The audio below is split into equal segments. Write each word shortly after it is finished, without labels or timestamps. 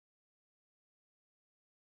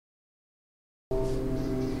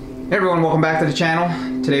Hey everyone, welcome back to the channel.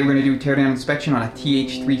 Today we're going to do a teardown inspection on a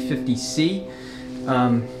TH350C.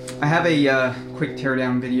 I have a quick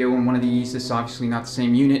teardown video on one of these. This is obviously not the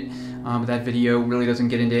same unit, but that video really doesn't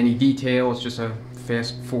get into any detail. It's just a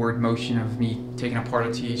fast forward motion of me taking apart a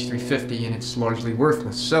TH350 and it's largely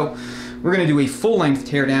worthless. So we're going to do a full-length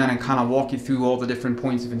teardown and kind of walk you through all the different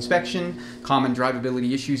points of inspection, common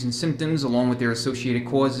drivability issues and symptoms, along with their associated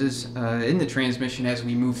causes in the transmission as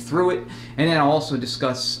we move through it. And then I'll also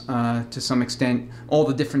discuss, to some extent, all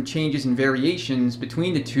the different changes and variations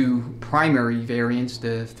between the two primary variants,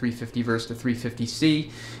 the 350 versus the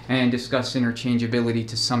 350C, and discuss interchangeability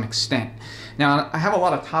to some extent. Now, I have a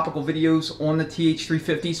lot of topical videos on the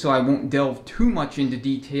TH350, so I won't delve too much into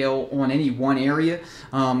detail on any one area.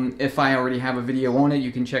 If I already have a video on it,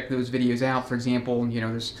 you can check those videos out. For example,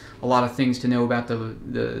 there's a lot of things to know about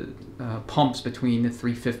the pumps between the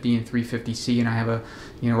 350 and 350C, and I have a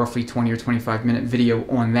roughly 20 or 25 minute video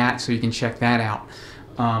on that, so you can check that out.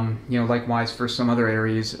 Likewise for some other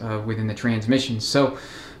areas within the transmission. So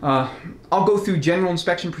I'll go through general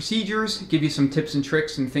inspection procedures, give you some tips and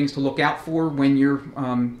tricks and things to look out for when you're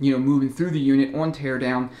moving through the unit on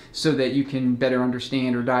teardown, so that you can better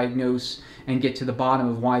understand or diagnose and get to the bottom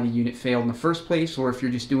of why the unit failed in the first place, or if you're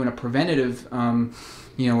just doing a preventative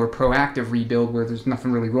or proactive rebuild where there's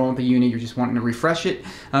nothing really wrong with the unit, you're just wanting to refresh it,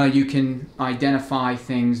 you can identify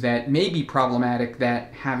things that may be problematic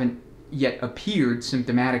that haven't yet appeared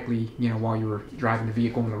symptomatically while you were driving the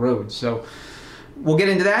vehicle on the road. So we'll get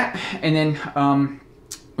into that, and then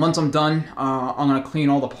once I'm done, I'm going to clean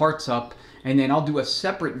all the parts up, and then I'll do a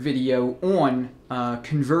separate video on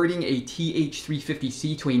converting a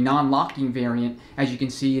TH350C to a non-locking variant. As you can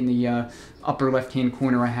see in the upper left-hand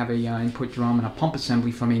corner, I have a input drum and a pump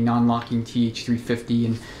assembly from a non-locking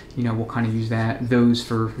TH350, and we'll kind of use those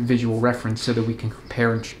for visual reference so that we can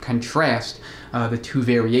compare and contrast the two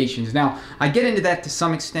variations. Now, I get into that to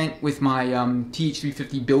some extent with my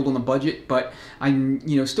TH350 build on the budget, but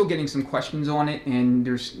I'm still getting some questions on it, and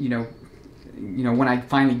there's when I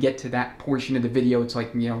finally get to that portion of the video, it's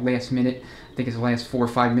like last minute. I think it's the last 4 or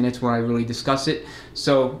 5 minutes where I really discuss it.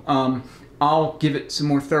 So I'll give it some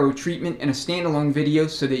more thorough treatment in a standalone video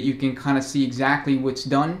so that you can kind of see exactly what's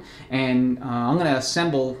done. And I'm going to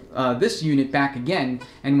assemble this unit back again,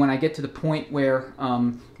 and when I get to the point where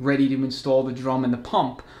I'm ready to install the drum and the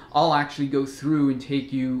pump, I'll actually go through and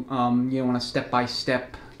take you on a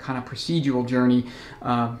step-by-step kind of procedural journey,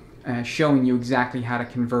 showing you exactly how to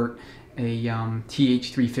convert a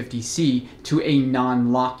TH350C to a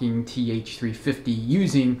non-locking TH350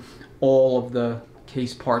 using all of the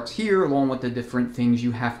case parts here, along with the different things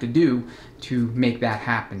you have to do to make that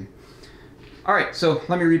happen. Alright, so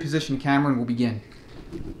let me reposition the camera and we'll begin.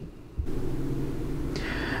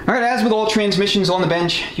 Alright, as with all transmissions on the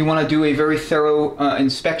bench, you want to do a very thorough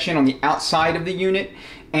inspection on the outside of the unit.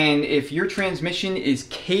 And if your transmission is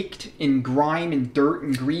caked in grime and dirt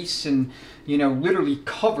and grease and literally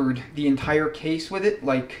covered the entire case with it,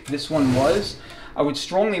 like this one was, I would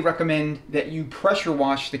strongly recommend that you pressure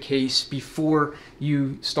wash the case before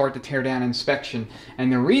you start the teardown inspection.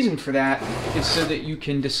 And the reason for that is so that you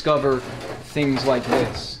can discover things like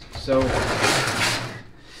this. So let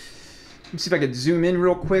me see if I could zoom in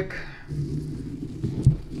real quick.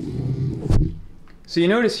 So you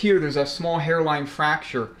notice here there's a small hairline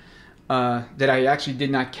fracture that I actually did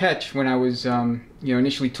not catch when I was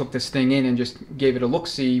initially took this thing in and just gave it a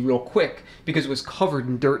look-see real quick, because it was covered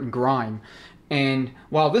in dirt and grime. And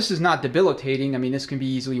while this is not debilitating, I mean, this can be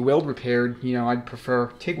easily weld repaired, I'd prefer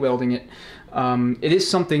TIG welding it. It is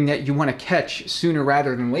something that you want to catch sooner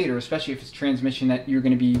rather than later, especially if it's transmission that you're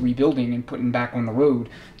going to be rebuilding and putting back on the road,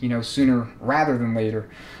 sooner rather than later.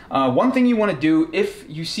 One thing you want to do if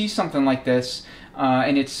you see something like this,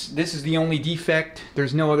 and this is the only defect,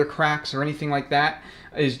 there's no other cracks or anything like that,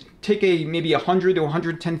 is take maybe 100 to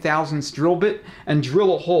 110 thousandths drill bit and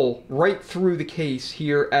drill a hole right through the case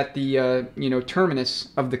here at the terminus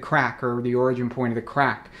of the crack, or the origin point of the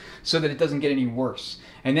crack, so that it doesn't get any worse.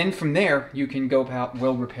 And then from there you can go about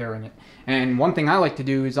weld repairing it. And one thing I like to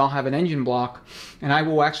do is I'll have an engine block, and I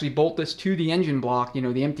will actually bolt this to the engine block,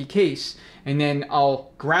 the empty case, and then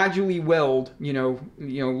I'll gradually weld,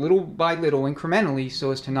 little by little, incrementally,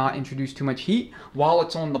 so as to not introduce too much heat while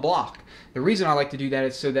it's on the block. The reason I like to do that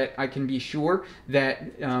is so that I can be sure that,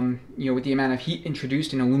 with the amount of heat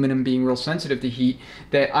introduced, and aluminum being real sensitive to heat,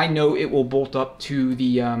 that I know it will bolt up to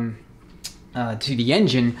the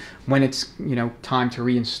engine when it's, time to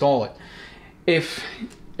reinstall it. If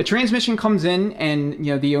a transmission comes in and,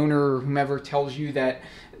 the owner or whomever tells you that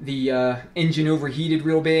the engine overheated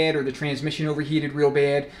real bad or the transmission overheated real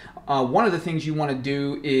bad, one of the things you want to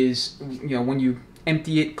do is, when you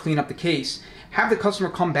empty it, clean up the case, have the customer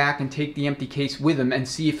come back and take the empty case with them and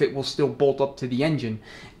see if it will still bolt up to the engine.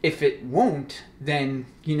 If it won't, then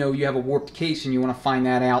you have a warped case, and you want to find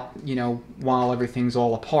that out while everything's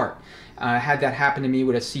all apart. I had that happen to me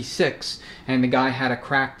with a C6, and the guy had a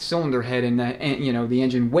cracked cylinder head, and the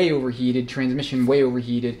engine way overheated, transmission way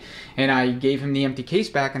overheated, and I gave him the empty case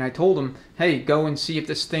back, and I told him, hey, go and see if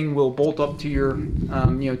this thing will bolt up to your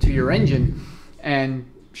to your engine. And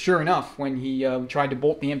sure enough, when he tried to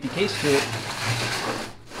bolt the empty case to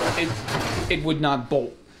it, it would not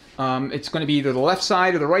bolt. It's going to be either the left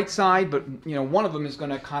side or the right side, but one of them is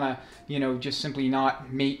going to kind of just simply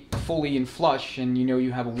not mate fully and flush, and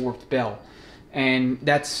you have a warped bell. And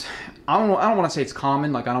that's, I don't want to say it's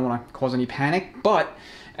common, like I don't want to cause any panic, but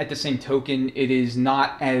at the same token, it is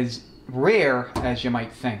not as rare as you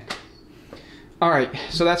might think. All right,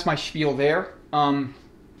 so that's my spiel there.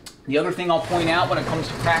 The other thing I'll point out when it comes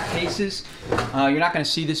to cracked cases, you're not going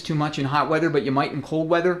to see this too much in hot weather, but you might in cold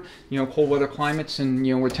weather, cold weather climates, and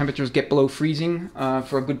where temperatures get below freezing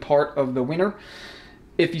for a good part of the winter.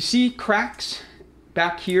 If you see cracks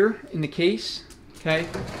back here in the case, okay,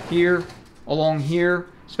 here, along here,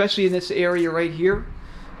 especially in this area right here,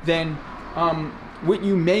 then what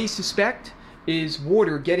you may suspect is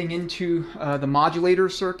water getting into the modulator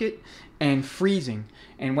circuit and freezing.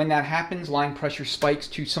 And when that happens, line pressure spikes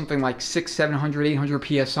to something like 600, 700,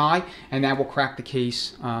 800 psi, and that will crack the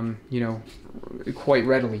case, quite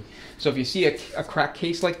readily. So if you see a cracked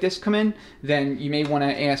case like this come in, then you may want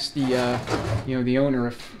to ask the, the owner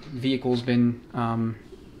if the vehicle's been,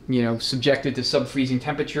 subjected to sub-freezing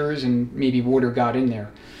temperatures and maybe water got in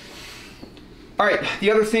there. All right,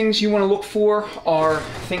 the other things you want to look for are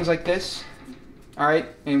things like this. All right,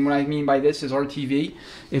 and what I mean by this is RTV.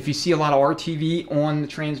 If you see a lot of RTV on the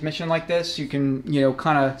transmission like this, you can,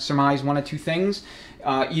 kind of surmise one of two things.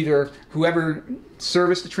 Either whoever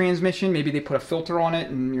serviced the transmission, maybe they put a filter on it,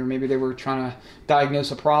 and maybe they were trying to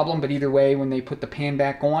diagnose a problem, but either way, when they put the pan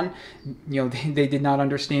back on, they did not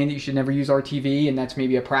understand that you should never use RTV, and that's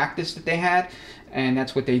maybe a practice that they had, and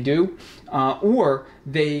that's what they do. Or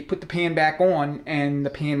they put the pan back on and the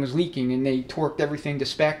pan was leaking, and they torqued everything to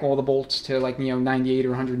spec, all the bolts to like 98 or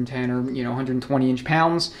 110 or 120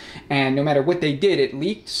 inch-pounds, and no matter what they did, it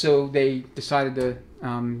leaked, so they decided to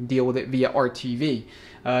deal with it via RTV.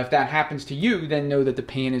 If that happens to you, then know that the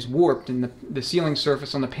pan is warped, and the sealing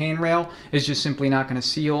surface on the pan rail is just simply not going to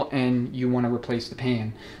seal, and you want to replace the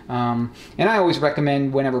pan. And I always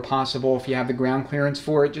recommend, whenever possible, if you have the ground clearance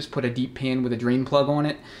for it, just put a deep pan with a drain plug on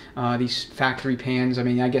it. These factory pans, I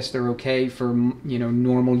mean, I guess they're okay for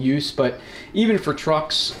normal use, but even for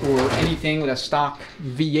trucks or anything with a stock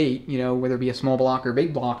V8, whether it be a small block or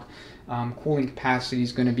big block, cooling capacity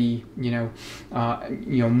is going to be,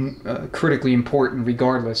 critically important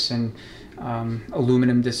regardless, and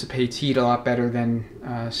aluminum dissipates heat a lot better than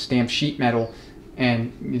stamped sheet metal,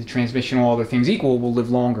 and the transmission, all other things equal, will live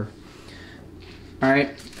longer. All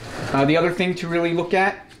right. The other thing to really look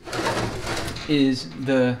at is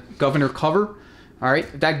the governor cover. All right.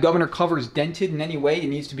 If that governor cover is dented in any way, it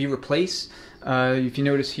needs to be replaced. If you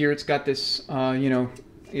notice here, it's got this,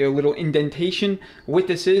 a little indentation. What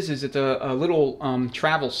this is it's a little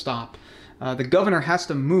travel stop. The governor has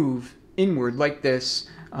to move inward like this,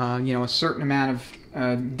 a certain amount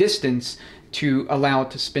of distance to allow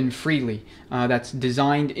it to spin freely. That's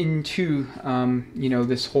designed into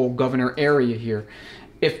this whole governor area here.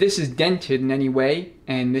 If this is dented in any way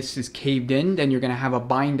and this is caved in, then you're going to have a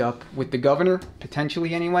bind up with the governor,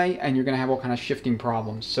 potentially anyway, and you're going to have all kind of shifting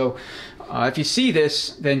problems. So if you see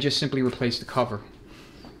this, then just simply replace the cover.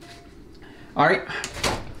 All right,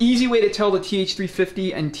 easy way to tell the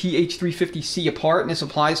TH350 and TH350C apart, and this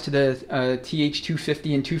applies to the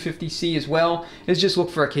TH250 and 250C as well, is just look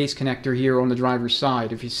for a case connector here on the driver's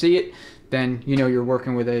side. If you see it, then you're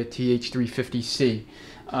working with a TH350C.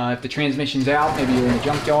 If the transmission's out, maybe you're in a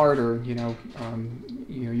junkyard, or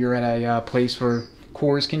you're at a place where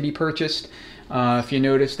cores can be purchased. If you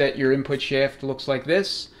notice that your input shaft looks like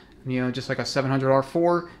this, just like a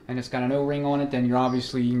 700R4, and it's got an O-ring on it, then you're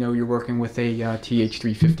obviously, you're working with a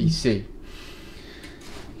TH350C.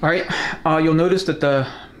 All right, you'll notice that the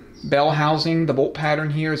bell housing, the bolt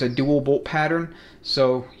pattern here is a dual bolt pattern.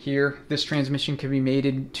 So here, this transmission can be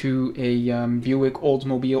mated to a Buick,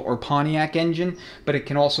 Oldsmobile, or Pontiac engine, but it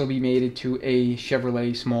can also be mated to a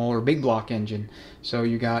Chevrolet small or big block engine. So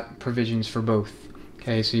you got provisions for both.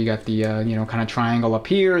 Okay, so you got the kind of triangle up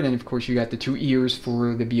here, and then of course you got the two ears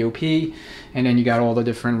for the BOP, and then you got all the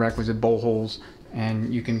different requisite bolt holes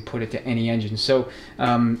and you can put it to any engine. So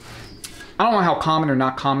I don't know how common or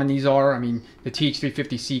not common these are. I mean, the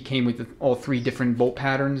TH350C came with all 3 different bolt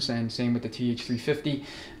patterns, and same with the TH350.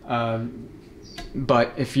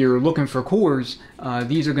 But if you're looking for cores,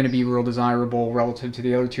 these are going to be real desirable relative to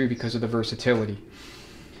the other 2 because of the versatility.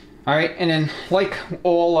 All right, and then like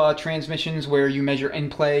all transmissions where you measure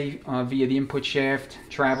end play via the input shaft,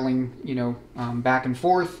 traveling, back and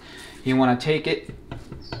forth, you want to take it,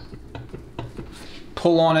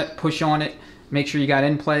 pull on it, push on it, make sure you got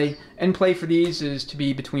end play. End play for these is to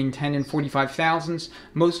be between 10 and 45 thousandths.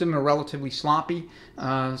 Most of them are relatively sloppy.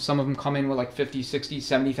 Some of them come in with like 50, 60,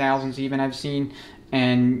 70 thousandths even I've seen.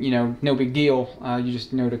 And, no big deal. You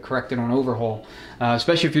just know to correct it on overhaul.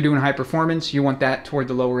 Especially if you're doing high performance, you want that toward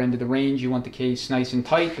the lower end of the range. You want the case nice and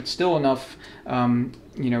tight, but still enough,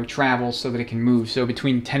 travel so that it can move. So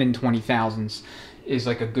between 10 and 20 thousandths is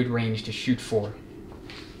like a good range to shoot for.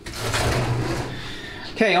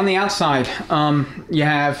 Okay, on the outside, you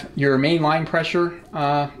have your main line pressure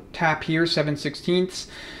tap here, 7/16,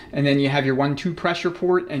 and then you have your 1-2 pressure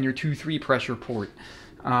port and your 2-3 pressure port.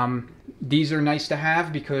 These are nice to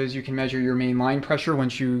have because you can measure your main line pressure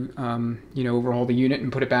once you, overhaul the unit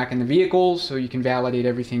and put it back in the vehicle, so you can validate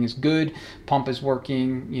everything is good, pump is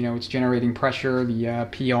working, it's generating pressure, the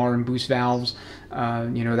PR and boost valves,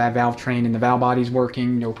 that valve train and the valve body is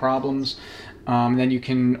working, no problems. Then you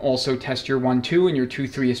can also test your 1-2 and your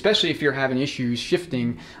 2-3, especially if you're having issues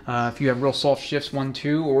shifting. If you have real soft shifts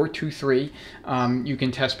 1-2 or 2-3, you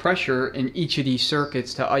can test pressure in each of these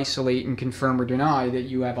circuits to isolate and confirm or deny that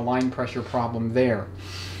you have a line pressure problem there.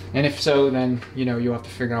 And if so, then you'll have to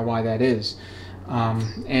figure out why that is.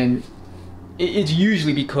 And it's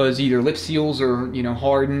usually because either lip seals are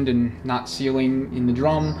hardened and not sealing in the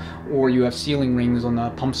drum, or you have sealing rings on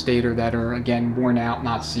the pump stator that are again worn out,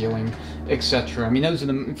 not sealing, etc. I mean, those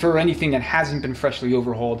are for anything that hasn't been freshly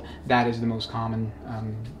overhauled, that is the most common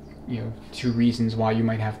 2 reasons why you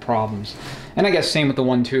might have problems. And I guess same with the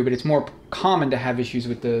 1-2, but it's more common to have issues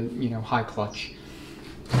with the high clutch.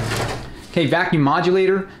 Okay, vacuum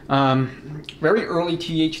modulator. Very early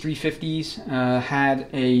TH350s had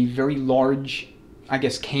a very large, I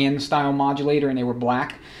guess, can style modulator, and they were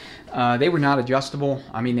black. They were not adjustable.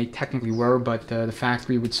 I mean, they technically were, but the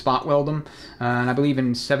factory would spot weld them. And I believe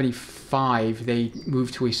in '75 they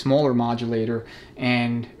moved to a smaller modulator.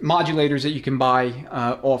 And modulators that you can buy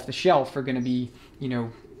off the shelf are going to be,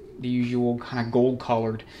 the usual kind of gold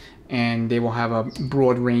colored, and they will have a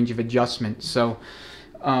broad range of adjustment. So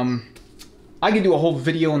I could do a whole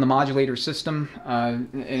video on the modulator system, and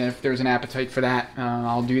if there's an appetite for that,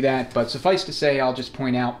 I'll do that. But suffice to say, I'll just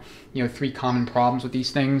point out, 3 common problems with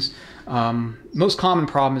these things. Most common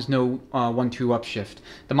problem is no 1-2 upshift.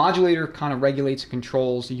 The modulator kind of regulates and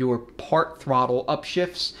controls your part throttle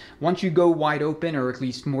upshifts. Once you go wide open, or at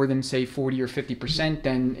least more than say 40 or 50%,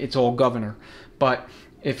 then it's all governor. But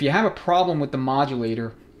if you have a problem with the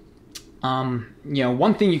modulator,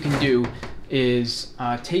 one thing you can do is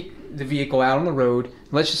take the vehicle out on the road.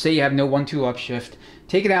 Let's just say you have no 1-2 upshift.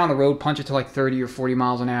 Take it out on the road, punch it to like 30 or 40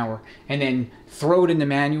 miles an hour, and then throw it into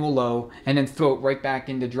manual low, and then throw it right back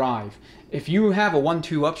into drive. If you have a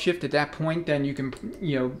 1-2 upshift at that point, then you can,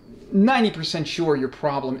 90% sure your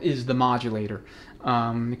problem is the modulator.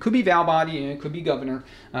 It could be valve body and it could be governor.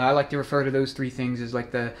 I like to refer to those 3 things as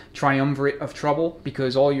like the triumvirate of trouble,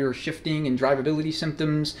 because all your shifting and drivability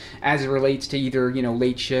symptoms as it relates to either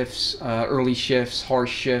late shifts, early shifts,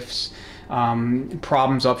 harsh shifts,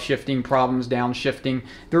 problems upshifting, problems downshifting,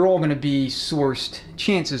 they're all going to be sourced,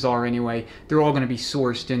 chances are anyway, they're all going to be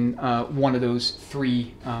sourced in one of those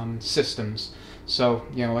 3 systems. So,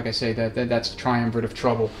 like I say, that's the triumvirate of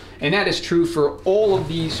trouble. And that is true for all of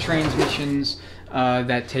these transmissions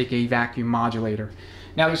that take a vacuum modulator.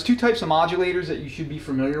 Now, there's 2 types of modulators that you should be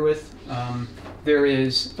familiar with. There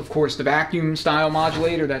is, of course, the vacuum style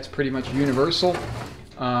modulator. That's pretty much universal.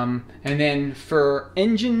 And then for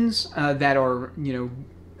engines that are,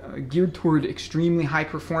 geared toward extremely high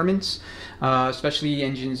performance, especially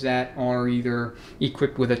engines that are either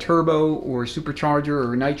equipped with a turbo or a supercharger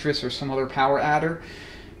or nitrous or some other power adder,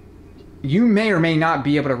 you may or may not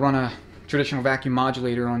be able to run a traditional vacuum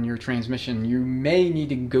modulator on your transmission. You may need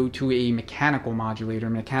to go to a mechanical modulator. A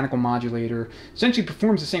mechanical modulator essentially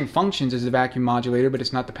performs the same functions as a vacuum modulator, but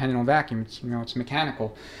it's not dependent on vacuum. It's, it's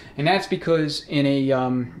mechanical. And that's because in a,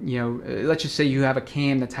 let's just say you have a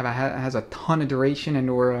cam that has a ton of duration and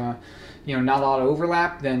or, not a lot of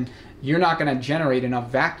overlap, then you're not going to generate enough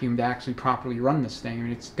vacuum to actually properly run this thing. I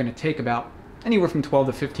mean, it's going to take about anywhere from 12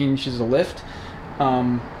 to 15 inches of lift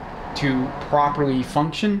to properly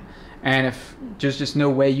function. And if there's just no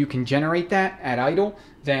way you can generate that at idle,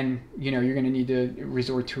 then you're going to need to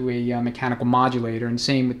resort to a mechanical modulator. And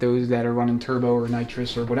same with those that are running turbo or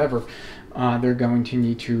nitrous or whatever, they're going to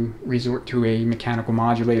need to resort to a mechanical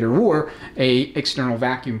modulator or a external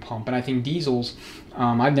vacuum pump. And I think diesels,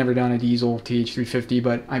 I've never done a diesel TH350,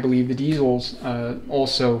 but I believe the diesels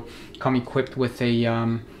also come equipped with a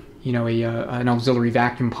an auxiliary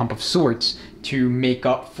vacuum pump of sorts to make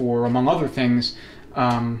up for, among other things,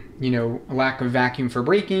 lack of vacuum for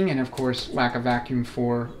braking, and of course lack of vacuum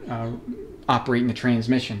for operating the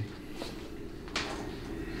transmission.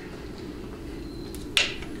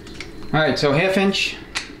 Alright, so 1/2 inch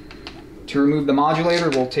to remove the modulator.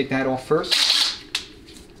 We'll take that off first.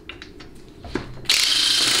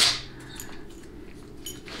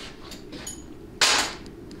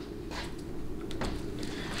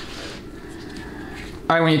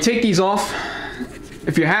 Alright, when you take these off,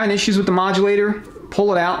 if you're having issues with the modulator,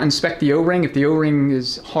 pull it out and inspect the O-ring. If the O-ring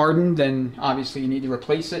is hardened, then obviously you need to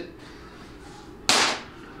replace it.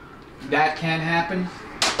 That can happen.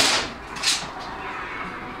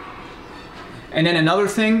 And then another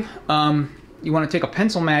thing, you want to take a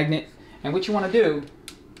pencil magnet, and what you want to do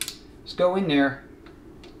is go in there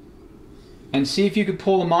and see if you could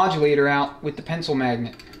pull the modulator out with the pencil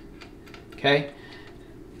magnet. Okay?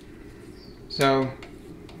 So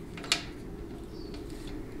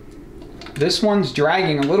this one's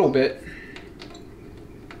dragging a little bit.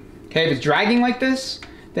 Okay, if it's dragging like this,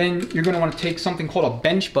 then you're going to want to take something called a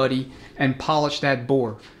bench buddy and polish that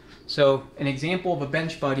bore. So an example of a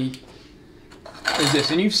bench buddy is this,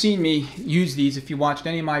 and you've seen me use these if you watched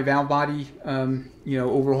any of my valve body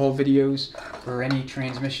overhaul videos or any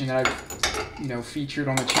transmission that I've featured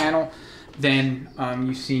on the channel. Then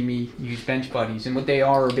you see me use bench buddies, and what they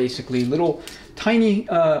are basically little tiny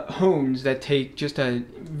hones that take just a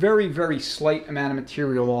very, very slight amount of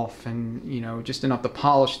material off, and just enough to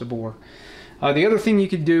polish the bore. The other thing you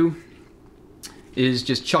could do is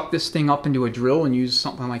just chuck this thing up into a drill and use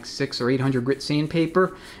something like 600 or 800 grit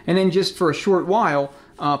sandpaper, and then just for a short while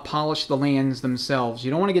polish the lands themselves.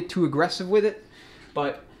 You don't want to get too aggressive with it,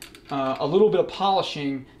 but a little bit of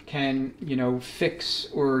polishing can fix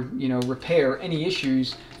or repair any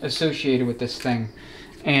issues associated with this thing.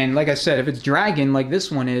 And like I said, if it's dragging like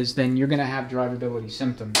this one is, then you're going to have drivability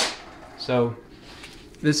symptoms. So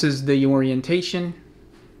this is the orientation,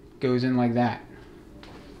 goes in like that.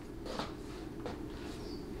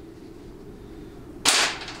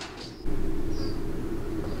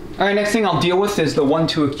 Alright, next thing I'll deal with is the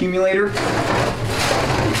 1-2 accumulator.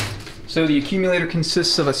 So the accumulator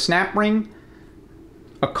consists of a snap ring,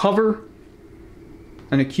 a cover,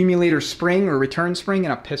 an accumulator spring or return spring,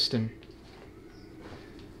 and a piston.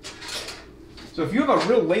 So if you have a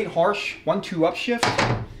real late harsh 1-2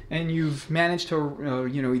 upshift and you've managed to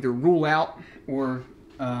either rule out or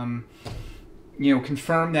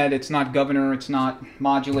confirm that it's not governor, it's not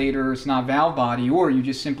modulator, it's not valve body, or you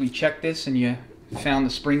just simply check this and you found the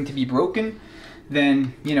spring to be broken,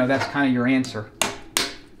 then that's kind of your answer.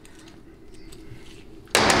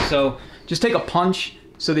 So just take a punch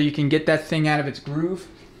so that you can get that thing out of its groove.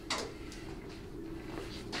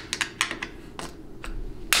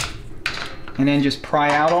 And then just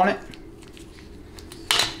pry out on it,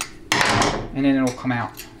 and then it'll come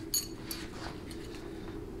out.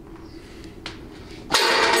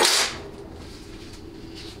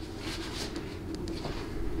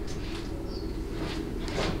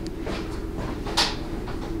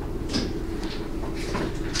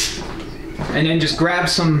 And then just grab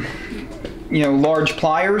some, large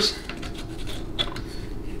pliers,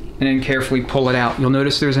 and then carefully pull it out. You'll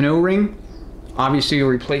notice there's an O-ring. Obviously you'll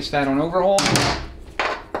replace that on overhaul,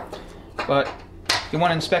 but you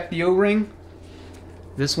want to inspect the O-ring.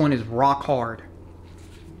 This one is rock hard.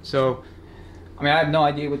 So, I have no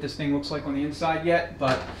idea what this thing looks like on the inside yet,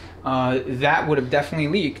 but that would have definitely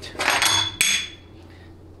leaked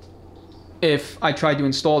if I tried to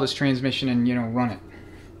install this transmission and run it.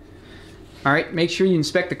 Alright, make sure you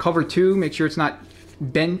inspect the cover too. Make sure it's not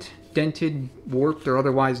bent, dented, warped, or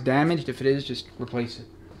otherwise damaged. If it is, just replace it.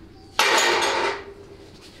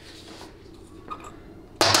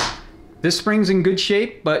 This spring's in good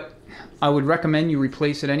shape, but I would recommend you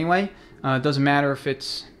replace it anyway. It doesn't matter if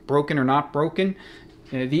it's broken or not broken.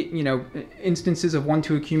 Instances of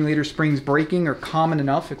 1-2 accumulator springs breaking are common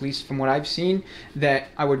enough, at least from what I've seen, that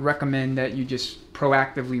I would recommend that you just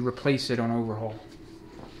proactively replace it on overhaul.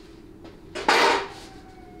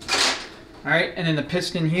 Alright, and then the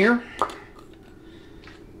piston here,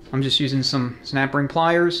 I'm just using some snap ring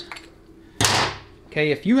pliers.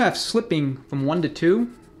 Okay, if you have slipping from 1 to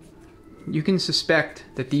 2, you can suspect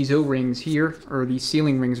that these O-rings here, or these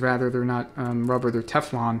sealing rings rather, they're not rubber, they're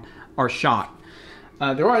Teflon, are shot.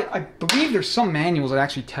 I believe there's some manuals that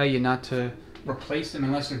actually tell you not to replace them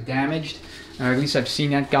unless they're damaged. At least I've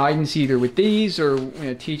seen that guidance either with these or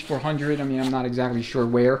TH400. I mean, I'm not exactly sure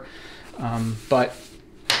where. But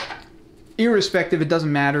irrespective, it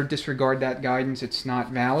doesn't matter. Disregard that guidance. It's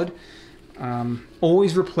not valid.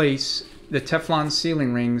 Always replace the Teflon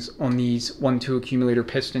sealing rings on these 1-2 accumulator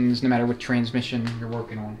pistons, no matter what transmission you're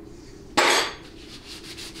working on.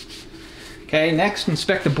 Okay, next,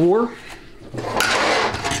 inspect the bore.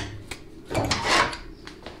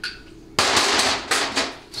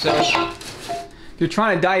 So, if you're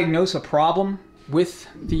trying to diagnose a problem with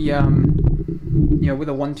the, with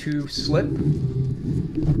a 1-2 slip,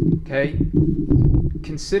 okay,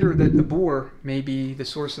 consider that the bore may be the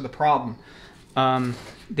source of the problem.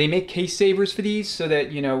 They make case savers for these so that,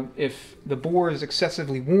 if the bore is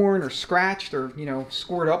excessively worn or scratched or,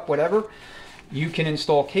 scored up, whatever, you can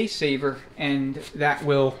install case saver and that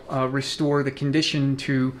will restore the condition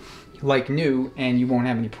to like new and you won't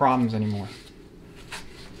have any problems anymore.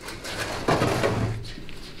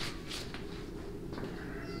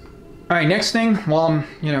 All right, next thing, while I'm,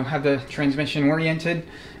 have the transmission oriented,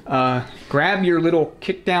 grab your little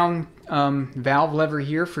kick down valve lever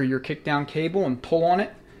here for your kick down cable and pull on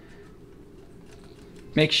it.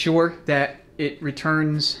 Make sure that it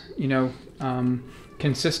returns,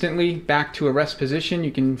 consistently back to a rest position.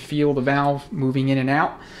 You can feel the valve moving in and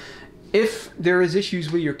out. If there is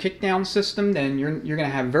issues with your kick down system, then you're going to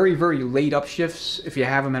have very, very late upshifts if you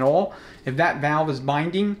have them at all. If that valve is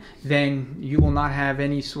binding, then you will not have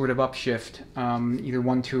any sort of upshift, either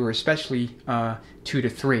 1-2 or especially 2 to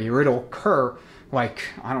 3, or it'll occur like,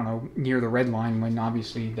 I don't know, near the red line when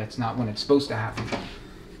obviously that's not when it's supposed to happen.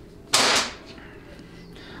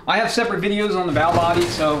 I have separate videos on the valve body,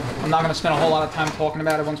 so I'm not going to spend a whole lot of time talking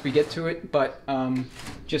about it once we get to it, but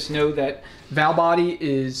just know that valve body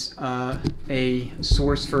is a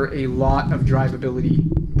source for a lot of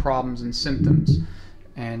drivability problems and symptoms,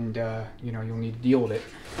 and you'll need to deal with it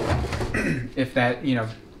if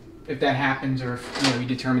that happens, or if you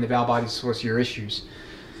determine the valve body is the source of your issues.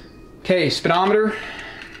 Okay, speedometer.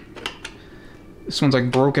 This one's like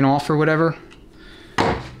broken off or whatever.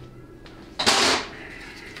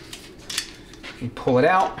 You pull it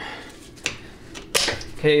out.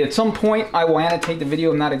 Okay, at some point I will annotate the video.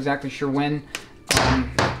 I'm not exactly sure when.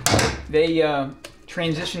 They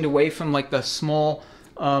transitioned away from like the small,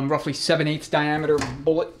 roughly 7/8 diameter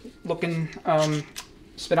bullet-looking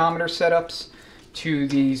speedometer setups to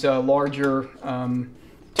these larger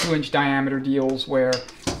 2-inch diameter deals where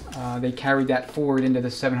they carried that forward into the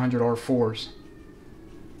 700 R4s.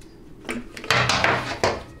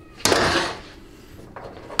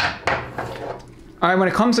 All right, when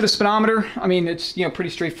it comes to the speedometer, I mean, it's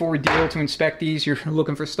pretty straightforward deal to inspect these. You're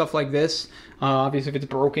looking for stuff like this. Obviously, if it's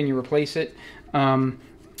broken, you replace it.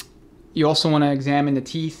 You also want to examine the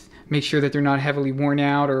teeth, make sure that they're not heavily worn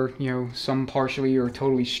out or some partially or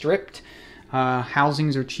totally stripped.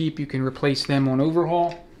 Housings are cheap; you can replace them on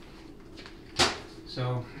overhaul.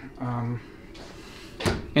 So, and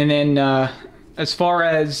then as far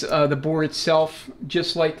as the bore itself,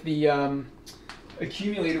 just like the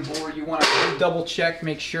accumulator bore, you want to double check,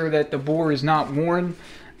 make sure that the bore is not worn.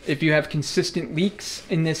 If you have consistent leaks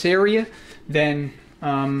in this area, then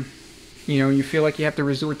you feel like you have to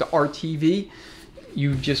resort to RTV.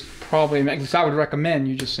 You just probably, at least I would recommend,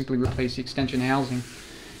 you just simply replace the extension housing.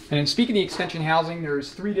 And then speaking of the extension housing,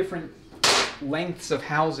 there's 3 different lengths of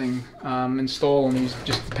housing installed on these,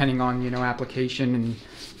 just depending on application and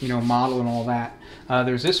model and all that.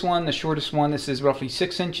 There's this one, the shortest one. This is roughly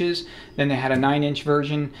 6 inches. Then they had a 9-inch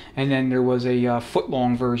version, and then there was a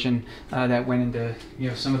foot-long version that went into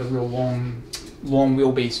some of the real long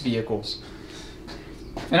wheelbase vehicles.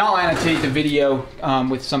 And I'll annotate the video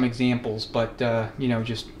with some examples, but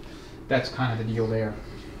just that's kind of the deal there.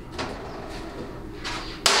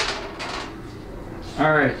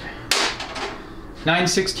 All right,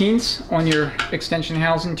 9/16 on your extension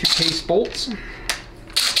housing, 2 case bolts.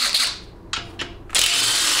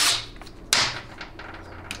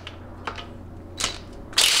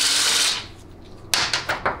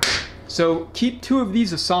 So keep 2 of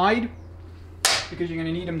these aside because you're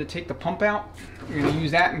going to need them to take the pump out. You're going to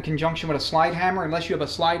use that in conjunction with a slide hammer, unless you have a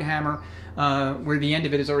slide hammer where the end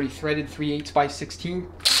of it is already threaded 3/8 by 16.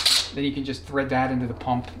 Then you can just thread that into the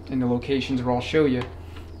pump in the locations where I'll show you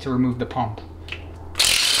to remove the pump.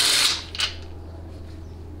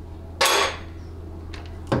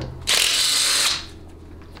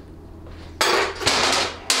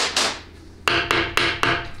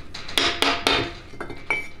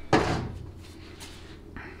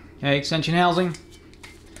 Okay, extension housing.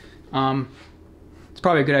 It's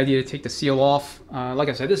probably a good idea to take the seal off. Like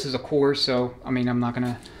I said, this is a core, so I mean, I'm not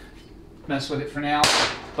gonna mess with it for now,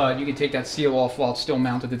 but you can take that seal off while it's still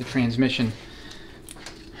mounted to the transmission.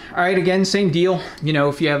 All right, again, same deal. You know,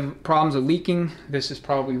 if you have problems with leaking, this is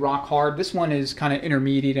probably rock hard. This one is kind of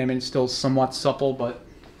intermediate. I mean, it's still somewhat supple, but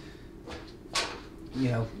you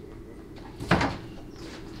know,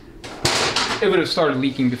 it would have started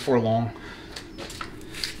leaking before long.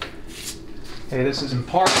 Okay, this is in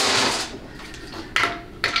park.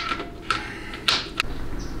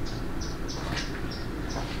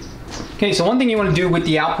 Okay, so one thing you want to do with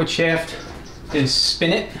the output shaft is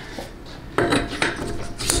spin it.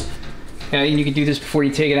 Okay, and you can do this before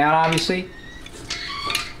you take it out, obviously.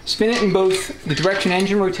 Spin it in both the direction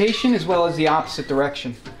engine rotation as well as the opposite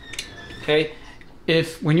direction. Okay,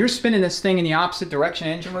 when you're spinning this thing in the opposite direction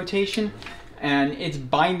engine rotation and it's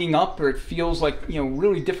binding up or it feels like, you know,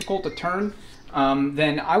 really difficult to turn,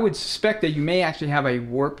 then I would suspect that you may actually have a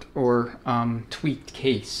warped or tweaked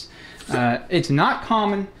case. It's not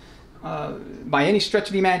common by any stretch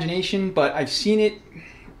of the imagination, but I've seen it,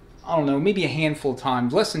 I don't know, maybe a handful of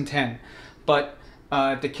times, less than 10. But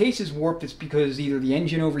if the case is warped, it's because either the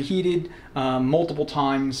engine overheated multiple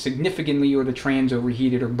times significantly or the trans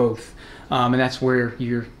overheated or both. And that's where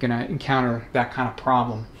you're going to encounter that kind of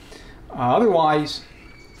problem. Otherwise,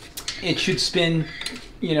 it should spin,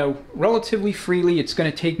 you know, relatively freely. It's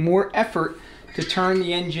going to take more effort to turn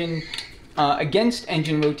the engine against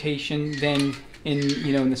engine rotation than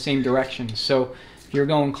in the same direction. So if you're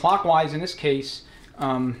going clockwise in this case,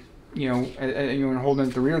 you know, you're holding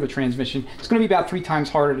at the rear of the transmission, it's going to be about 3 times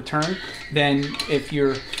harder to turn than if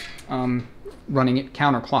you're running it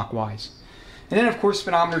counterclockwise. And then, of course,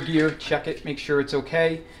 speedometer gear, check it, make sure it's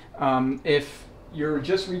okay. If you're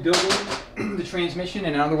just rebuilding the transmission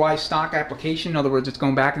in an otherwise stock application, in other words, it's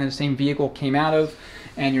going back into the same vehicle it came out of,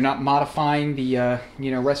 and you're not modifying the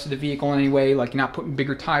rest of the vehicle in any way, like you're not putting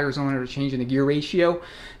bigger tires on it or changing the gear ratio,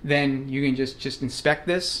 then you can just inspect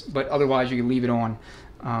this, but otherwise you can leave it on.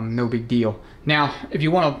 No big deal. Now, if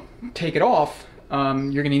you want to take it off, you're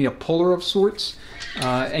going to need a puller of sorts.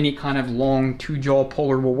 Any kind of long 2-jaw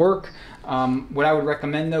puller will work. What I would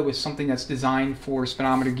recommend, though, is something that's designed for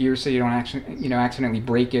speedometer gear so you don't actually, accidentally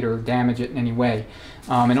break it or damage it in any way.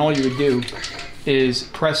 And all you would do is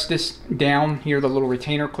press this down here, the little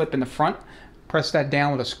retainer clip in the front. Press that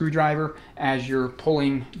down with a screwdriver as you're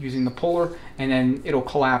pulling using the puller, and then it'll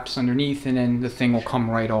collapse underneath, and then the thing will come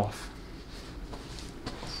right off.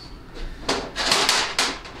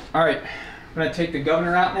 All right, I'm going to take the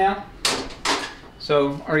governor out now.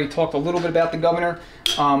 So I already talked a little bit about the governor.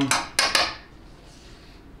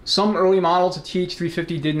 Some early models of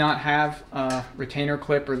TH350 did not have a retainer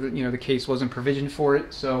clip, or the case wasn't provisioned for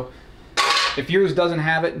it. So if yours doesn't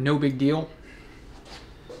have it, no big deal.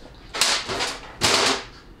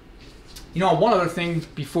 One other thing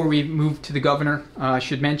before we move to the governor, I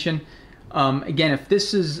should mention. Again, if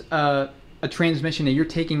this is a transmission that you're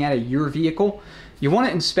taking out of your vehicle, you want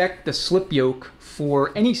to inspect the slip yoke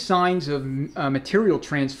for any signs of material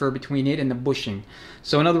transfer between it and the bushing.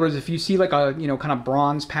 So in other words, if you see like a kind of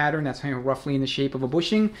bronze pattern that's roughly in the shape of a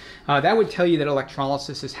bushing, that would tell you that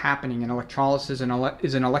electrolysis is happening. And electrolysis is an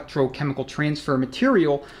electrochemical transfer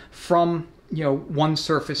material from one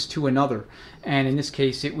surface to another. And in this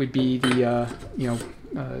case, it would be the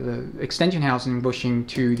the extension housing bushing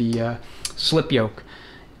to the slip yoke.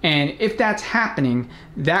 And if that's happening,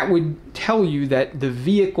 that would tell you that the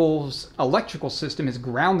vehicle's electrical system is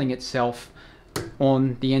grounding itself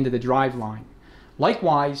on the end of the drive line.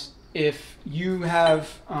 Likewise, if you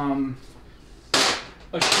have a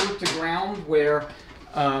short to ground where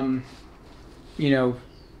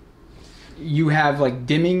you have like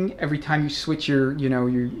dimming every time you switch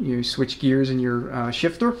you switch gears in your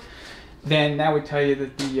shifter, then that would tell you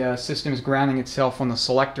that the system is grounding itself on the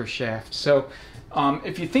selector shaft. So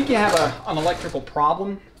if you think you have an electrical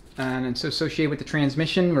problem and it's associated with the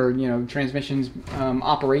transmission, or transmission's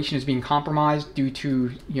operation is being compromised due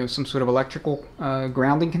to some sort of electrical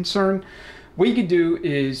grounding concern, what you could do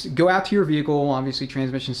is go out to your vehicle. Obviously,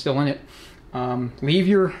 transmission's still in it. Leave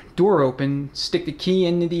your door open, stick the key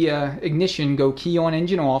into the ignition, go key on,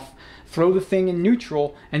 engine off, throw the thing in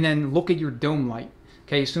neutral, and then look at your dome light.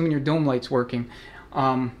 Okay, assuming your dome light's working.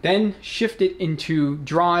 Then shift it into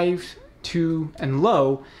drive, to, and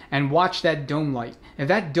low, and watch that dome light. If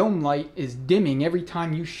that dome light is dimming every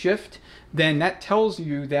time you shift, then that tells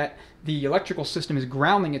you that the electrical system is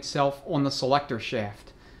grounding itself on the selector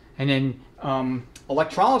shaft. And then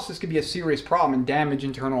electrolysis could be a serious problem and damage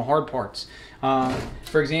internal hard parts.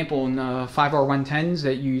 For example, in 5R110s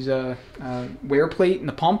that use a wear plate in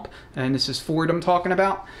the pump, and this is Ford I'm talking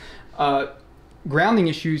about, grounding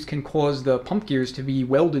issues can cause the pump gears to be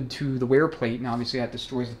welded to the wear plate, and obviously that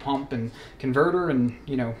destroys the pump and converter, and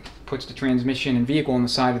puts the transmission and vehicle on the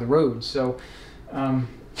side of the road. So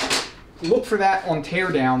look for that on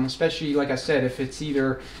teardown, especially, like I said, if it's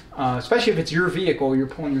either especially if it's your vehicle, you're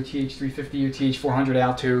pulling your TH350 or TH400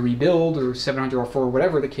 out to rebuild, or 700R4, or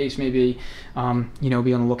whatever the case may be. Be on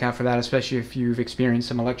the lookout for that, especially if you've experienced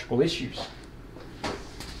some electrical issues.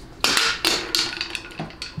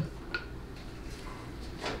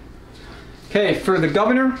 Okay, for the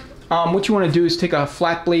governor, what you want to do is take a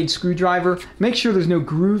flat blade screwdriver. Make sure there's no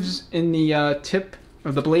grooves in the tip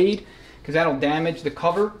of the blade, because that'll damage the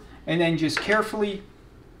cover. And then just carefully,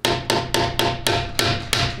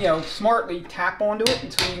 smartly tap onto it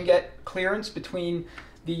until you can get clearance between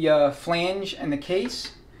the flange and the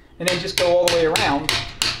case. And then just go all the way around.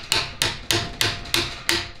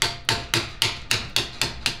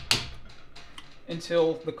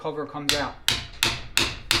 Until the cover comes out.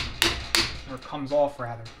 Or comes off,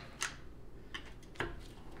 rather.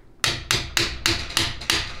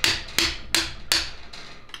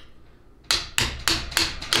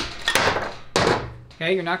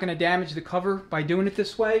 Okay, you're not going to damage the cover by doing it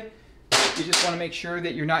this way. You just want to make sure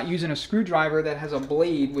that you're not using a screwdriver that has a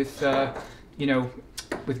blade with,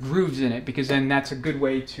 with grooves in it, because then that's a good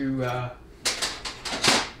way to,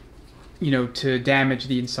 to damage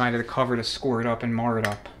the inside of the cover, to score it up and mar it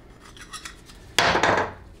up.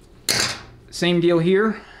 Same deal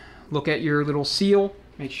here. Look at your little seal.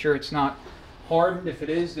 Make sure it's not hardened. If it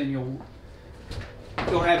is, then you'll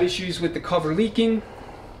have issues with the cover leaking.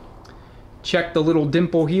 Check the little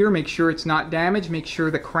dimple here. Make sure it's not damaged. Make sure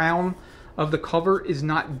the crown of the cover is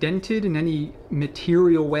not dented in any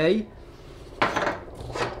material way.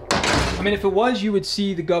 I mean, if it was, you would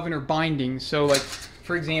see the governor binding. So, like,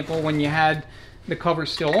 for example, when you had the cover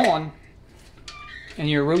still on and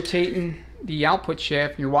you're rotating the output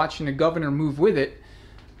shaft and you're watching the governor move with it,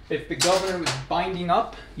 if the governor was binding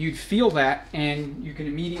up, you'd feel that, and you can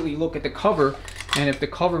immediately look at the cover, and if the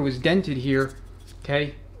cover was dented here,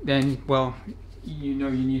 okay, then, well, you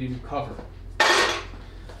need a new cover.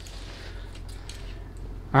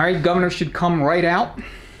 Alright, governor should come right out.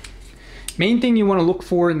 Main thing you want to look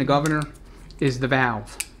for in the governor is the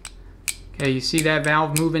valve. Okay, you see that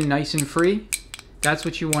valve moving nice and free? That's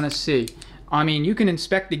what you want to see. I mean, you can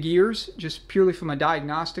inspect the gears just purely from a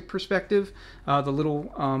diagnostic perspective. The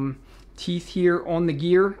little teeth here on the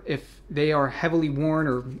gear, if they are heavily worn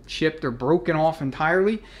or chipped or broken off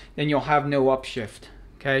entirely, then you'll have no upshift.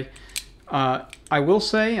 Okay, I will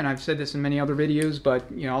say, and I've said this in many other videos, but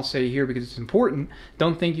I'll say here because it's important,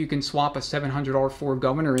 don't think you can swap a 700R4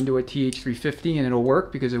 governor into a TH350 and it'll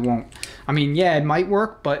work, because it won't. I mean, yeah, it might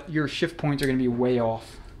work, but your shift points are going to be way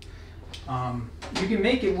off. You can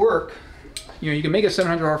make it work. You can make a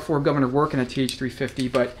 700R4 governor work in a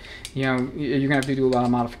TH350, but you're going to have to do a lot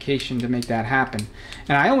of modification to make that happen.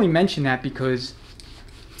 And I only mention that because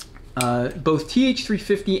both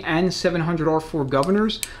TH350 and 700R4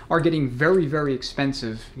 governors are getting very, very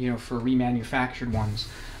expensive, for remanufactured ones.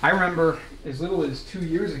 I remember as little as 2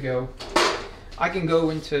 years ago, I can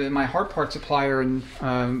go into my hard part supplier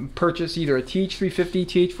and purchase either a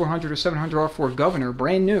TH350, TH400, or 700R4 governor,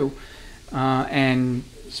 brand new, and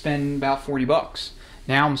spend about 40 bucks.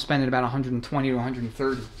 Now I'm spending about 120 to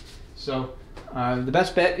 130. So the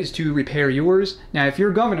best bet is to repair yours. Now, if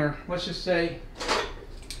your governor, let's just say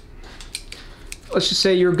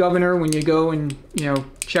your governor, when you go and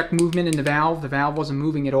check movement in the valve wasn't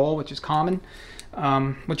moving at all, which is common.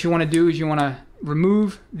 What you want to do is you want to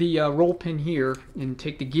remove the roll pin here and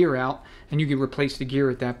take the gear out, and you can replace the gear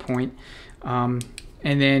at that point. And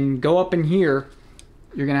then go up in here.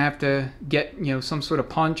 You're going to have to get some sort of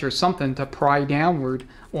punch or something to pry downward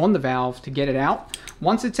on the valve to get it out.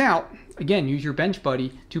 Once it's out, again, use your bench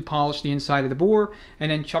buddy to polish the inside of the bore,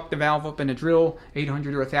 and then chuck the valve up in a drill,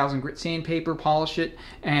 800 or 1000 grit sandpaper, polish it,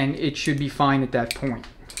 and it should be fine at that point.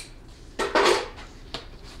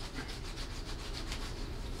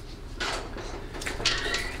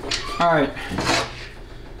 All right.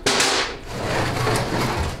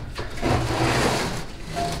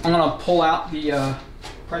 I'm going to pull out the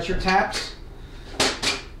pressure taps.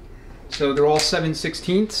 So they're all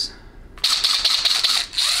 7/16.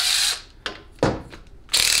 And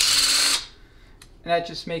that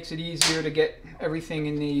just makes it easier to get everything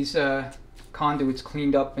in these conduits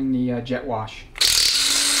cleaned up in the jet wash.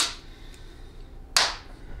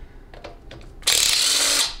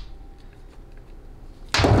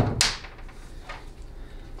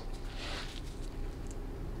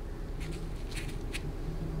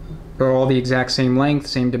 They're all the exact same length,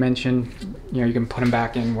 same dimension. You know, you can put them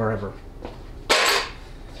back in wherever.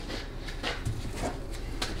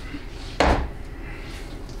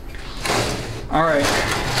 All right,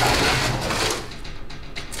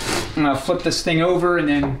 I'm gonna flip this thing over and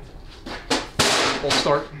then we'll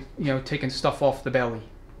start, you know, taking stuff off the belly.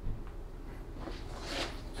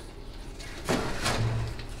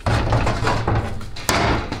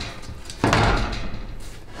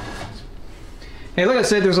 Hey, like I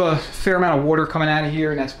said, there's a fair amount of water coming out of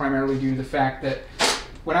here, and that's primarily due to the fact that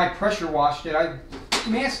when I pressure washed it, I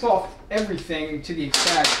masked off everything to the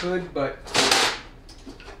extent I could, but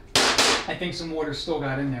I think some water still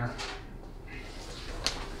got in there.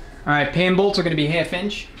 All right, pan bolts are going to be 1/2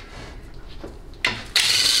 inch.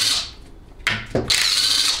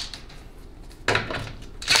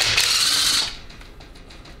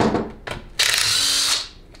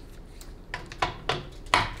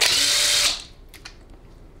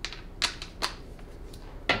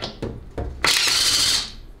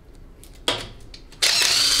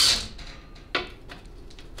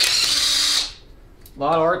 A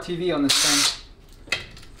lot of RTV on this thing.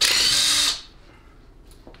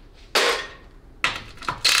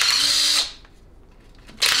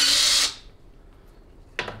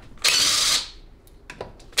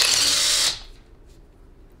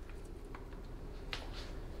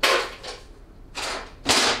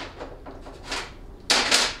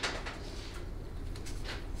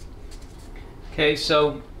 Okay,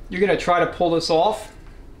 so you're going to try to pull this off,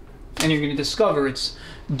 and you're going to discover it's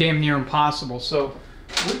damn near impossible. So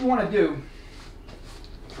what you want to do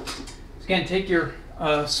is, again, take your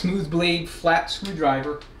smooth blade flat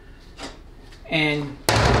screwdriver, and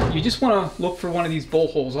you just want to look for one of these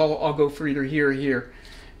bolt holes. I'll go for either here or here,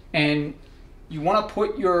 and you want to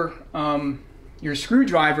put your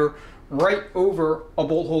screwdriver right over a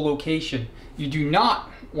bolt hole location. You do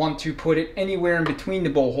not want to put it anywhere in between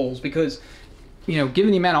the bolt holes, because, you know,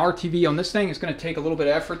 given the amount of RTV on this thing, it's going to take a little bit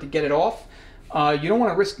of effort to get it off. You don't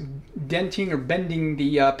want to risk denting or bending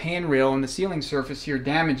the pan rail and the sealing surface here,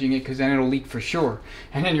 damaging it, because then it'll leak for sure.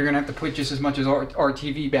 And then you're going to have to put just as much as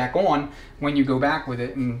RTV back on when you go back with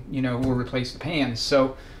it, and, you know, we'll replace the pans.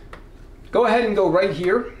 So go ahead and go right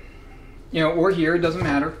here, you know, or here, it doesn't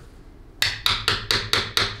matter.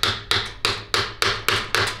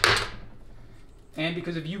 And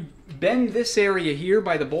because if you bend this area here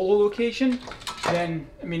by the bolt hole location, then,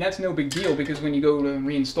 I mean, that's no big deal, because when you go to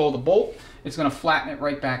reinstall the bolt, it's going to flatten it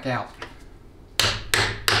right back out.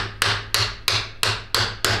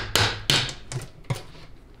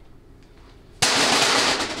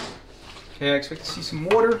 Okay, I expect to see some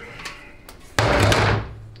water.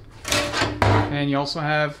 And you also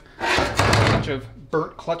have a bunch of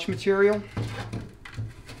burnt clutch material.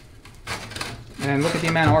 And look at the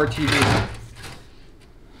amount of RTV.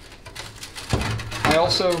 I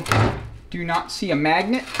also do not see a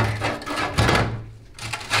magnet.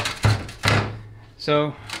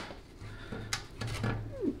 So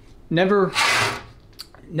never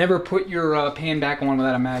put your pan back on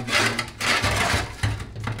without a magnet.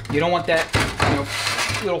 You don't want that, you know,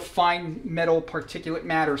 little fine metal particulate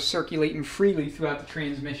matter circulating freely throughout the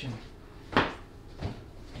transmission. And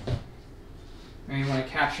you want to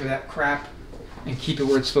capture that crap and keep it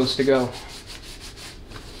where it's supposed to go.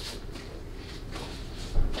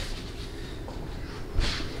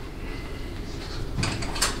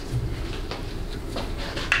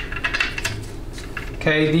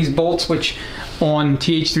 Okay, these bolts, which on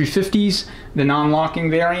TH350s, the non-locking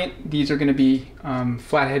variant, these are going to be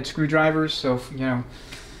flathead screwdrivers. So, you know,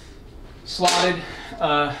 slotted,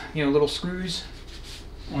 you know, little screws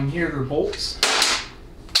on here are bolts.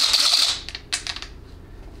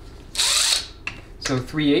 So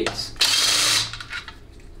 3/8.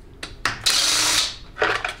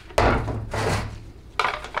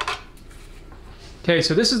 Okay,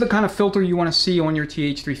 so this is the kind of filter you want to see on your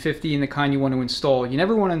TH350 and the kind you want to install. You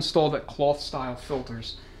never want to install that cloth style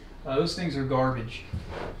filters. Those things are garbage,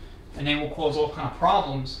 and they will cause all kind of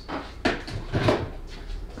problems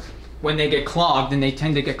when they get clogged, and they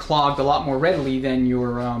tend to get clogged a lot more readily than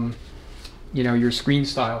your you know, your screen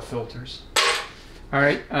style filters. All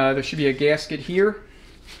right, there should be a gasket here,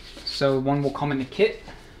 so one will come in the kit.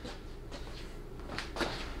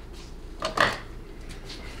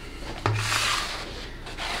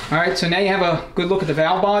 All right, so now you have a good look at the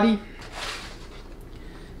valve body,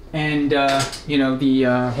 and you know, the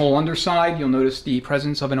whole underside. You'll notice the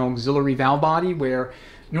presence of an auxiliary valve body, where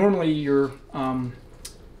normally your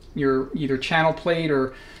either channel plate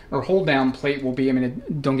or hold down plate will be. I mean,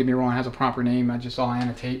 don't get me wrong, it has a proper name. I'll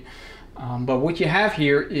annotate. But what you have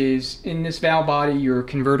here is, in this valve body, your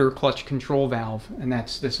converter clutch control valve, and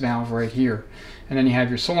that's this valve right here. And then you have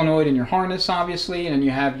your solenoid and your harness, obviously, and then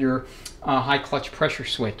you have your high clutch pressure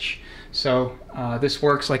switch. So this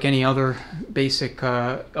works like any other basic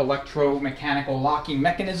electromechanical locking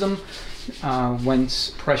mechanism.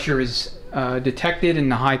 Once pressure is detected in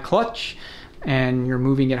the high clutch and you're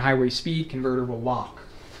moving at highway speed, converter will lock.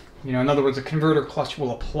 You know, in other words, a converter clutch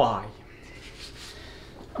will apply.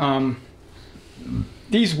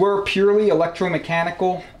 These were purely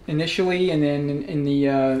electromechanical initially, and then in the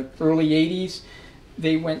early 80s,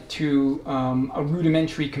 they went to a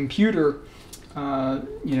rudimentary computer.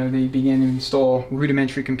 You know, they began to install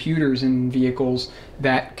rudimentary computers in vehicles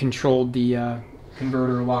that controlled the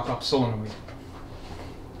converter lock-up solenoid.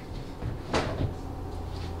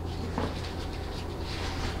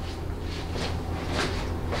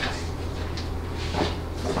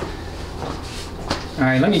 All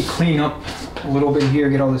right, let me clean up a little bit here,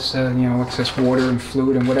 get all this you know, excess water and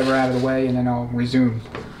fluid and whatever out of the way, and then I'll resume.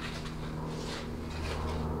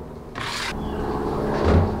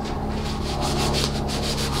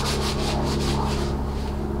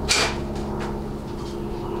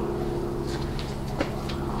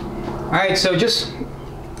 All right, so just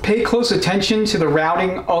pay close attention to the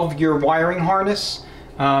routing of your wiring harness.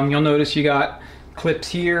 You'll notice you got clips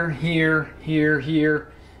here, here, here,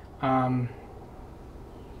 here.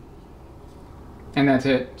 And that's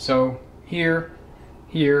it. So here,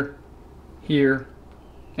 here, here,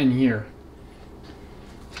 and here.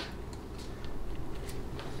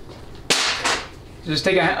 Just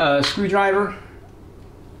take a screwdriver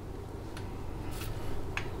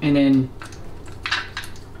and then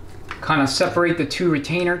kind of separate the two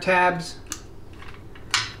retainer tabs.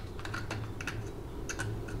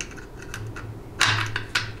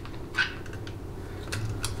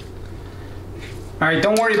 All right,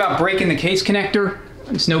 don't worry about breaking the case connector.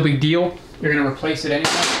 It's no big deal. You're gonna replace it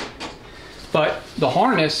anyway. But the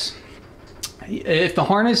harness, if the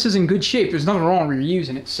harness is in good shape, there's nothing wrong with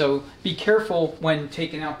using it. So be careful when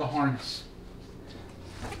taking out the harness.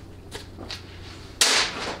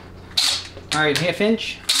 All right, 1/2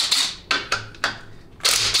 inch.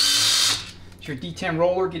 It's your D10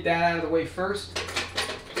 roller, get that out of the way first.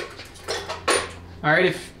 All right,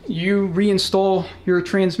 if you reinstall your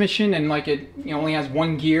transmission and like it only has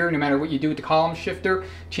one gear, no matter what you do with the column shifter,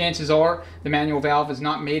 chances are the manual valve is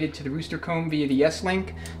not mated to the rooster comb via the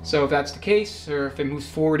S-link. So if that's the case, or if it moves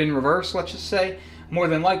forward in reverse, let's just say, more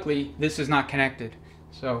than likely this is not connected.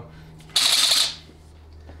 So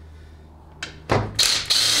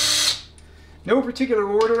no particular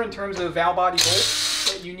order in terms of valve body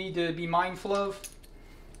bolts that you need to be mindful of.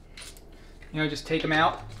 You know, just take them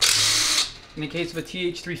out. In the case of a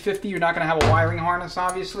TH350, you're not going to have a wiring harness,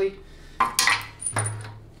 obviously.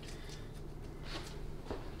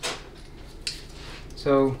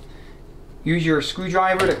 So use your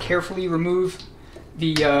screwdriver to carefully remove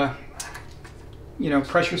the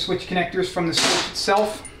pressure switch connectors from the switch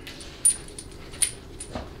itself.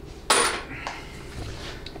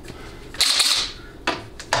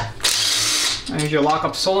 Here's your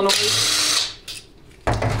lock-up solenoid.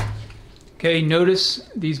 Okay, notice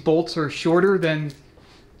these bolts are shorter than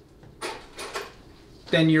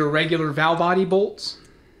your regular valve body bolts.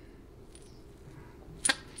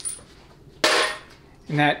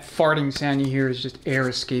 And that farting sound you hear is just air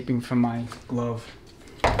escaping from my glove.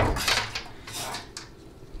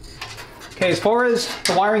 Okay, as far as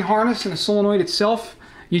the wiring harness and the solenoid itself,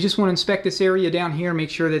 you just want to inspect this area down here, make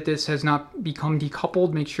sure that this has not become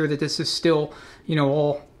decoupled, make sure that this is still,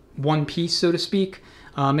 all one piece, so to speak.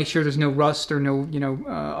 Make sure there's no rust or no,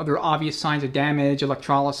 other obvious signs of damage,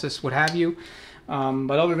 electrolysis, what have you.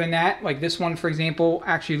 But other than that, like this one, for example,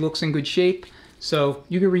 actually looks in good shape. So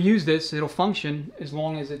you can reuse this, it'll function as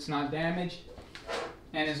long as it's not damaged.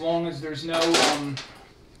 And as long as there's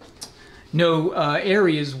no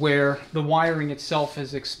areas where the wiring itself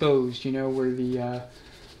is exposed, where the,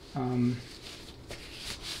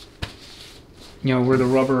 where the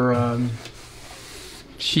rubber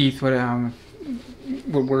sheath,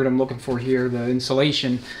 what word I'm looking for here, the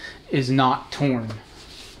insulation is not torn.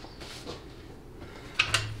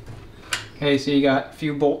 Okay, so you got a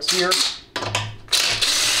few bolts here.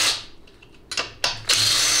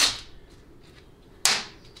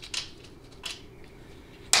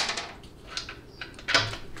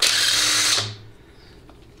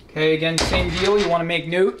 Okay, again, same deal, you want to make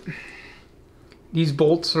note. These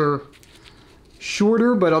bolts are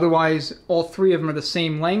shorter, but otherwise all three of them are the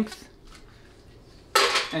same length.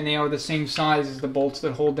 And they are the same size as the bolts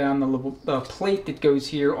that hold down the plate that goes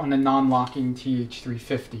here on the non-locking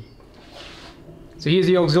TH350. So here's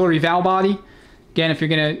the auxiliary valve body. Again, if you're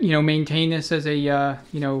gonna, maintain this as a, a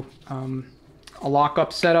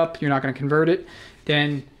lockup setup, you're not gonna convert it,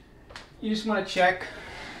 then you just want to check,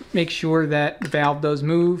 make sure that the valve does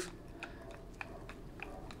move.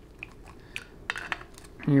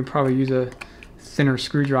 And you probably use a thinner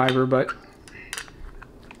screwdriver,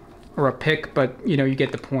 or a pick, but you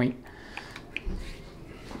get the point.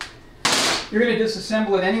 You're gonna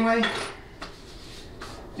disassemble it anyway.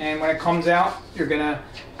 And when it comes out, you're gonna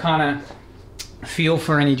kind of feel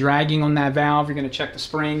for any dragging on that valve. You're gonna check the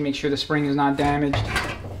spring, make sure the spring is not damaged.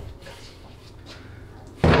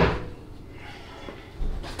 All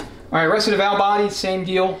right, rest of the valve body, same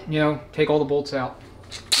deal. Take all the bolts out.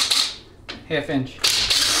 1/2 inch.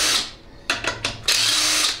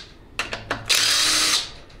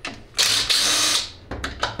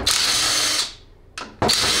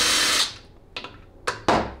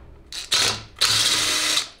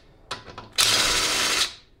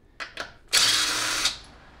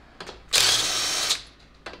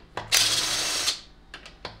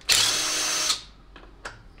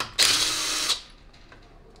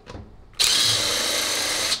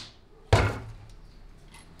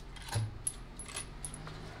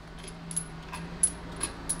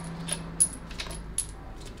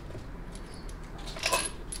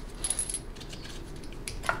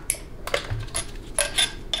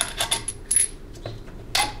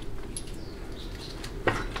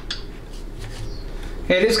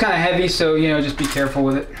 It is kind of heavy, so just be careful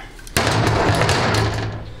with it.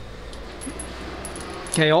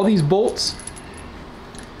 Okay, all these bolts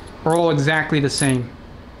are all exactly the same,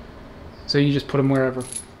 so you just put them wherever.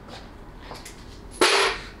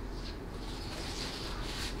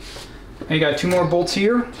 Now you got 2 more bolts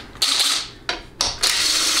here.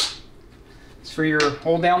 It's for your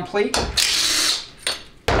hold down plate.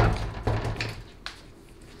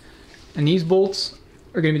 And these bolts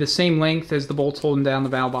are going to be the same length as the bolts holding down the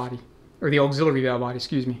valve body, or the auxiliary valve body,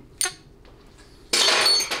 excuse me.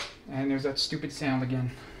 And there's that stupid sound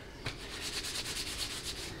again.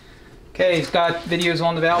 Okay, it's got videos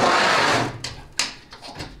on the valve body.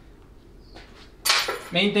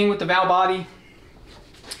 Main thing with the valve body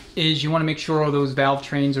is you want to make sure all those valve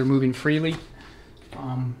trains are moving freely.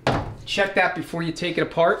 Check that before you take it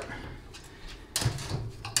apart.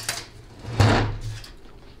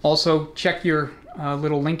 Also, check your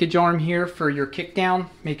little linkage arm here for your kick down.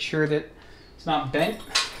 Make sure that it's not bent.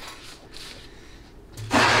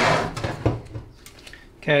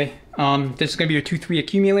 Okay, this is going to be your 2-3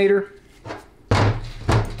 accumulator.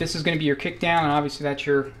 This is going to be your kick down, and obviously that's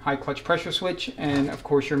your high clutch pressure switch, and of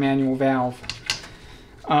course your manual valve.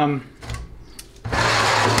 The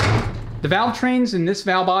valve trains in this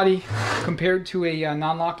valve body compared to a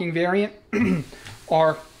non-locking variant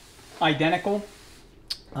are identical.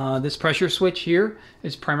 This pressure switch here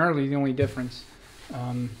is primarily the only difference,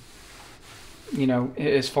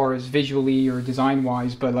 as far as visually or design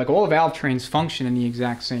wise, but like all the valve trains function in the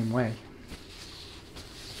exact same way.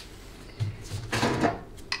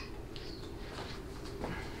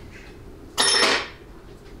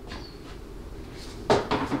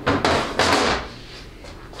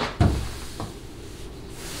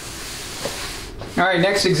 All right,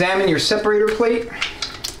 next examine your separator plate.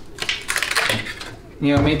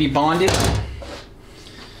 Maybe bonded.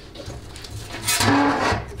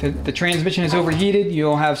 If the transmission is overheated,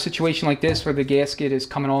 you'll have a situation like this where the gasket is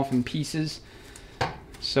coming off in pieces.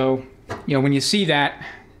 So, when you see that,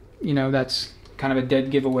 that's kind of a dead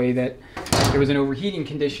giveaway that there was an overheating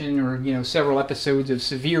condition, or, several episodes of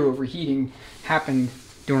severe overheating happened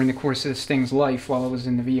during the course of this thing's life while it was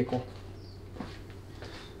in the vehicle.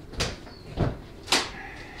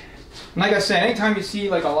 Like I said, anytime you see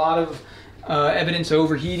like a lot of evidence of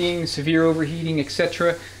overheating, severe overheating,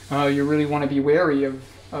 etc., you really want to be wary of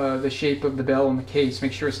the shape of the bell in the case.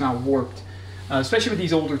 Make sure it's not warped, especially with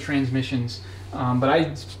these older transmissions. But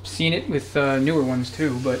I've seen it with newer ones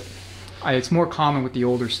too, but it's more common with the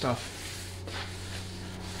older stuff.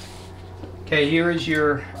 Okay, here is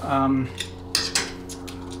your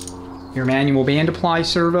manual band apply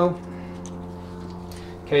servo.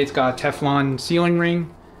 Okay, it's got a Teflon sealing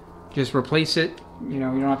ring. Just replace it. You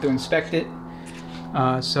don't have to inspect it.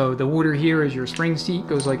 So the water here is your spring seat,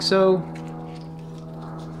 goes like so.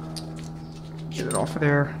 Get it off of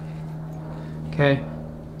there. Okay,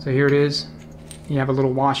 so here it is. You have a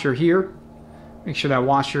little washer here. Make sure that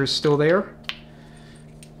washer is still there.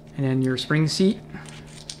 And then your spring seat.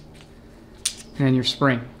 And then your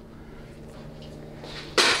spring.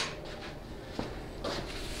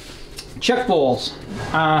 Check balls.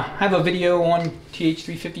 I have a video on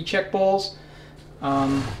TH350 check balls.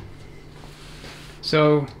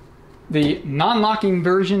 So The non-locking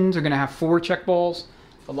versions are going to have 4 check balls.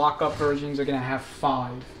 The lock-up versions are going to have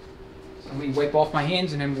 5. So let me wipe off my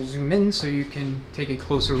hands and then we'll zoom in so you can take a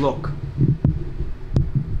closer look.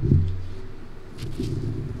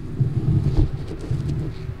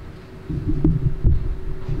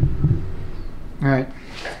 Alright.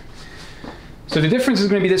 So the difference is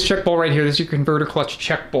going to be this check ball right here. This is your converter clutch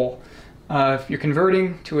check ball. If you're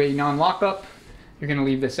converting to a non-lockup, you're going to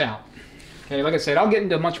leave this out. Okay, like I said, I'll get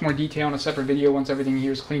into much more detail in a separate video once everything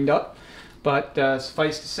here is cleaned up. But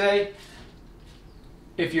suffice to say,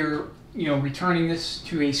 if you're returning this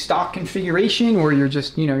to a stock configuration, or you're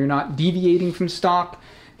just you're not deviating from stock,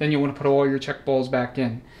 then you'll want to put all your check balls back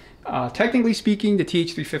in. Technically speaking, the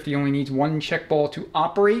TH350 only needs 1 check ball to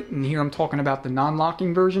operate, and here I'm talking about the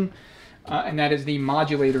non-locking version, and that is the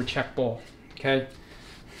modulator check ball. Okay,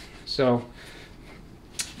 so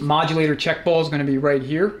modulator check ball is going to be right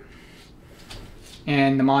here,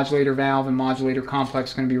 and the modulator valve and modulator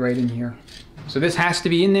complex is going to be right in here. So this has to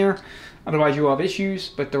be in there, otherwise you'll have issues,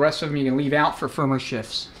 but the rest of them you can leave out for firmer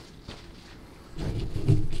shifts.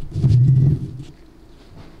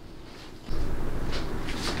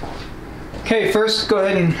 Okay, first go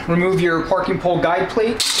ahead and remove your parking pole guide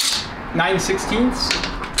plate, 9/16.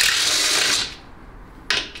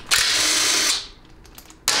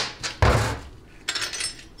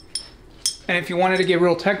 And if you wanted to get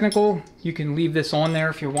real technical, you can leave this on there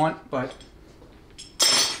if you want, but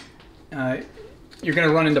you're going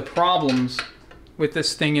to run into problems with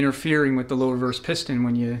this thing interfering with the low reverse piston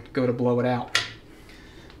when you go to blow it out.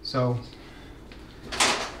 So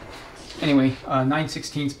anyway,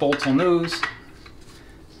 9/16 bolts on those,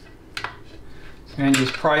 and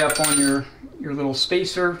just pry up on your little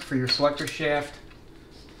spacer for your selector shaft.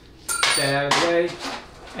 Get that out of the way,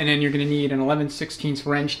 and then you're going to need an 11/16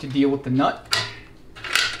 wrench to deal with the nut.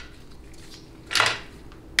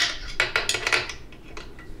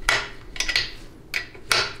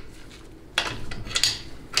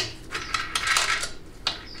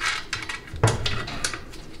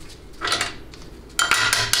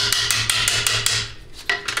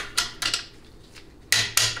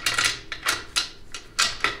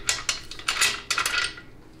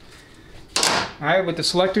 Alright, with the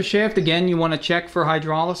selector shaft, again, you want to check for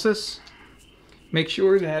hydrolysis. Make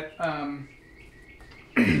sure that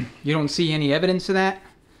you don't see any evidence of that.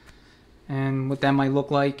 And what that might look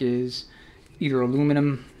like is either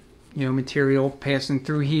aluminum material passing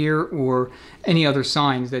through here, or any other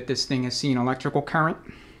signs that this thing has seen electrical current.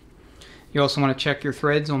 You also want to check your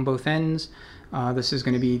threads on both ends. This is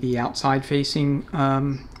going to be the outside facing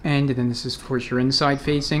end, and then this is of course your inside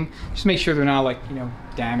facing. Just make sure they're not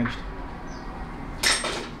damaged.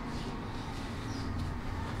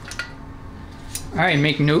 Alright,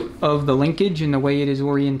 make note of the linkage and the way it is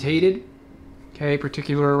orientated. Okay,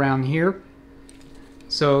 particular around here.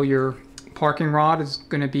 So your parking rod is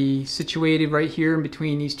going to be situated right here in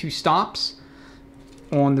between these 2 stops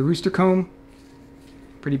on the rooster comb.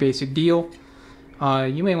 Pretty basic deal.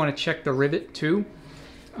 You may want to check the rivet too.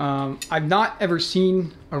 I've not ever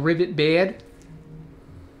seen a rivet bad.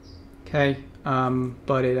 Okay,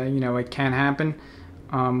 but it can happen.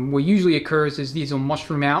 What usually occurs is these will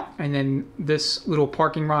mushroom out, and then this little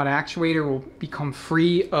parking rod actuator will become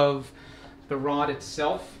free of the rod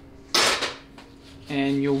itself,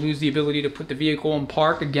 and you'll lose the ability to put the vehicle in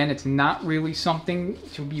park. Again, it's not really something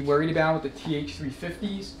to be worried about with the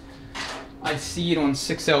TH350s. I see it on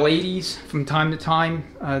 6L80s from time to time.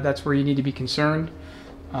 That's where you need to be concerned.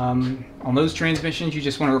 On those transmissions, you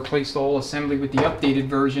just want to replace the whole assembly with the updated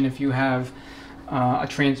version if you have a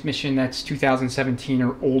transmission that's 2017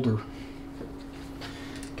 or older.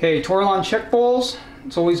 Okay, Torlon check balls.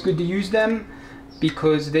 It's always good to use them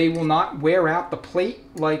because they will not wear out the plate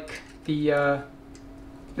like the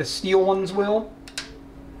steel ones will.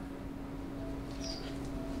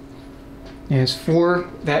 There's 4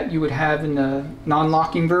 that you would have in the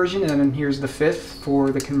non-locking version, and then here's the 5th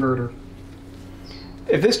for the converter.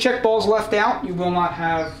 If this check ball is left out, you will not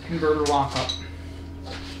have converter lockup.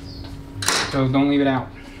 So don't leave it out.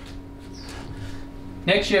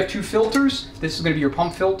 Next, you have 2 filters. This is going to be your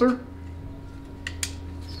pump filter.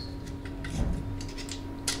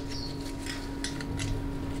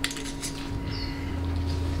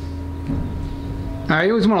 I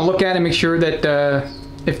always want to look at it and make sure that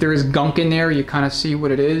if there is gunk in there, you kind of see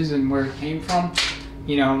what it is and where it came from.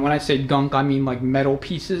 When I say gunk, I mean like metal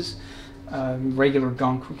pieces. Regular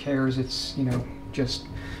gunk, who cares? It's just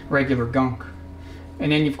regular gunk.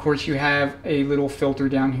 And then of course you have a little filter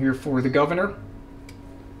down here for the governor.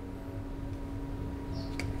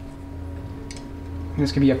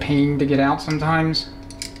 This can be a pain to get out sometimes.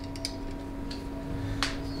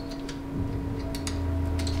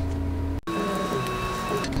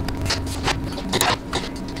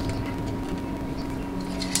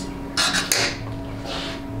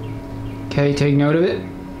 Okay, take note of it.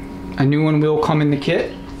 A new one will come in the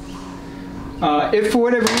kit. If for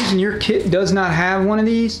whatever reason your kit does not have one of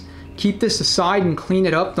these, keep this aside and clean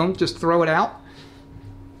it up. Don't just throw it out,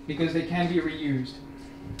 because they can be reused.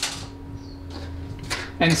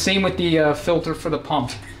 And same with the filter for the pump.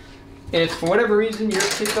 If for whatever reason your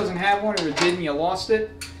kit doesn't have one, or it did and you lost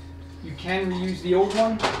it, you can reuse the old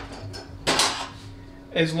one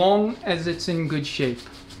as long as it's in good shape.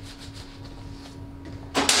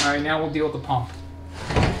 Alright, now we'll deal with the pump.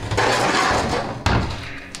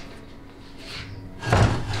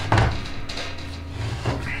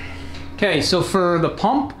 Okay, so for the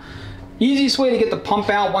pump, easiest way to get the pump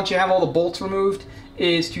out once you have all the bolts removed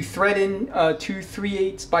is to thread in 2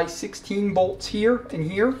 3/8 by 16 bolts here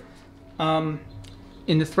and here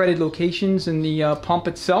in the threaded locations in the pump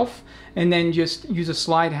itself, and then just use a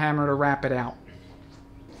slide hammer to wrap it out.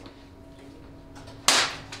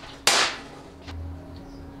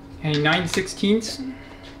 Okay, 9/16.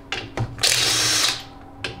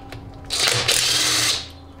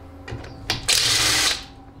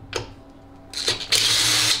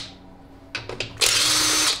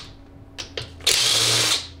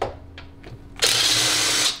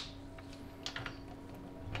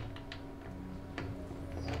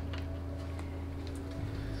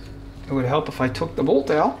 It would help if I took the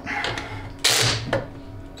bolt out.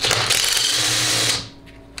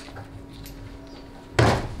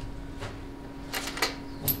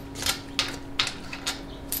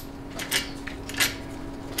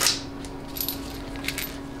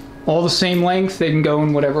 All the same length, they can go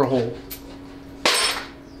in whatever hole.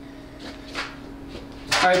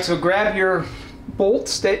 Alright, so grab your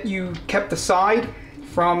bolts that you kept aside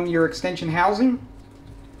from your extension housing,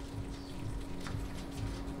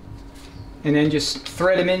 and then just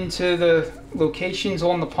thread them into the locations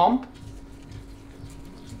on the pump.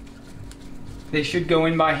 They should go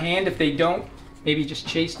in by hand. If they don't, maybe just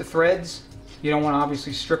chase the threads. You don't want to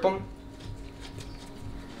obviously strip them.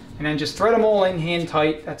 And then just thread them all in hand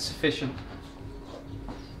tight. That's sufficient.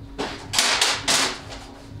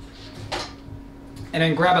 And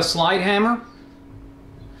then grab a slide hammer,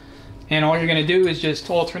 and all you're going to do is just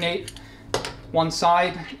alternate one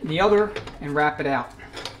side and the other and wrap it out.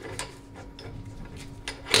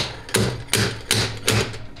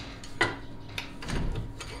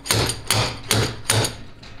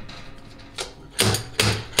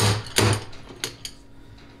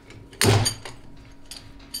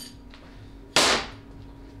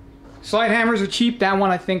 Slide hammers are cheap. That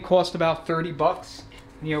one I think cost about 30 bucks,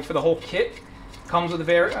 you know, for the whole kit. Comes with a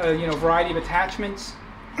variety of attachments.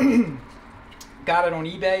 Got it on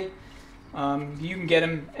eBay. You can get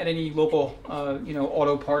them at any local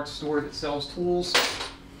auto parts store that sells tools.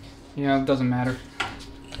 You know, it doesn't matter.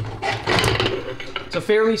 It's a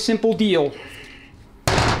fairly simple deal.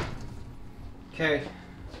 Okay.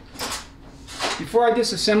 Before I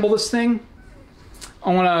disassemble this thing,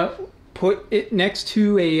 I want to put it next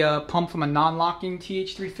to a pump from a non-locking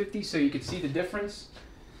TH350 so you can see the difference.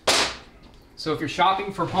 So if you're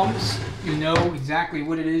shopping for pumps, you know exactly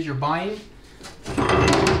what it is you're buying.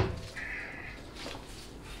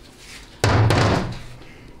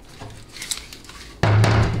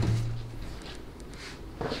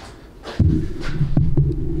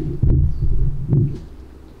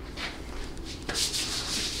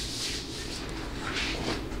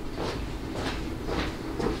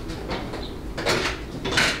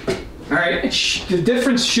 Alright, the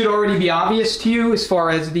difference should already be obvious to you as far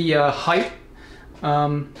as the height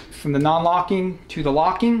from the non-locking to the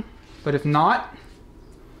locking, but if not,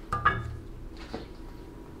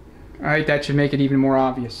 alright, that should make it even more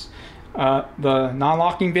obvious. The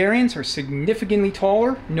non-locking variants are significantly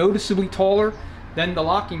taller, noticeably taller than the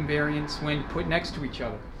locking variants when put next to each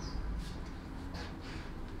other.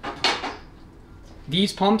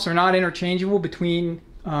 These pumps are not interchangeable between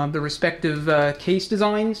the respective case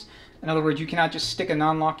designs. In other words, you cannot just stick a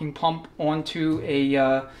non-locking pump onto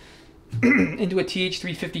a into a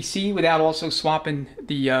TH350C without also swapping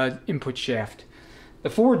the input shaft. The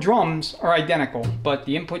four drums are identical, but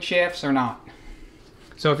the input shafts are not.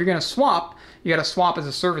 So if you're going to swap, you got to swap as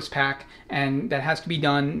a service pack, and that has to be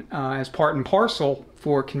done as part and parcel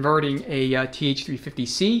for converting a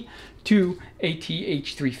TH350C to a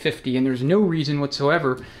TH350. And there's no reason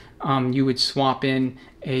whatsoever you would swap in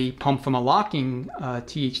a pump from a locking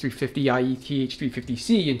TH350, i.e.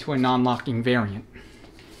 TH350C, into a non-locking variant.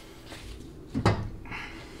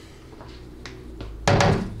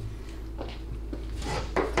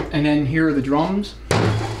 And then here are the drums.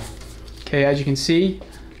 Okay, as you can see,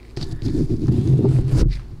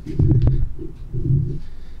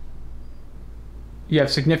 you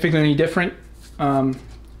have significantly different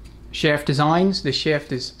shaft designs. The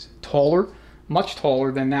shaft is taller, much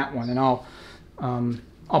taller than that one, and I'll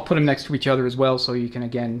put them next to each other as well, so you can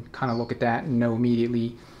again kind of look at that and know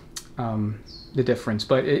immediately the difference.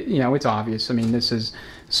 But you know, it's obvious. I mean, this is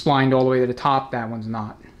splined all the way to the top. That one's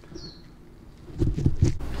not.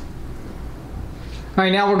 All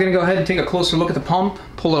right, now we're going to go ahead and take a closer look at the pump,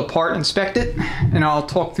 pull it apart, inspect it, and I'll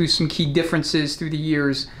talk through some key differences through the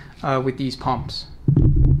years with these pumps.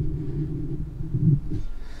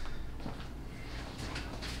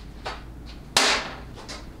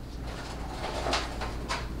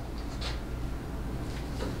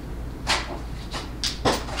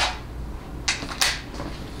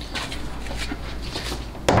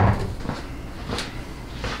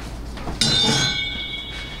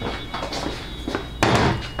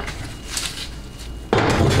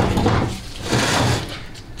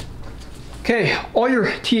 Okay, all your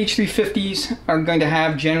TH350s are going to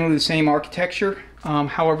have generally the same architecture.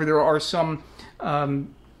 However, there are some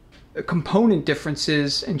component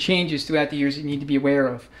differences and changes throughout the years you need to be aware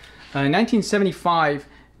of. In 1975,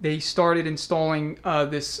 they started installing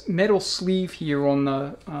this metal sleeve here on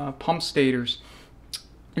the pump stators,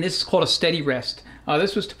 and this is called a steady rest.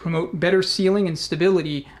 This was to promote better sealing and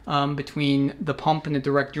stability between the pump and the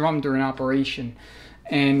direct drum during operation.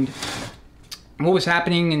 And what was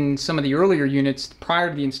happening in some of the earlier units prior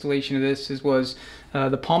to the installation of this was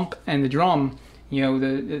the pump and the drum, you know,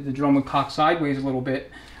 the drum would cock sideways a little bit,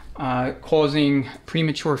 causing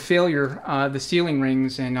premature failure, the sealing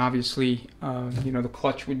rings, and obviously, you know, the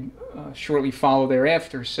clutch would shortly follow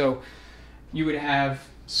thereafter. So you would have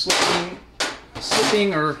slipping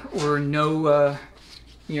or no,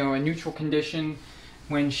 you know, a neutral condition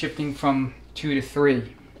when shifting from 2 to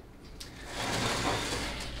 3.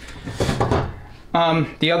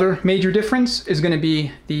 The other major difference is going to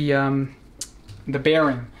be the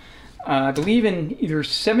bearing. I believe in either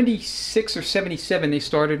 76 or 77 they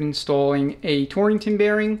started installing a Torrington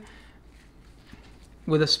bearing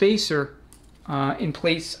with a spacer in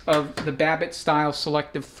place of the Babbitt style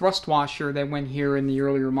selective thrust washer that went here in the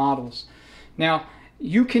earlier models. Now,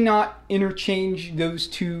 you cannot interchange those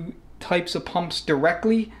two types of pumps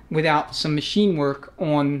directly without some machine work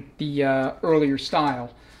on the earlier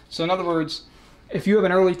style. So in other words, if you have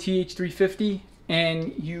an early TH350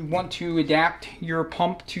 and you want to adapt your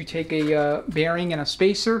pump to take a bearing and a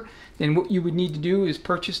spacer, then what you would need to do is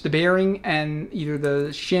purchase the bearing and either the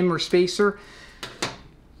shim or spacer.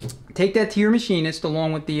 Take that to your machinist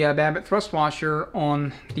along with the Babbitt thrust washer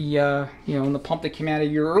on the you know, on the pump that came out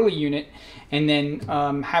of your early unit, and then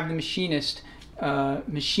have the machinist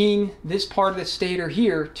machine this part of the stator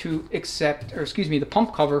here to accept, or excuse me, the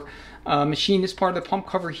pump cover. Machine this part of the pump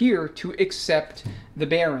cover here to accept the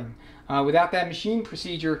bearing. Without that machine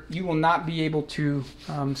procedure, you will not be able to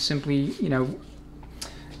simply, you know,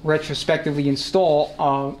 retrospectively install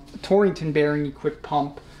a Torrington bearing equipped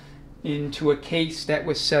pump into a case that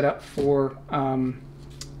was set up for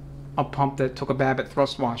a pump that took a Babbitt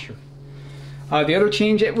thrust washer. The other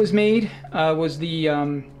change that was made was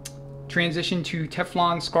the transition to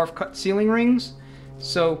Teflon scarf cut sealing rings.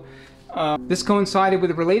 So this coincided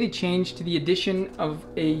with a related change to the addition of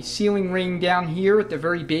a sealing ring down here at the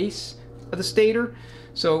very base of the stator.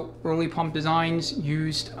 So early pump designs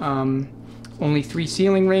used only 3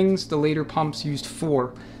 sealing rings, the later pumps used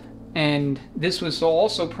 4. And this was to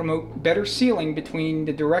also promote better sealing between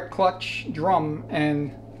the direct clutch drum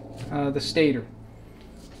and the stator.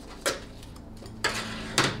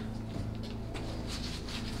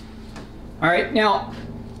 Alright, now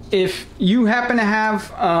if you happen to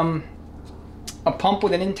have a pump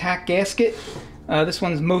with an intact gasket, this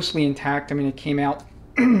one's mostly intact. I mean, it came out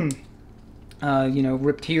you know,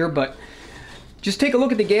 ripped here, but just take a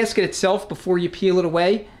look at the gasket itself before you peel it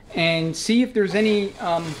away and see if there's any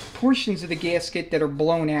portions of the gasket that are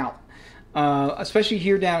blown out, especially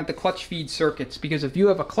here down at the clutch feed circuits, because if you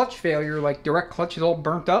have a clutch failure, like direct clutch is all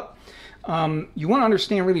burnt up, you want to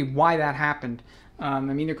understand really why that happened. I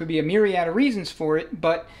mean, there could be a myriad of reasons for it,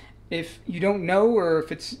 but if you don't know, or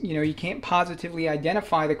if it's, you know, you can't positively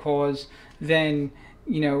identify the cause, then,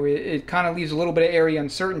 you know, it kind of leaves a little bit of area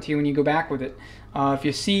uncertainty when you go back with it. If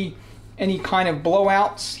you see any kind of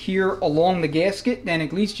blowouts here along the gasket, then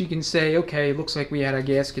at least you can say, okay, it looks like we had a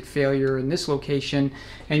gasket failure in this location,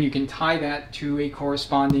 and you can tie that to a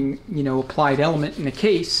corresponding, you know, applied element in the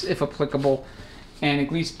case, if applicable, and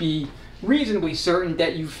at least be reasonably certain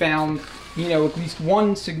that you found, you know, at least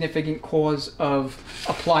one significant cause of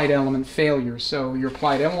applied element failure. So your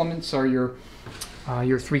applied elements are your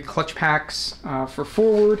 3 clutch packs for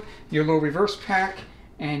forward, your low reverse pack,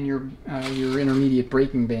 and your intermediate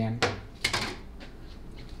braking band.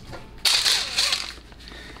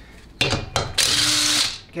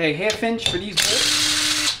 Okay, 1/2 inch for these bolts.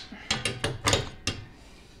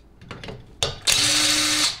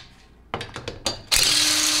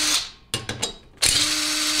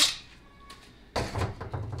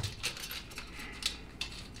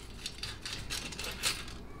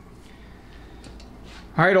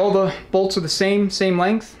 All right, all the bolts are the same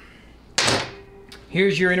length.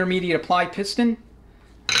 Here's your intermediate apply piston.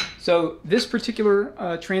 So this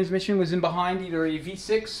particular transmission was in behind either a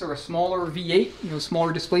V6 or a smaller V8,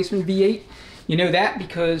 smaller displacement V8. You know that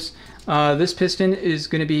because this piston is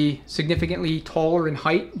going to be significantly taller in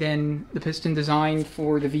height than the piston designed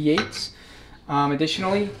for the V8s.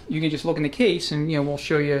 Additionally, you can just look in the case, and we'll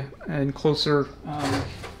show you in closer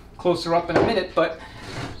up in a minute. But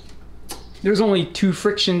there's only 2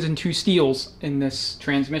 frictions and 2 steels in this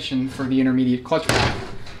transmission for the intermediate clutch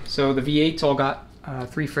valve. So the V8s all got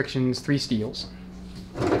 3 frictions, 3 steels.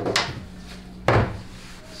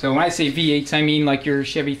 So when I say V8s, I mean like your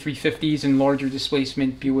Chevy 350s and larger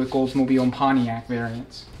displacement Buick, Oldsmobile, and Pontiac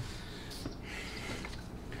variants.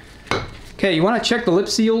 Okay, you want to check the lip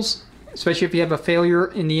seals, especially if you have a failure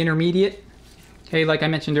in the intermediate. Okay, like I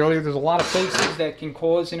mentioned earlier, there's a lot of places that can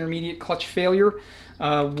cause intermediate clutch failure.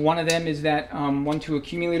 One of them is that 1-2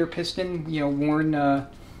 accumulator piston, worn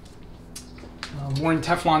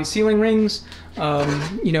Teflon sealing rings,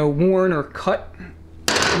 worn or cut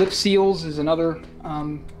lip seals is another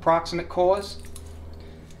proximate cause.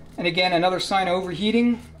 And again, another sign of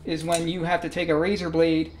overheating is when you have to take a razor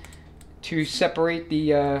blade to separate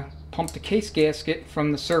the pump to case gasket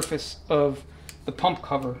from the surface of the pump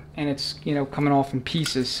cover, and it's coming off in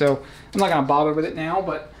pieces. So I'm not going to bother with it now,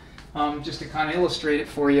 but just to kind of illustrate it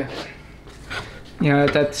for you,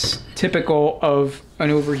 that's typical of an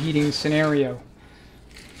overheating scenario.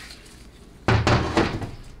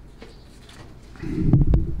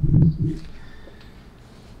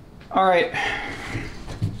 All right,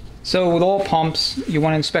 so with all pumps, you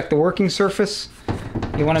want to inspect the working surface.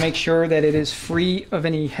 You want to make sure that it is free of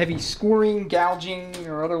any heavy scoring, gouging,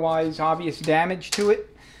 or otherwise obvious damage to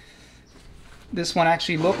it. This one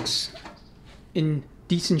actually looks in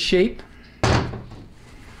decent shape.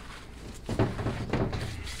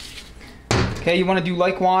 Okay, you want to do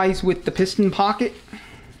likewise with the piston pocket.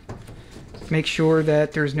 Make sure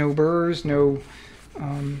that there's no burrs, no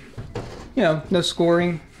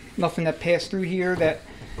scoring, nothing that passed through here that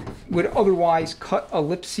would otherwise cut a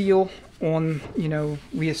lip seal on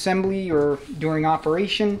reassembly or during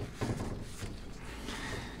operation.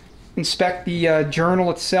 Inspect the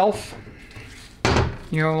journal itself,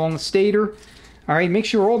 along the stator. All right, make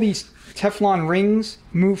sure all these Teflon rings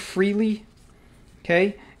move freely.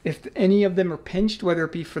 Okay, if any of them are pinched, whether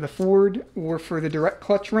it be for the forward or for the direct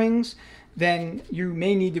clutch rings, then you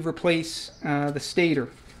may need to replace the stator.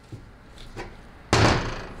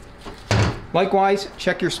 Likewise,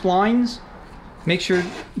 check your splines. Make sure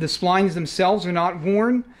the splines themselves are not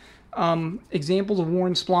worn. Examples of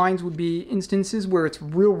worn splines would be instances where it's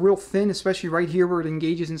real thin, especially right here where it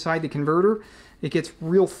engages inside the converter. It gets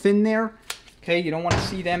real thin there. Okay, you don't want to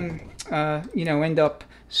see them, end up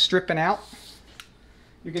stripping out.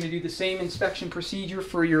 You're going to do the same inspection procedure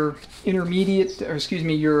for your intermediate, or excuse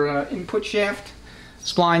me, your input shaft.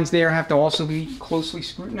 Splines there have to also be closely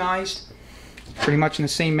scrutinized, pretty much in the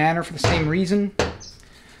same manner for the same reason.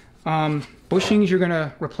 Bushings, you're going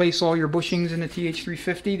to replace all your bushings in the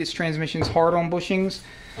TH350. This transmission's hard on bushings.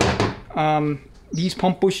 These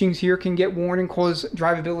pump bushings here can get worn and cause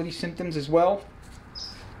drivability symptoms as well.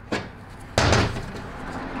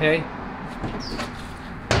 Okay.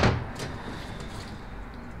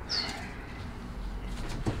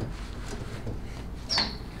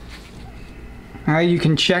 You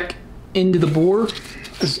can check into the bore,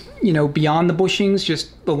 beyond the bushings,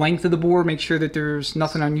 just the length of the bore. Make sure that there's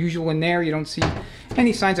nothing unusual in there. You don't see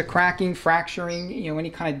any signs of cracking, fracturing, any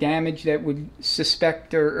kind of damage that would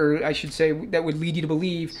suspect, or I should say, that would lead you to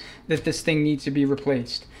believe that this thing needs to be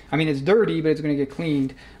replaced. I mean, it's dirty, but it's going to get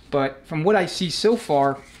cleaned. But from what I see so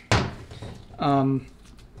far,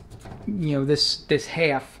 this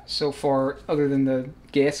half so far, other than the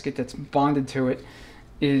gasket that's bonded to it,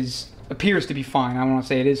 appears to be fine. I don't want to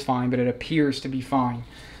say it is fine, but it appears to be fine.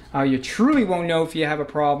 You truly won't know if you have a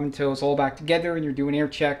problem until it's all back together and you're doing air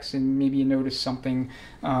checks and maybe you notice something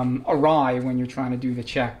awry when you're trying to do the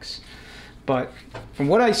checks. But from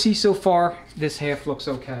what I see so far, this half looks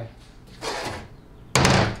okay.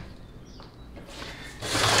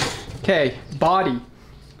 Okay, body.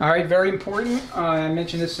 All right, very important. I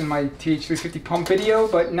mentioned this in my TH350 pump video,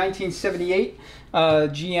 but in 1978,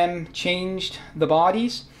 GM changed the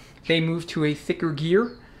bodies. They moved to a thicker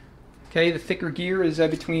gear. Okay, the thicker gear is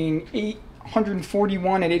between 8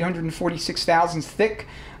 141 at 846 thousandths thick.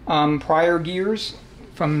 Prior gears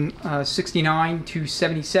from 69 to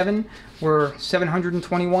 77 were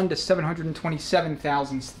 721 to 727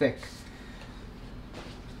 thousandths thick.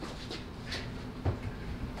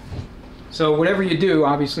 So whatever you do,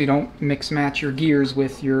 obviously don't mix match your gears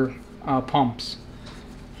with your pumps.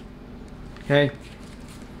 Okay,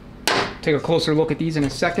 take a closer look at these in a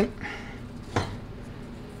second.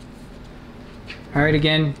 All right,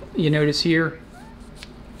 again, you notice here,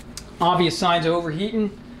 obvious signs of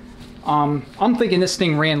overheating. I'm thinking this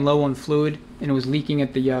thing ran low on fluid and it was leaking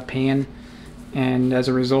at the pan, and as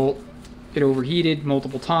a result, it overheated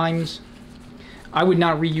multiple times. I would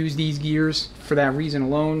not reuse these gears for that reason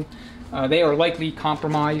alone. They are likely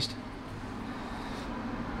compromised.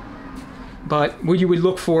 But what you would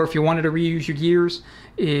look for if you wanted to reuse your gears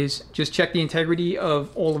is just check the integrity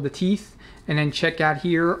of all of the teeth, and then check out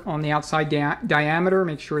here on the outside diameter,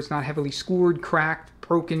 make sure it's not heavily scored, cracked,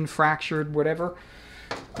 broken, fractured, whatever.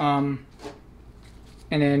 And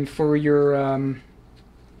then for your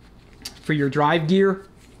drive gear,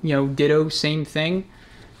 you know, ditto, same thing.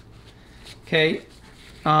 Okay.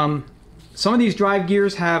 Some of these drive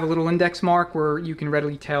gears have a little index mark where you can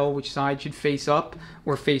readily tell which side should face up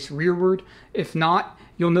or face rearward. If not,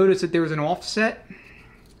 you'll notice that there's an offset.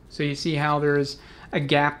 So you see how there's a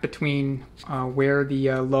gap between where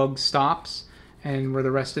the lug stops and where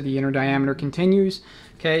the rest of the inner diameter continues.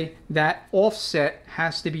 Okay, that offset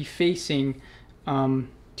has to be facing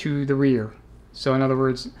to the rear. So in other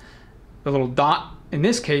words, the little dot in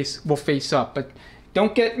this case will face up, but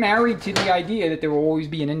don't get married to the idea that there will always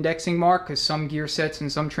be an indexing mark, because some gear sets and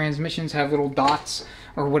some transmissions have little dots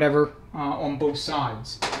or whatever on both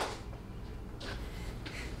sides.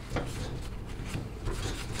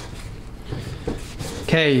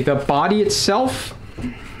 Okay, the body itself,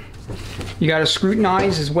 you got to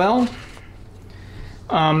scrutinize as well.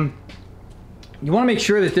 You want to make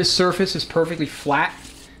sure that this surface is perfectly flat.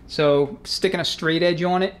 So sticking a straight edge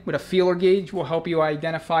on it with a feeler gauge will help you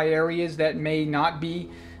identify areas that may not be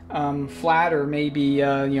flat, or maybe you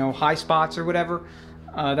know, high spots or whatever.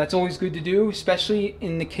 That's always good to do, especially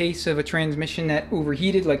in the case of a transmission that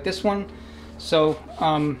overheated like this one. So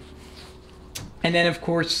and then of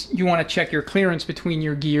course you want to check your clearance between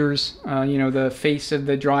your gears, you know, the face of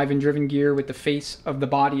the drive and driven gear with the face of the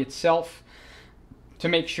body itself, to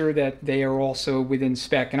make sure that they are also within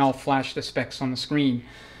spec, and I'll flash the specs on the screen.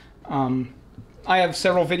 I have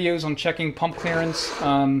several videos on checking pump clearance.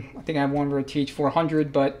 I think I have one for a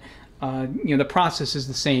TH400, but you know, the process is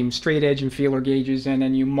the same: straight edge and feeler gauges, and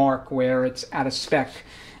then you mark where it's out of spec,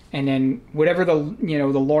 and then whatever the, you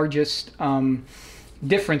know, the largest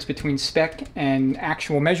difference between spec and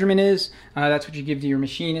actual measurement is, that's what you give to your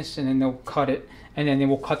machinist, and then they'll cut it, and then they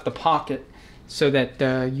will cut the pocket so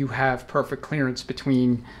that you have perfect clearance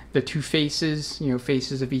between the two faces, you know,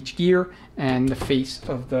 faces of each gear, and the face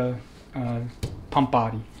of the pump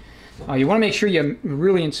body. You want to make sure you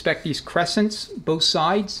really inspect these crescents, both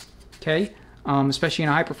sides, okay? Especially in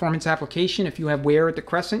a high performance application, if you have wear at the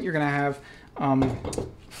crescent, you're going to have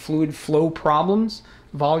fluid flow problems,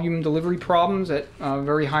 volume delivery problems at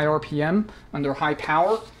very high RPM under high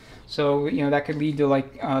power. So, you know, that could lead to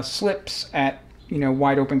like slips at, you know,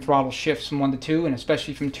 wide open throttle shifts from 1 to 2, and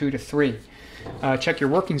especially from 2 to 3. Check your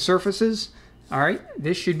working surfaces. All right,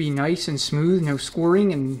 this should be nice and smooth, no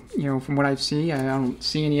scoring, and you know, from what I see, I don't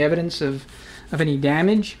see any evidence of any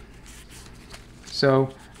damage.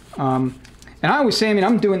 So, and I always say, I mean,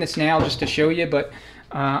 I'm doing this now just to show you, but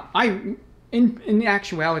in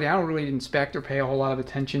actuality, I don't really inspect or pay a whole lot of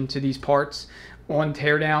attention to these parts on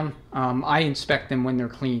teardown. I inspect them when they're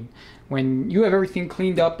clean. When you have everything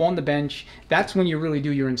cleaned up on the bench, that's when you really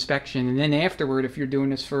do your inspection. And then afterward, if you're doing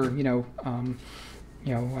this for, you know,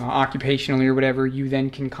 occupationally or whatever, you then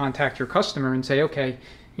can contact your customer and say, okay,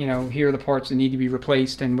 you know, here are the parts that need to be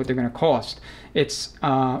replaced and what they're going to cost. It's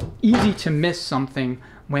easy to miss something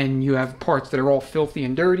when you have parts that are all filthy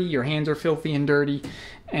and dirty, your hands are filthy and dirty,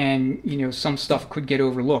 and, you know, some stuff could get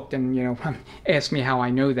overlooked. And, you know, ask me how I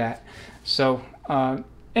know that. So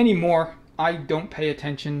anymore, I don't pay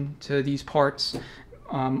attention to these parts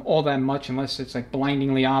all that much unless it's like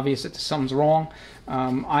blindingly obvious that something's wrong.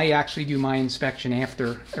 I actually do my inspection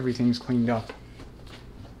after everything's cleaned up.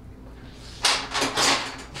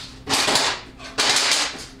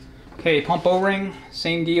 Okay, pump O-ring,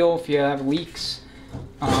 same deal. If you have leaks,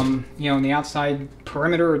 you know, in the outside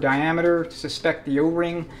perimeter or diameter, suspect the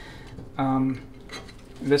O-ring.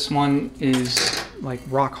 This one is like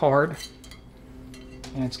rock hard,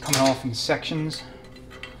 and it's coming off in sections.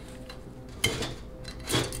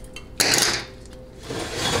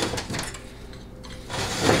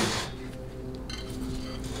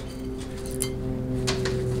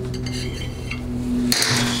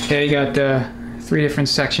 Okay, you got 3 different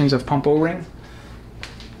sections of pump O-ring.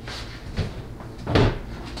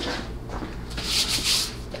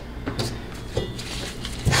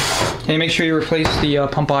 Okay, make sure you replace the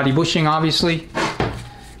pump body bushing, obviously,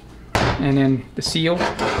 and then the seal.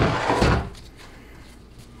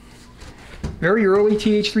 Very early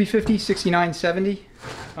TH350, 6970.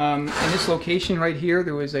 In this location right here,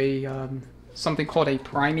 there was a something called a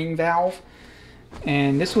priming valve,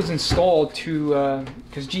 and this was installed to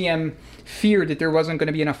because GM feared that there wasn't going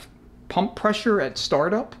to be enough pump pressure at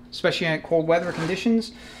startup, especially in cold weather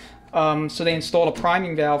conditions. So they installed a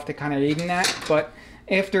priming valve to kind of aid in that. But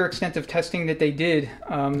after extensive testing that they did,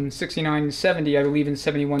 69 70, I believe in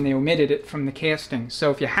 71 they omitted it from the casting.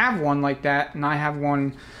 So if you have one like that, and I have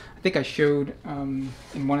one, I think I showed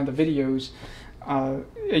in one of the videos,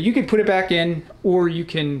 you can put it back in, or you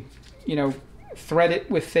can, you know, thread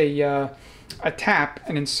it with a tap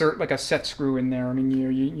and insert like a set screw in there. I mean,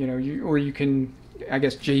 or you can, I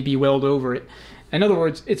guess, JB weld over it. In other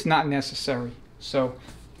words, it's not necessary. So,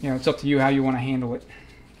 you know, it's up to you how you want to handle it.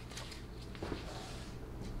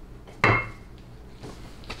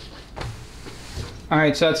 All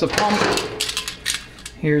right, so that's the pump.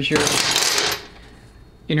 Here's your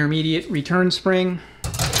intermediate return spring.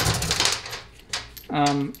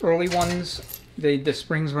 Early ones, the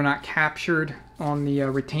springs were not captured on the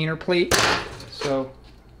retainer plate, so,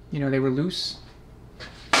 you know, they were loose.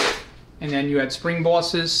 And then you had spring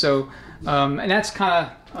bosses, so, and that's kind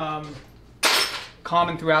of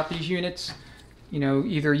common throughout these units. You know,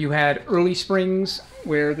 either you had early springs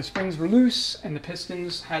where the springs were loose and the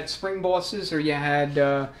pistons had spring bosses, or you had,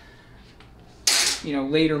 you know,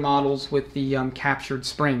 later models with the captured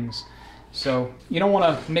springs. So you don't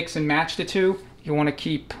want to mix and match the two. You want to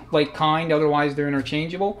keep like kind, otherwise they're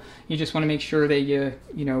interchangeable. You just want to make sure that you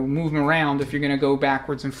know, move them around. If you're going to go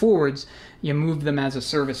backwards and forwards, you move them as a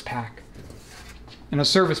service pack. And a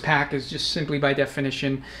service pack is just simply by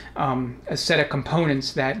definition a set of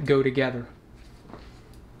components that go together.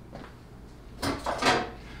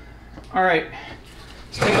 All right,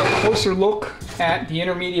 let's take a closer look at the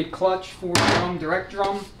intermediate clutch for drum, direct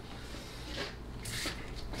drum.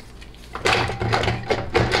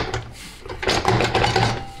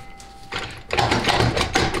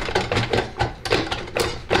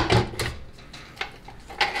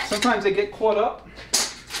 Sometimes they get caught up,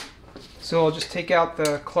 so I'll just take out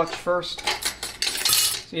the clutch first.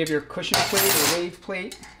 So you have your cushion plate or wave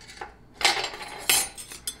plate,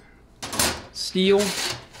 steel,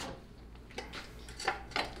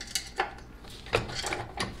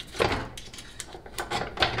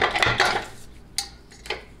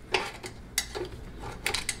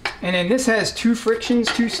 and then this has 2 frictions,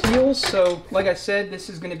 2 steels. So like I said, this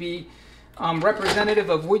is going to be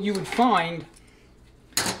representative of what you would find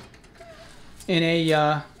in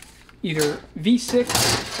a either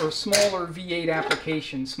V6 or smaller V8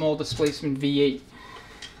 application, small displacement V8.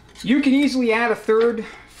 You can easily add a 3rd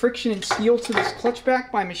friction and steel to this clutch back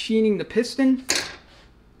by machining the piston.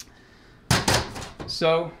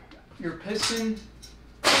 So your piston,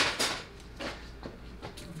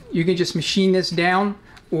 you can just machine this down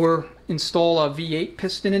or install a V8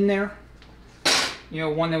 piston in there. You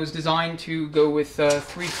know, one that was designed to go with 3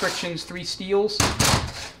 frictions, 3 steels.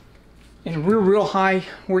 In real high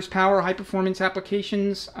horsepower, high performance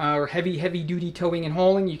applications, or heavy duty towing and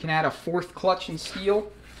hauling, you can add a 4th clutch and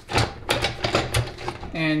steel,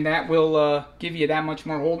 and that will give you that much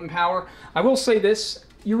more holding power. I will say this,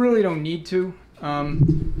 you really don't need to,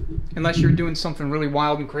 unless you're doing something really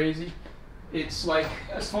wild and crazy. It's like,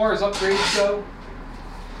 as far as upgrades go,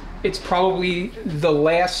 it's probably the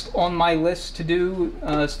last on my list to do,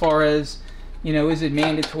 as far as, you know, is it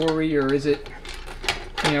mandatory, or is it,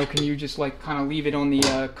 you know, can you just like kind of leave it on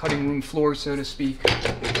the cutting room floor, so to speak.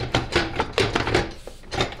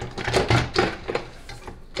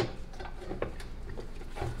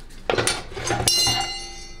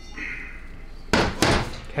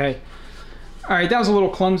 Okay. All right, that was a little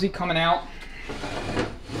clumsy coming out,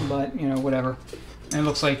 but you know, whatever. And it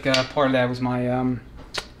looks like part of that was my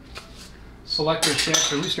selector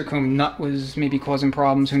shaft or rooster comb nut was maybe causing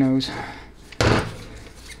problems, who knows.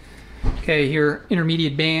 Okay, here,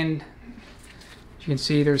 intermediate band. As you can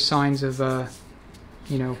see, there's signs of,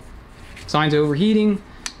 you know, signs of overheating.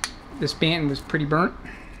 This band was pretty burnt,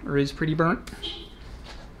 or is pretty burnt.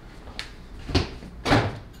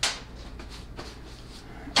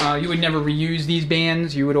 You would never reuse these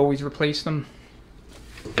bands, you would always replace them.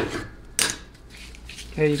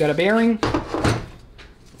 Okay, you got a bearing.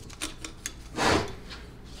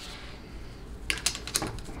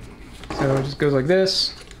 So it just goes like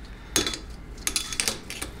this.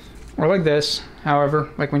 or like this. However,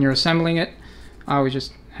 like when you're assembling it, I always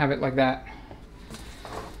just have it like that.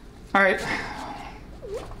 All right,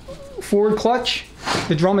 forward clutch.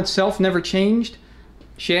 The drum itself never changed.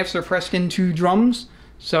 Shafts are pressed into drums.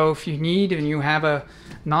 So if you need and you have a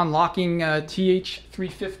non-locking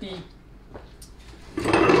TH350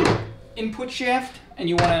 input shaft and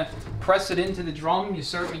you want to press it into the drum, you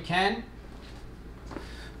certainly can.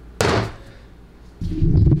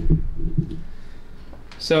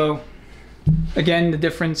 So again, the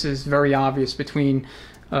difference is very obvious between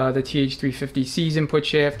the TH350C's input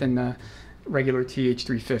shaft and the regular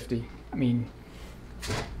TH350. I mean,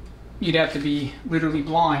 you'd have to be literally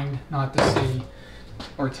blind not to see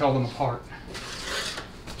or tell them apart.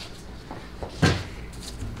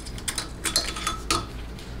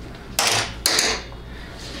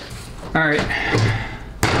 All right,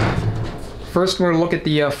 first we're going to look at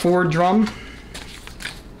the forward drum.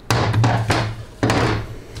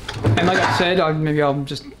 And like I said, maybe I'll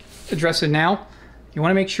just address it now. You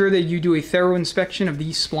want to make sure that you do a thorough inspection of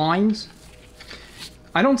these splines.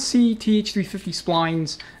 I don't see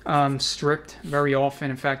TH350 splines stripped very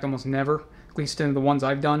often, in fact almost never, at least in the ones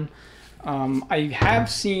I've done. I have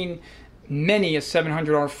seen many a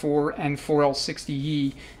 700R4 and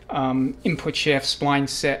 4L60E input shaft spline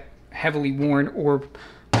set heavily worn or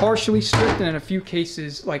partially stripped, and in a few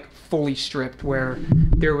cases like fully stripped where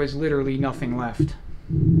there was literally nothing left.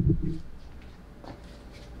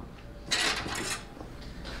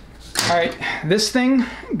 All right, this thing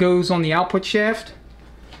goes on the output shaft.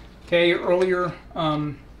 Okay, earlier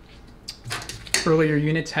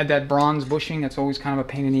units had that bronze bushing. That's always kind of a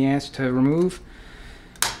pain in the ass to remove.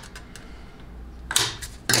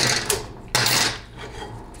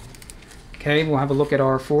 Okay, we'll have a look at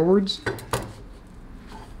our forwards.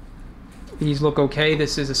 These look okay.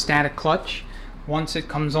 This is a static clutch. Once it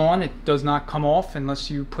comes on, it does not come off unless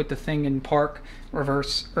you put the thing in park,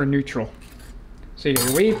 reverse, or neutral. So you have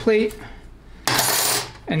your wave plate,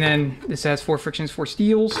 and then this has 4 frictions, 4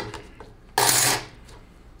 steels.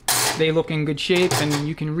 They look in good shape, and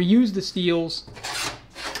you can reuse the steels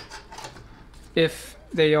if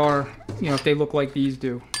they are, if they look like these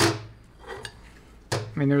do. I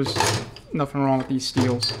mean, there's nothing wrong with these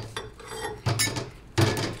steels.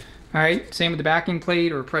 All right, same with the backing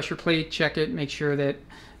plate or pressure plate. Check it, make sure that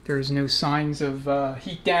there's no signs of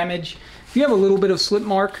heat damage. If you have a little bit of slip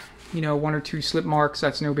mark, 1 or 2 slip marks,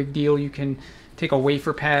 that's no big deal. You can take a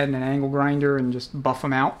wafer pad and an angle grinder and just buff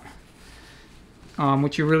them out.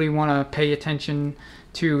 What you really want to pay attention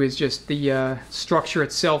to is just the structure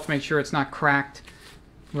itself. Make sure it's not cracked,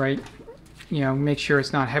 right? Make sure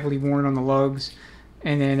it's not heavily worn on the lugs.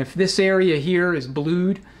 And then if this area here is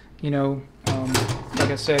blued, like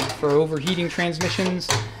I said, for overheating transmissions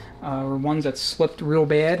or ones that slipped real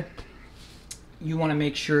bad, you want to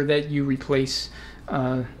make sure that you replace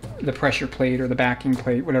the pressure plate or the backing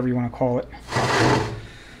plate, whatever you want to call it.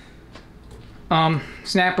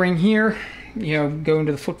 Snap ring here, go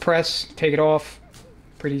into the foot press, take it off.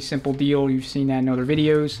 Pretty simple deal. You've seen that in other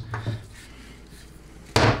videos.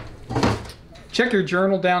 Check your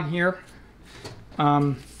journal down here.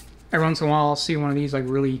 Every once in a while I'll see one of these like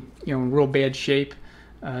really, in real bad shape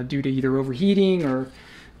due to either overheating or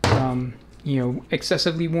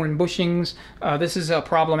excessively worn bushings. This is a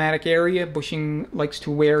problematic area. Bushing likes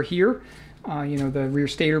to wear here, the rear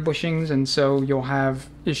stator bushings, and so you'll have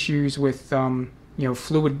issues with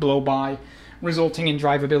fluid blow by, resulting in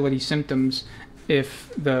drivability symptoms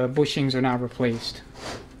if the bushings are not replaced.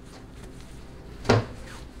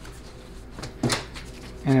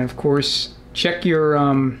 And of course, check your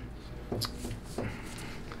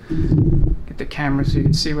get the camera so you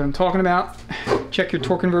can see what I'm talking about. Check your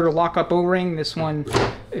torque converter lockup O-ring. This one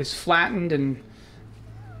is flattened, and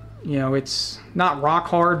it's not rock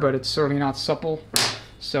hard, but it's certainly not supple.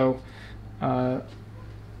 So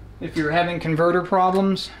if you're having converter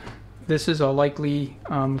problems, this is a likely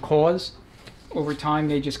cause. Over time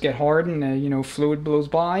they just get hard, and fluid blows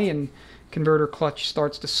by and converter clutch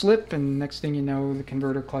starts to slip, and next thing you know, the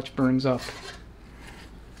converter clutch burns up.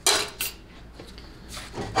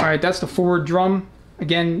 All right, that's the forward drum.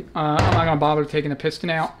 Again, I'm not going to bother taking the piston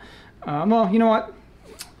out. Well, you know what?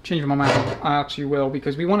 Changing my mind. I actually will,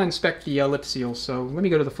 because we want to inspect the lip seal. So let me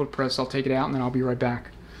go to the foot press. I'll take it out, and then I'll be right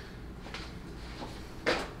back.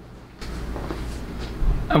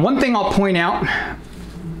 And one thing I'll point out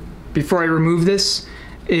before I remove this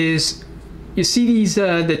is, you see these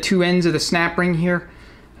the 2 ends of the snap ring here?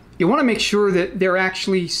 You want to make sure that they're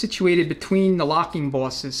actually situated between the locking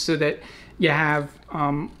bosses, so that you have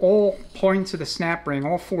all points of the snap ring,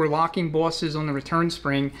 all 4 locking bosses on the return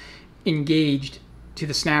spring engaged to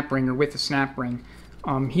the snap ring or with the snap ring.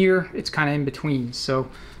 Here, it's kind of in between. So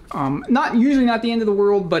usually not the end of the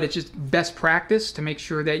world, but it's just best practice to make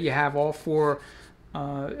sure that you have all 4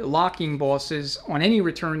 locking bosses on any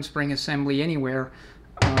return spring assembly anywhere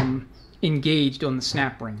engaged on the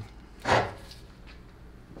snap ring.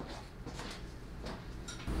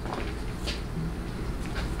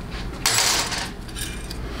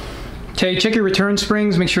 Okay, check your return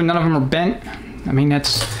springs, make sure none of them are bent. I mean,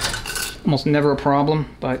 that's almost never a problem,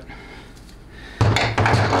 but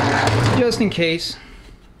just in case.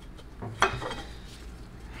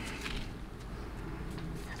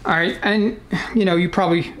 All right, and you know, you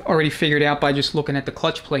probably already figured out by just looking at the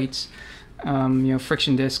clutch plates, you know,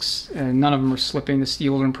 friction discs, none of them are slipping, the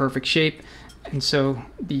steels are in perfect shape, and so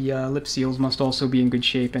the lip seals must also be in good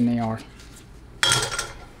shape, and they are.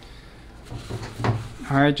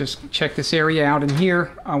 All right, just check this area out in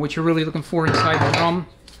here. What you're really looking for inside the drum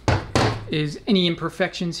is any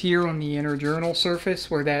imperfections here on the inner journal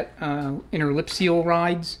surface where that inner lip seal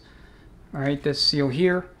rides. All right, this seal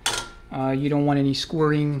here. You don't want any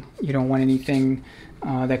scoring. You don't want anything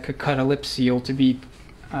that could cut a lip seal to be,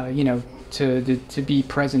 you know, to be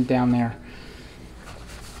present down there.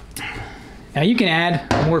 Now you can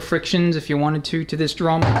add more frictions if you wanted to this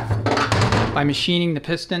drum by machining the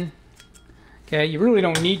piston. Okay, you really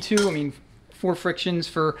don't need to. I mean, 4 frictions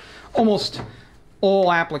for almost all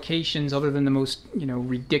applications other than the most, you know,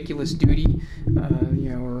 ridiculous duty, you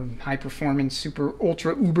know, or high performance, super,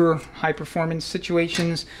 ultra, uber high performance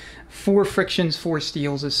situations. 4 frictions, 4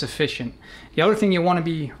 steels is sufficient. The other thing you want to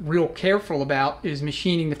be real careful about is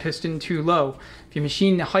machining the piston too low. If you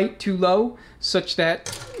machine the height too low, such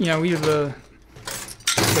that, you know, either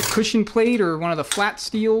the cushion plate or one of the flat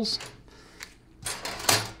steels,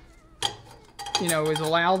 you know, is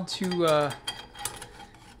allowed to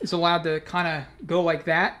kind of go like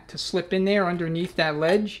that, to slip in there underneath that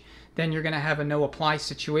ledge, then you're going to have a no apply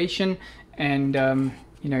situation, and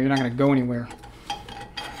you know, you're not going to go anywhere.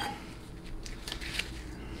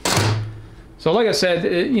 So like I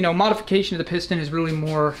said, you know, modification of the piston is really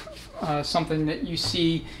more something that you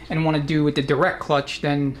see and want to do with the direct clutch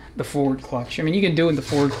than the forward clutch. I mean, you can do it in the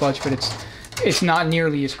forward clutch, but it's not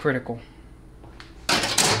nearly as critical.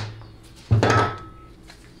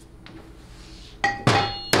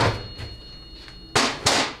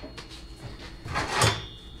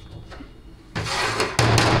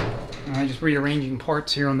 Just rearranging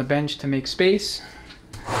parts here on the bench to make space.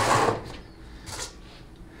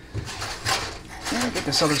 Get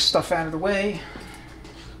this other stuff out of the way.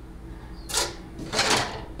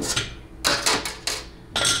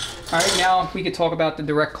 All right, now we could talk about the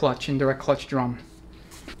direct clutch and direct clutch drum.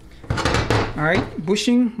 All right,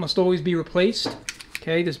 bushing must always be replaced.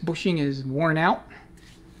 Okay, this bushing is worn out.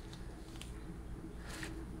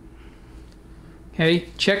 Okay,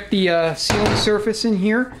 check the sealing surface in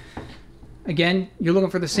here. Again, you're looking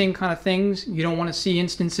for the same kind of things. You don't want to see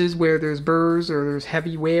instances where there's burrs or there's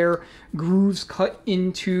heavy wear, grooves cut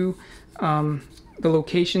into the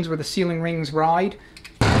locations where the sealing rings ride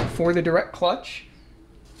for the direct clutch.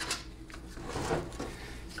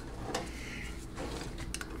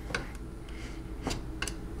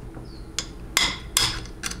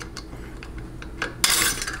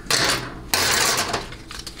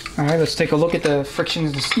 All right, let's take a look at the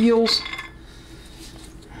frictions and steels.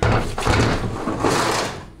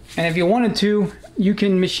 And if you wanted to, you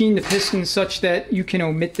can machine the piston such that you can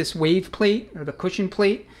omit this wave plate or the cushion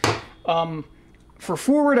plate. For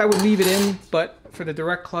forward, I would leave it in, but for the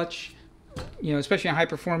direct clutch, you know, especially in high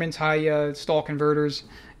performance, high stall converters,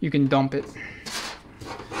 you can dump it.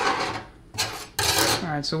 All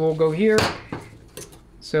right, so we'll go here.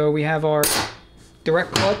 So we have our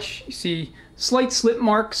direct clutch. You see slight slip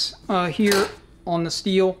marks here on the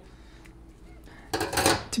steel.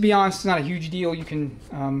 To be honest, it's not a huge deal. You can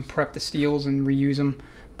prep the steels and reuse them,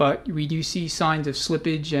 but we do see signs of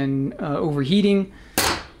slippage and overheating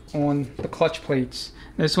on the clutch plates.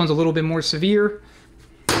 This one's a little bit more severe.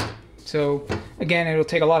 So again, it'll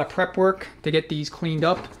take a lot of prep work to get these cleaned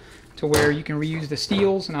up to where you can reuse the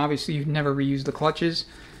steels, and obviously you've never reused the clutches,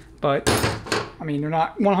 but I mean, they're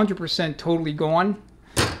not 100% totally gone.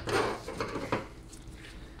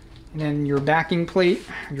 And then your backing plate,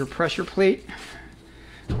 your pressure plate,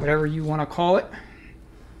 whatever you want to call it,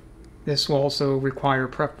 this will also require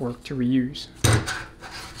prep work to reuse.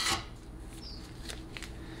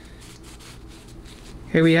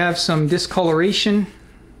 Okay, we have some discoloration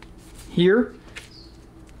here.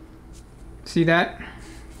 See that?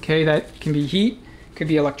 Okay, that can be heat, could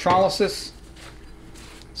be electrolysis.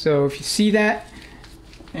 So if you see that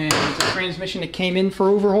and it's a transmission that came in for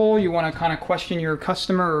overhaul, you want to kind of question your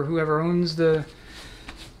customer or whoever owns the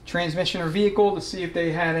transmission or vehicle to see if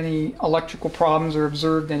they had any electrical problems or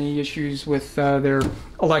observed any issues with their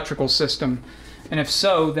electrical system. And if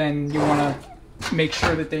so, then you want to make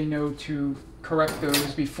sure that they know to correct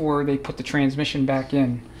those before they put the transmission back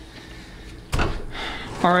in.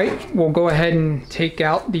 All right, we'll go ahead and take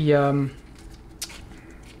out the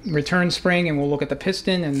return spring, and we'll look at the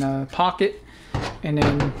piston and the pocket, and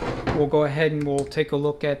then we'll go ahead and we'll take a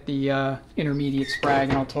look at the intermediate sprag,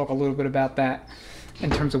 and I'll talk a little bit about that in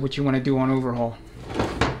terms of what you want to do on overhaul.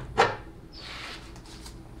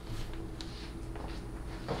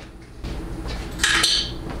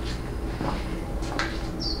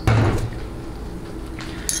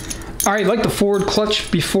 All right, like the forward clutch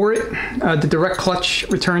before it, the direct clutch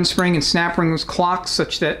return spring and snap ring was clocked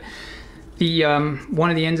such that the one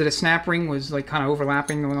of the ends of the snap ring was like kind of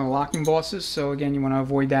overlapping one of the locking bosses. So again, you want to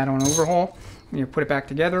avoid that on overhaul. And you put it back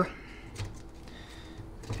together.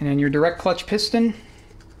 And then your direct clutch piston.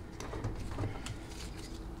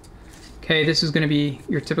 Okay, this is going to be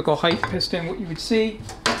your typical height piston, what you would see.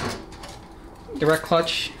 Direct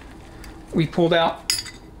clutch, we pulled out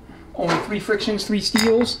only 3 frictions, 3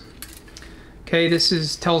 steels. Okay,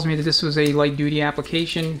 this tells me that this was a light duty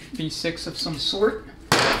application, V6 of some sort.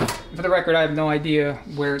 For the record, I have no idea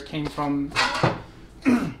where it came from.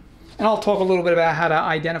 And I'll talk a little bit about how to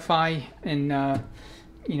identify and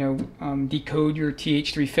decode your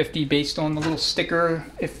TH350 based on the little sticker,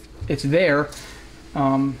 if it's there,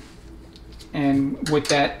 and what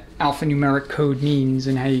that alphanumeric code means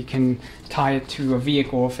and how you can tie it to a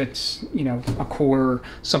vehicle if it's, a core or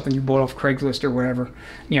something you bought off Craigslist or whatever,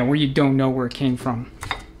 where you don't know where it came from.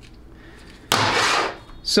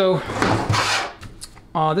 So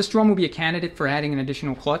this drum will be a candidate for adding an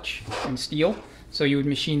additional clutch and steel. So you would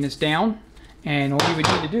machine this down, and all you would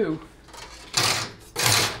need to do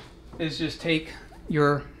is just take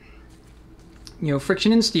your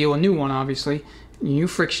friction and steel, a new one obviously, new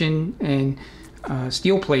friction and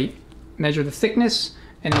steel plate, measure the thickness,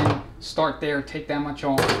 and then start there, take that much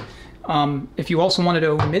off. If you also wanted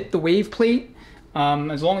to omit the wave plate,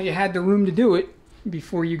 as long as you had the room to do it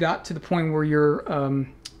before you got to the point where your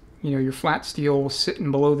flat steel was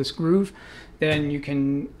sitting below this groove, then you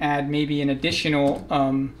can add maybe an additional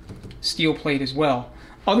steel plate as well.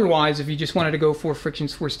 Otherwise, if you just wanted to go 4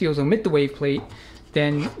 frictions, 4 steels, omit the wave plate,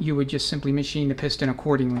 then you would just simply machine the piston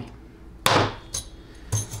accordingly.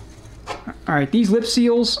 All right, these lip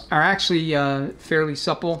seals are actually fairly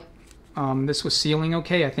supple. This was sealing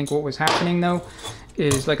okay. I think what was happening though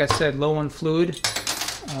is, like I said, low on fluid.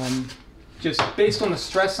 Just based on the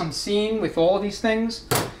stress I'm seeing with all of these things,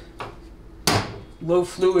 low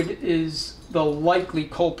fluid is the likely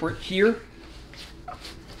culprit here.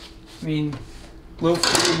 I mean, low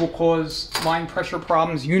fluid will cause line pressure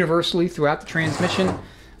problems universally throughout the transmission.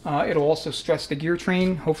 It'll also stress the gear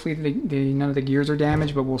train. Hopefully none of the gears are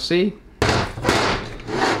damaged, but we'll see.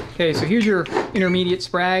 Okay, so here's your intermediate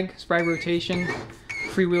sprag rotation,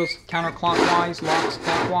 freewheels counterclockwise, locks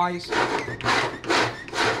clockwise.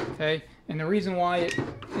 Okay, and the reason why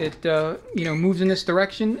it moves in this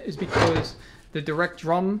direction is because the direct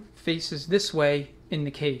drum faces this way in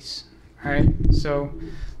the case. All right, so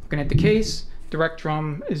looking at the case, direct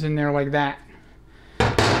drum is in there like that.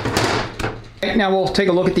 Okay, now we'll take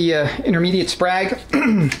a look at the intermediate sprag.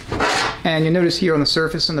 And you'll notice here on the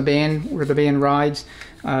surface on the band, where the band rides,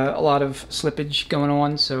 a lot of slippage going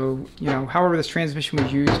on. So, however this transmission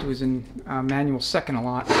was used was in manual second a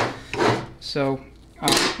lot. So,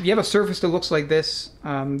 if you have a surface that looks like this,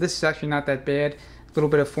 this is actually not that bad. A little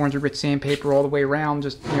bit of 400 grit sandpaper all the way around,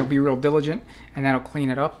 just be real diligent, and that'll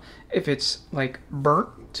clean it up. If it's like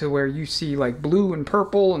burnt to where you see like blue and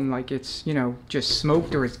purple and like it's just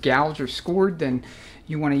smoked or it's gouged or scored, then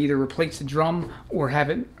you want to either replace the drum or have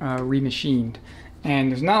it remachined.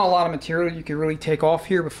 And there's not a lot of material you can really take off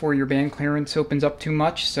here before your band clearance opens up too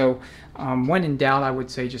much, so when in doubt, I would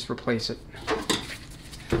say just replace it.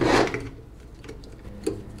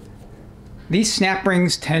 These snap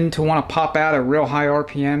rings tend to want to pop out at real high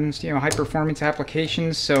RPMs, high performance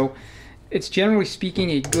applications, so it's generally speaking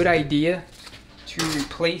a good idea to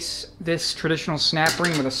replace this traditional snap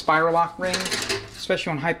ring with a spiral lock ring,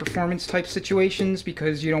 especially on high performance type situations,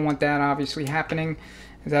 because you don't want that obviously happening.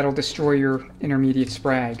 That'll destroy your intermediate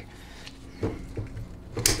sprag.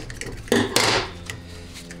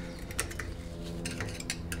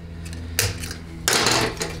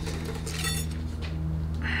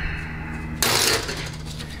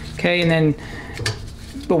 Okay, and then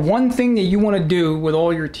the one thing that you want to do with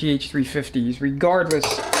all your TH350s, regardless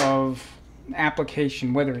of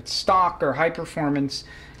application, whether it's stock or high performance,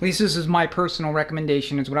 at least this is my personal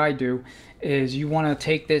recommendation, is what I do, is you want to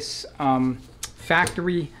take this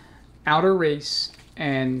factory outer race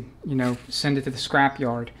and, you know, send it to the scrap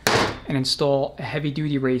yard and install a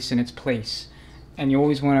heavy-duty race in its place. And you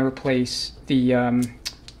always want to replace the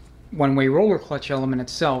one-way roller clutch element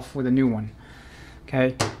itself with a new one.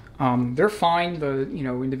 Okay, they're fine, the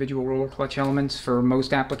individual roller clutch elements for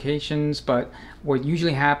most applications, but what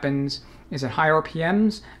usually happens is at high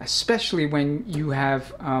RPMs, especially when you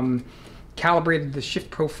have calibrated the shift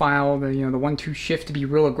profile, the 1-2 shift to be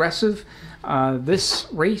real aggressive, this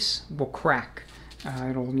race will crack.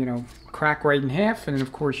 It'll crack right in half, and then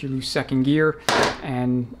of course you lose second gear,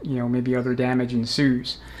 and maybe other damage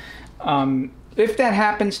ensues. If that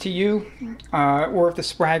happens to you, or if the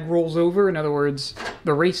sprag rolls over, in other words,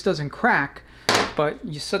 the race doesn't crack, but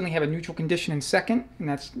you suddenly have a neutral condition in second, and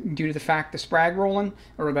that's due to the fact the sprag rolling,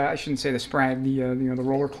 or I shouldn't say the sprag, the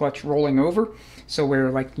roller clutch rolling over. So where,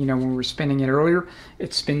 like, when we were spinning it earlier,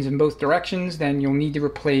 it spins in both directions, then you'll need to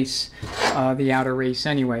replace the outer race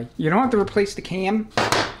anyway. You don't have to replace the cam,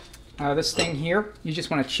 this thing here. You just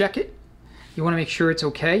want to check it. You want to make sure it's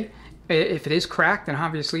okay. If it is cracked, then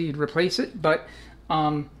obviously you'd replace it, but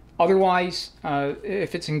otherwise,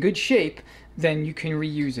 if it's in good shape, then you can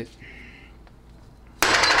reuse it.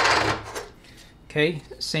 Okay,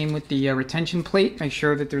 same with the retention plate. Make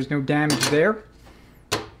sure that there's no damage there.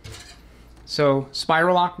 So,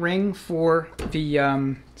 spiral lock ring for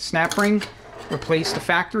the snap ring. Replace the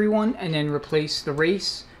factory one, and then replace the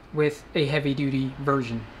race with a heavy-duty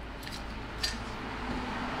version.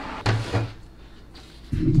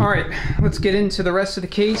 Alright, let's get into the rest of the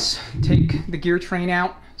case. Take the gear train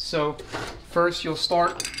out. So first you'll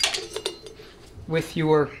start with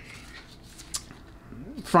your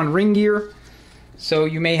front ring gear. So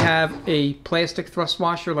you may have a plastic thrust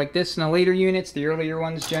washer like this in the later units. The earlier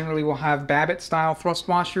ones generally will have Babbitt style thrust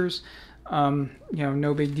washers.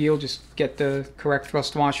 No big deal, just get the correct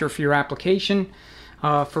thrust washer for your application.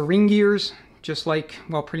 For ring gears, just like,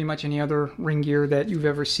 well, pretty much any other ring gear that you've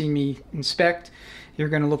ever seen me inspect, you're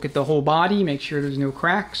going to look at the whole body, make sure there's no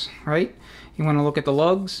cracks, right? You want to look at the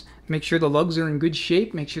lugs, make sure the lugs are in good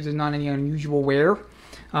shape, make sure there's not any unusual wear.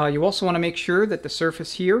 You also want to make sure that the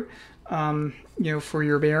surface here, for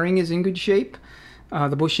your bearing is in good shape.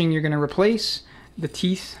 The bushing you're going to replace. The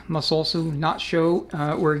teeth must also not show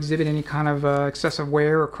or exhibit any kind of excessive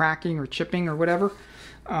wear or cracking or chipping or whatever.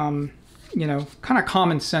 Kind of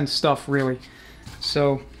common sense stuff, really.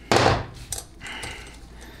 So,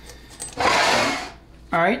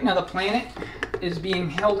 all right, now the planet is being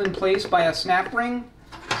held in place by a snap ring.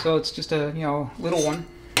 So it's just a little one.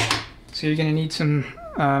 So you're going to need some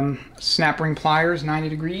snap ring pliers, 90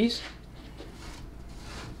 degrees.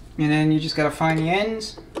 And then you just got to find the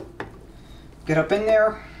ends, get up in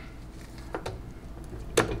there,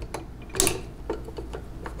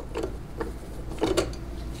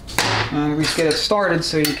 and at least get it started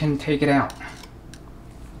so you can take it out.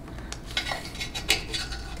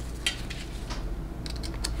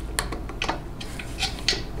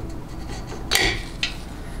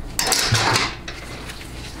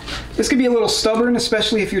 This could be a little stubborn,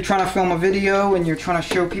 especially if you're trying to film a video and you're trying to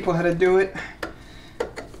show people how to do it.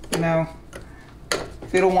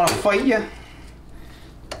 They don't want to fight you.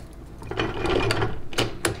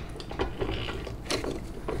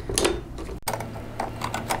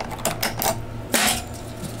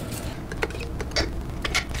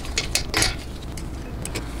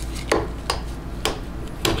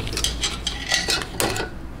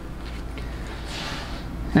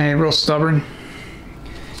 Hey, real stubborn.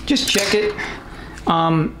 Just check it.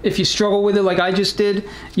 If you struggle with it like I just did,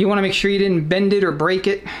 you want to make sure you didn't bend it or break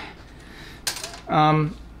it.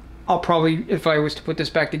 I'll probably, if I was to put this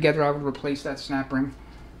back together, I would replace that snap ring.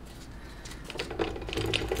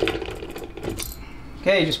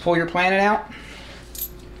 Okay, just pull your planet out.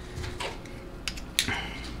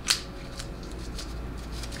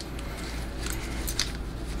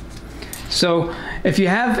 So if you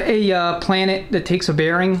have a planet that takes a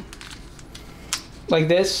bearing like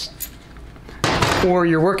this, or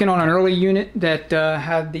you're working on an early unit that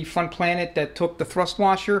had the front planet that took the thrust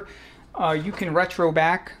washer, you can retro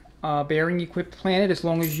back bearing equipped planet as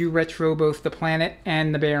long as you retro both the planet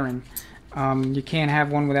and the bearing. You can't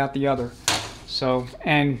have one without the other. So,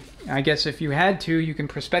 and I guess if you had to, you can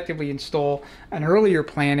prospectively install an earlier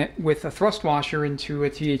planet with a thrust washer into a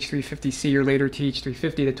TH350C or later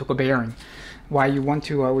TH350 that took a bearing. Why you want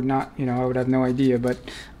to, I would not, I would have no idea, but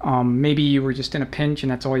maybe you were just in a pinch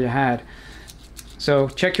and that's all you had. So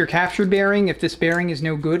check your captured bearing. If this bearing is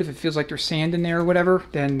no good, if it feels like there's sand in there or whatever,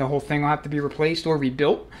 then the whole thing will have to be replaced or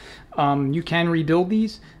rebuilt. You can rebuild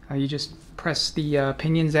these. You just press the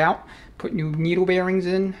pinions out, put new needle bearings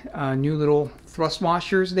in, new little thrust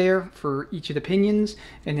washers there for each of the pinions,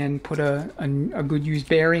 and then put a good used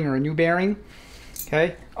bearing or a new bearing.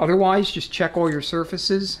 Okay. Otherwise, just check all your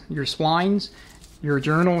surfaces, your splines, your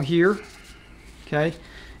journal here. Okay.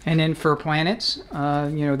 And then for planets,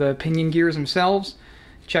 you know, the pinion gears themselves,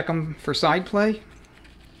 check them for side play.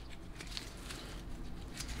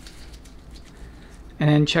 And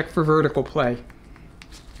then check for vertical play.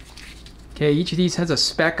 Okay, each of these has a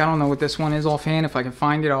spec. I don't know what this one is offhand. If I can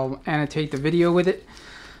find it, I'll annotate the video with it.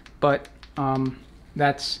 But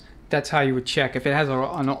that's how you would check. If it has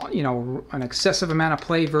an excessive amount of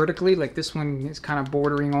play vertically, like this one is kind of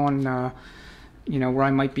bordering on you know, where I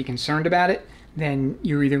might be concerned about it, then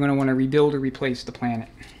you're either going to want to rebuild or replace the planet.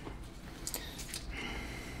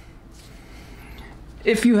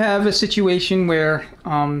 If you have a situation where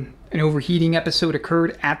an overheating episode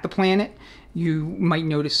occurred at the planet, you might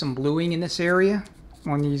notice some bluing in this area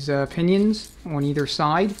on these pinions on either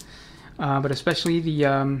side, but especially the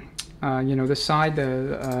you know, this side,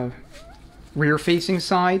 the rear facing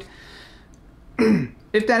side.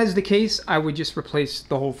 If that is the case, I would just replace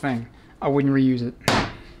the whole thing. I wouldn't reuse it.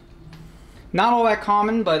 Not all that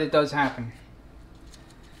common, but it does happen.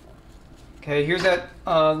 Okay, here's that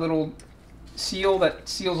little seal that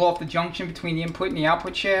seals off the junction between the input and the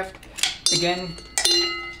output shaft. Again,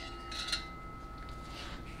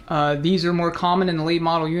 these are more common in the late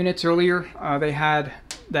model units. Earlier, they had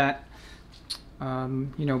that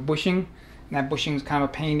you know, bushing, and that bushing is kind of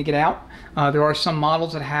a pain to get out. There are some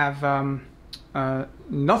models that have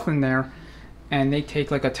nothing there, and they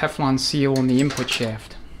take like a Teflon seal on the input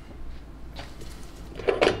shaft.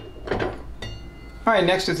 Alright,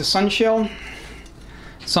 next is the sun shell.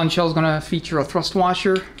 Sun shell is going to feature a thrust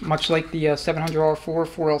washer, much like the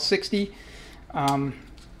 700R4 4L60.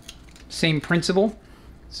 Same principle.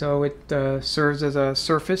 So it serves as a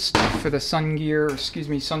surface for the sun gear, excuse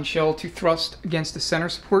me, sun shell to thrust against the center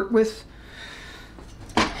support with.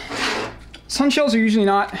 Sun shells are usually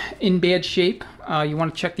not in bad shape. You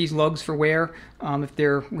want to check these lugs for wear. If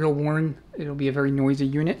they're real worn, it'll be a very noisy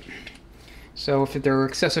unit. So if they're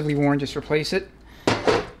excessively worn, just replace it.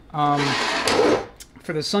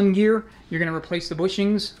 For the sun gear, you're going to replace the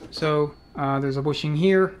bushings. So there's a bushing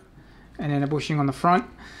here and then a bushing on the front.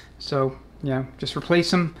 So yeah, just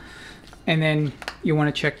replace them. And then you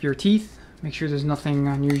want to check your teeth. Make sure there's nothing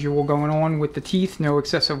unusual going on with the teeth, no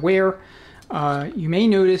excessive wear. You may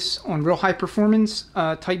notice on real high performance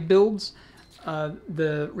type builds,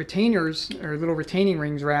 the retainers, or little retaining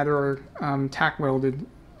rings rather, are tack welded,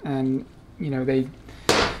 and you know, they're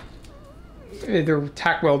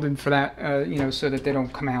tack welded for that, you know, so that they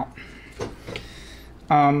don't come out.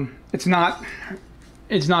 It's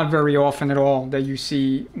not very often at all that you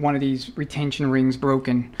see one of these retention rings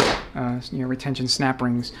broken, you know, retention snap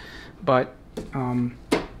rings. But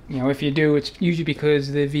you know, if you do, it's usually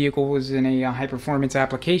because the vehicle was in a high performance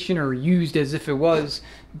application or used as if it was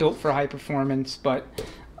built for high performance. But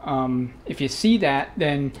if you see that,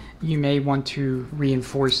 then you may want to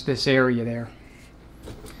reinforce this area there.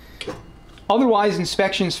 Otherwise,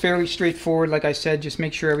 inspection is fairly straightforward. Like I said, just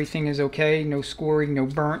make sure everything is okay. No scoring, no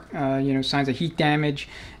burnt, you know, signs of heat damage,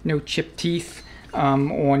 no chipped teeth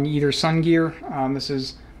on either sun gear. This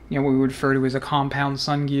is, you know, what we would refer to as a compound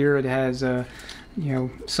sun gear. It has a, you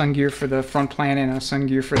know, sun gear for the front planet and a sun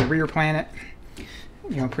gear for the rear planet.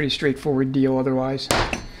 You know, pretty straightforward deal otherwise.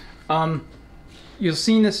 You'll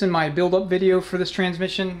see this in my build-up video for this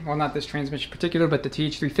transmission. Well, not this transmission in particular, but the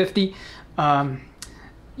TH350.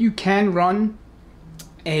 You can run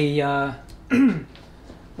a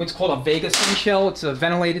what's called a Vega sun shell. It's a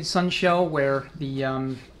ventilated sun shell where the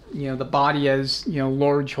you know, the body has, you know,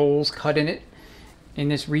 large holes cut in it in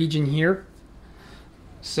this region here.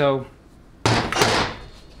 So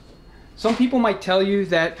some people might tell you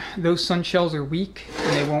that those sun shells are weak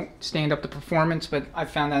and they won't stand up to performance, but I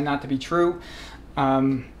found that not to be true. I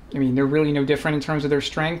mean, they're really no different in terms of their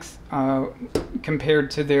strength compared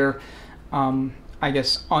to their I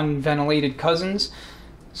guess unventilated cousins.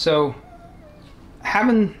 So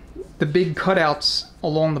having the big cutouts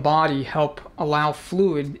along the body help allow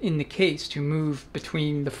fluid in the case to move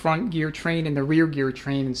between the front gear train and the rear gear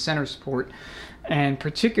train and center support, and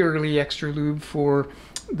particularly extra lube for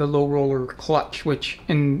the low roller clutch, which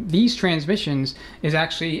in these transmissions is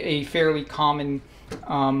actually a fairly common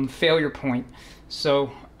failure point.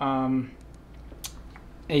 So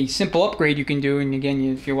a simple upgrade you can do, and again,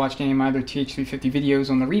 if you watched any of my other TH350 videos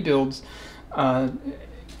on the rebuilds,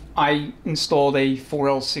 I installed a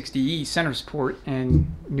 4L60E center support and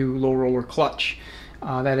new low roller clutch.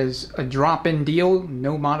 That is a drop-in deal,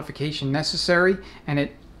 no modification necessary, and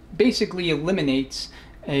it basically eliminates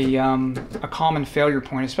a common failure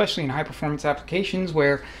point, especially in high performance applications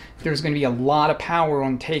where there's going to be a lot of power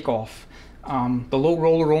on takeoff. The low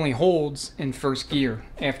roller only holds in first gear.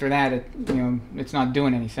 After that, it's not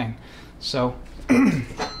doing anything. So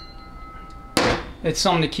it's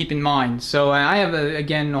something to keep in mind. So I have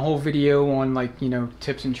again a whole video on, like,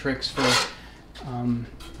 tips and tricks for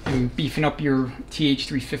beefing up your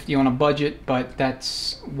TH350 on a budget. But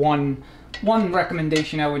that's one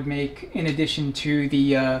recommendation I would make, in addition to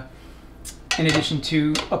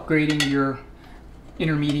upgrading your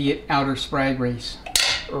intermediate outer sprag race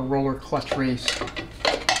or roller clutch race.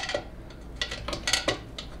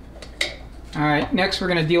 Alright, next we're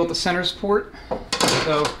going to deal with the center support.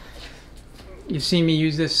 So you've seen me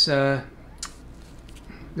use this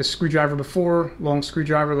screwdriver before, long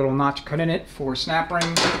screwdriver, little notch cut in it for snap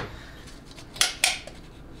ring.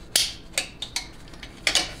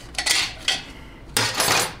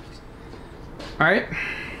 Alright.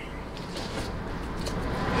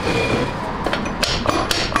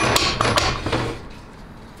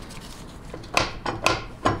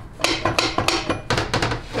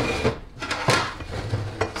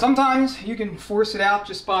 Sometimes you can force it out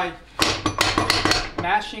just by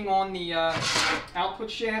mashing on the output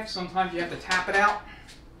shaft. Sometimes you have to tap it out.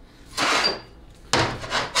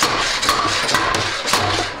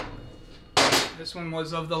 This one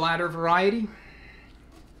was of the latter variety.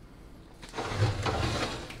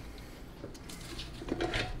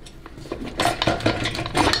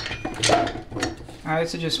 Alright,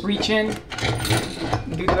 so just reach in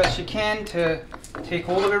and do the best you can to take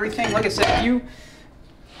hold of everything. Like I said,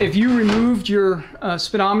 if you removed your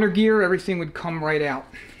speedometer gear, everything would come right out.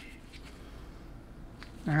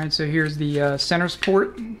 Alright, so here's the center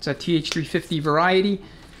support. It's a TH350 variety.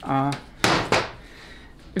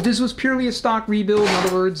 If this was purely a stock rebuild, in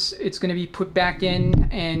other words, it's going to be put back in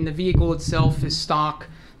and the vehicle itself is stock,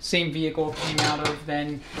 same vehicle it came out of,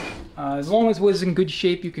 then as long as it was in good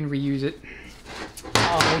shape, you can reuse it.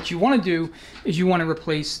 What you want to do is you want to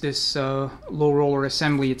replace this low roller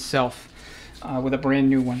assembly itself with a brand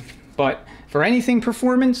new one. But for anything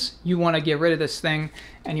performance, you want to get rid of this thing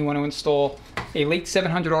and you want to install a late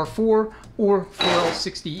 700R4 or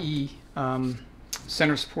 4L60E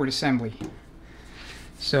center support assembly.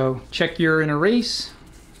 So check your inner race.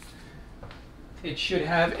 It should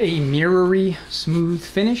have a mirrory smooth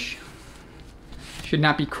finish. Should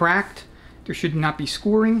not be cracked. There should not be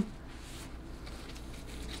scoring.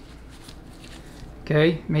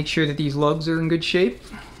 Okay, make sure that these lugs are in good shape.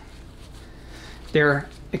 If they're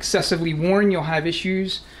excessively worn, you'll have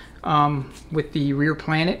issues with the rear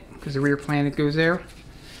planet, because the rear planet goes there.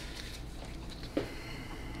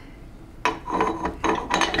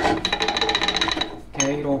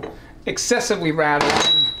 Okay, it'll excessively rattle,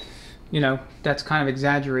 and, that's kind of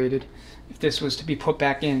exaggerated. If this was to be put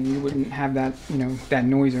back in, you wouldn't have that, that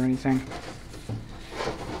noise or anything.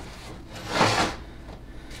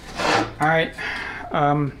 All right.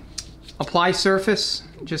 Apply surface,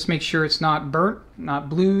 just make sure it's not burnt, not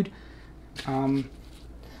blued.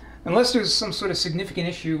 Unless there's some sort of significant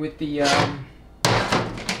issue with the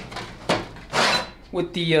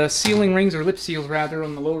sealing rings, or lip seals rather,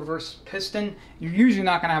 on the low reverse piston, you're usually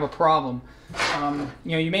not going to have a problem.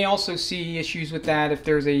 You may also see issues with that if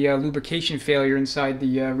there's a lubrication failure inside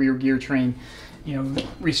the rear gear train,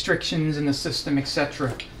 restrictions in the system,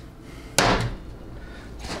 etc.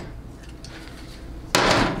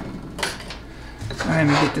 Let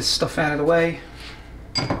me get this stuff out of the way.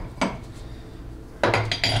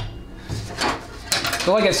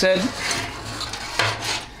 So like I said,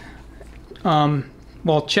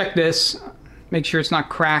 well, check this, make sure it's not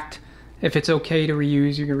cracked. If it's okay to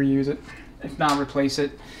reuse, you can reuse it. If not, replace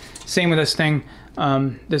it. Same with this thing.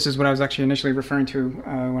 This is what I was actually initially referring to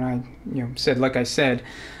when I said, like I said.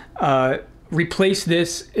 Replace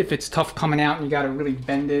this if it's tough coming out and you got to really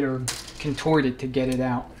bend it or contort it to get it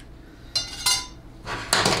out.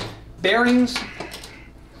 Bearings,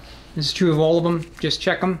 this is true of all of them. Just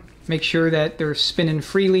check them. Make sure that they're spinning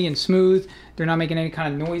freely and smooth. They're not making any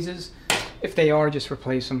kind of noises. If they are, just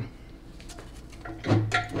replace them.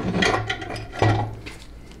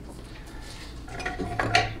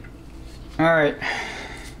 Alright,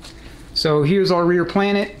 so here's our rear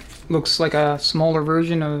planet. Looks like a smaller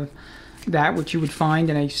version of that which you would find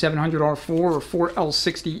in a 700R4 or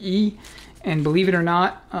 4L60E. And believe it or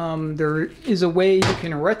not, there is a way you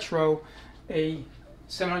can retro a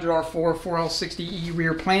 700R4 4L60E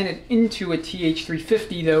rear planet into a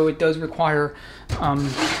TH350, though it does require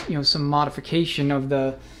some modification of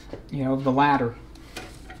the the ladder,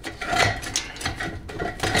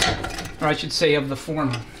 or I should say of the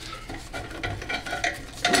former.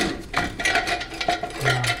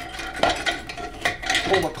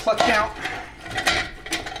 clutch out.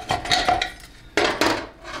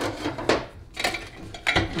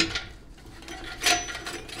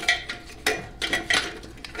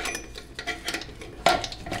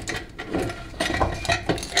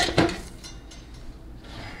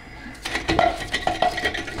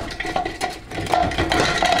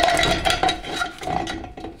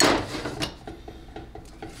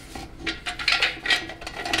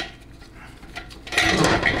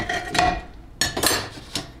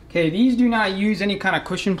 Okay, these do not use any kind of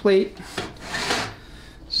cushion plate.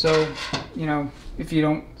 So, you know, if you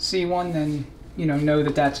don't see one, then, you know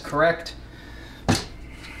that that's correct.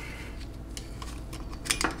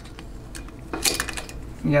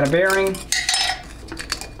 You got a bearing.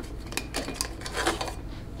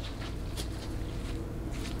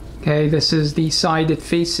 Okay, this is the side that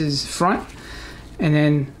faces front, and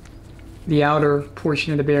then the outer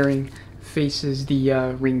portion of the bearing faces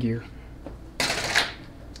the ring gear.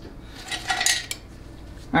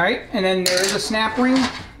 Alright, and then there is a snap ring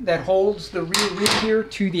that holds the rear ring gear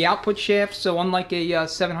to the output shaft. So unlike a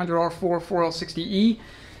 700R4 4L60E,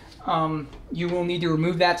 you will need to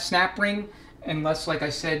remove that snap ring unless, like I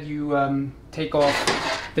said, you take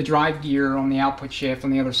off the drive gear on the output shaft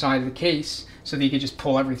on the other side of the case so that you can just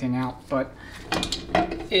pull everything out. But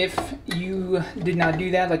if you did not do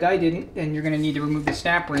that, like I didn't, then you're going to need to remove the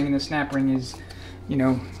snap ring, and the snap ring is, you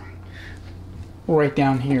know, right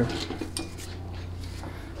down here.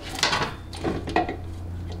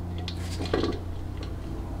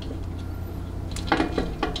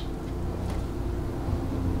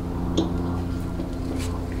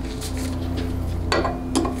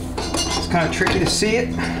 Kind of tricky to see it.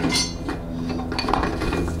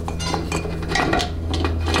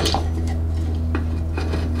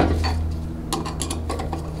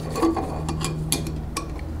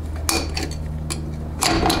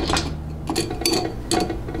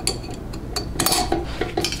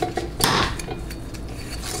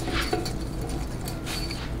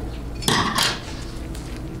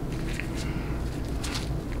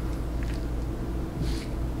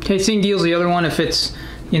 Okay, same deal as the other one. If it's,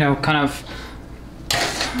 you know, kind of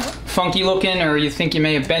funky looking, or you think you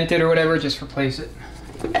may have bent it or whatever, just replace it.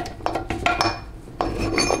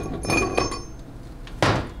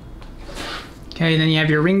 Okay, then you have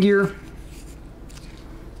your ring gear.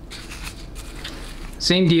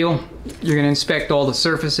 Same deal. You're going to inspect all the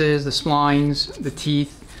surfaces, the splines, the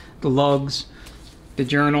teeth, the lugs, the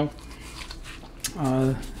journal.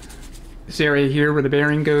 This area here where the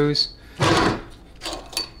bearing goes.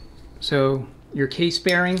 So your case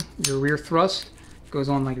bearing, your rear thrust, goes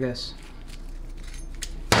on like this.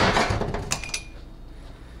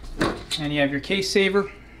 And you have your case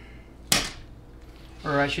saver,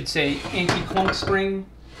 or I should say anti-clunk spring.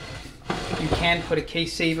 You can put a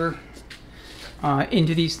case saver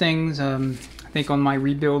into these things. I think on my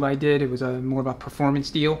rebuild I did, it was more of a performance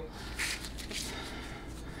deal.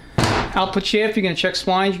 Output shaft, you're going to check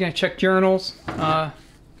splines, you're going to check journals.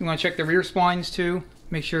 You want to check the rear splines too,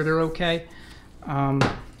 make sure they're okay.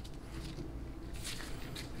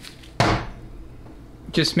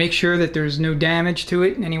 Just make sure that there's no damage to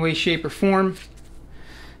it in any way, shape, or form.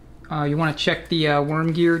 You want to check the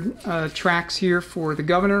worm gear tracks here for the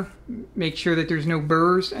governor. Make sure that there's no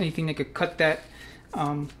burrs, anything that could cut that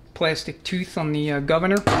plastic tooth on the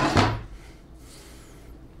governor.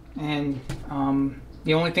 And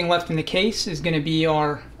the only thing left in the case is going to be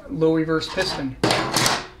our low reverse piston.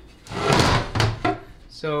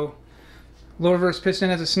 So, low reverse piston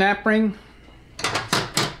has a snap ring.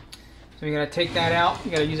 So you got to take that out.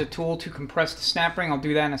 You got to use a tool to compress the snap ring. I'll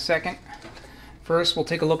do that in a second. First, we'll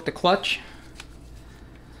take a look at the clutch.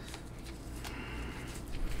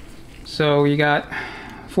 So you got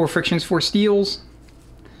 4 frictions, 4 steels.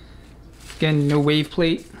 Again, no wave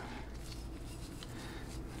plate.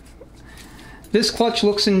 This clutch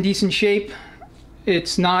looks in decent shape.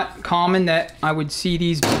 It's not common that I would see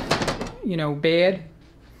these, you know, bad.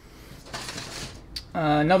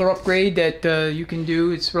 Another upgrade that you can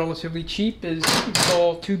do, it's relatively cheap, is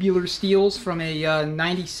install tubular steels from a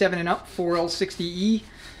 97 and up 4L60E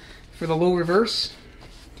for the low reverse.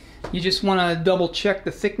 You just want to double check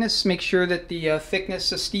the thickness, make sure that the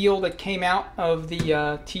thickness of steel that came out of the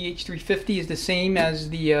TH350 is the same as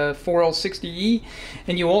the 4L60E,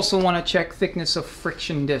 and you also want to check thickness of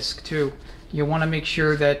friction disc too. You want to make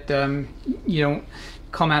sure that you don't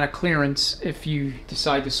come out of clearance if you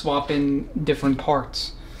decide to swap in different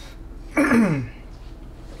parts.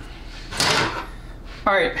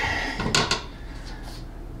 Alright.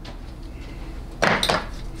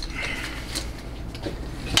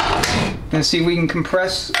 Let's see if we can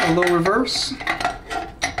compress a low reverse.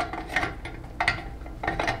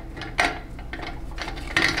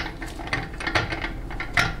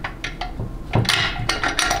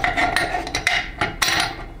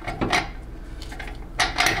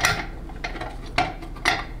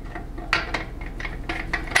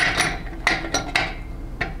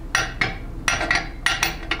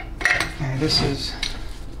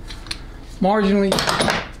 marginally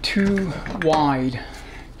too wide.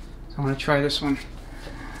 So I'm going to try this one.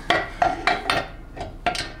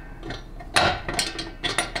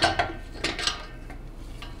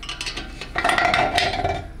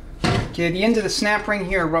 Okay, the ends of the snap ring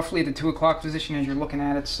here are roughly at the 2 o'clock position as you're looking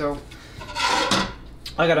at it, so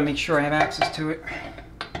I got to make sure I have access to it.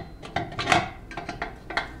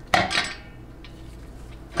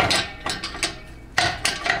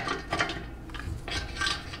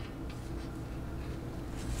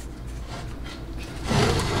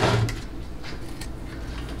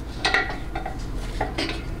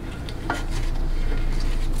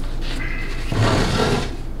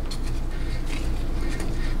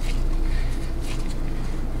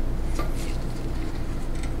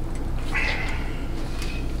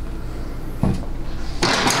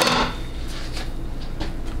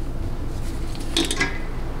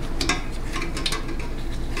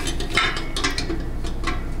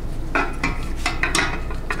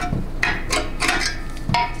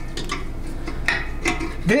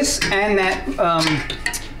 This and that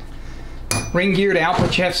ring gear, the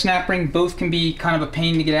output shaft snap ring, both can be kind of a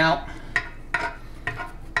pain to get out.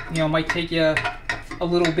 You know, it might take you a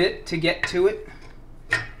little bit to get to it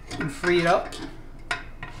and free it up.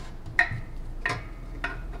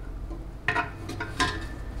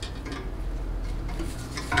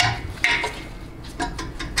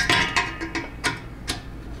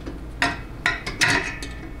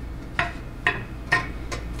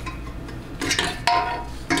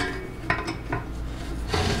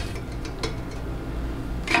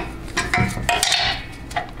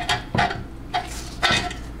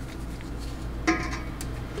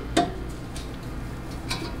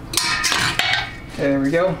 There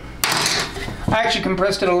we go. I actually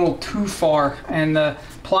compressed it a little too far, and the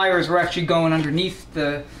pliers were actually going underneath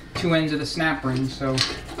the 2 ends of the snap ring, so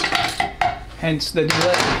hence the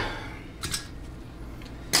delay.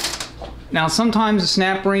 Now sometimes the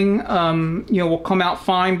snap ring you know, will come out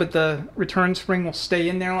fine, but the return spring will stay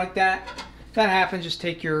in there like that. If that happens, just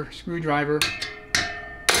take your screwdriver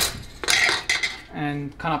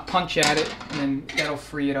and kind of punch at it, and then that'll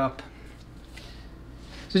free it up.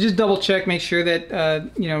 So just double check, make sure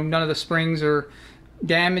that you know, none of the springs are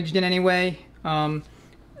damaged in any way. You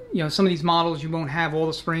know, some of these models you won't have all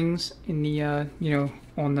the springs in the you know,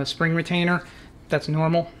 on the spring retainer. That's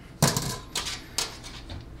normal.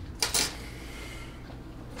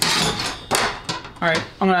 All right,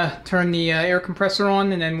 I'm gonna turn the air compressor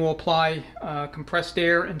on, and then we'll apply compressed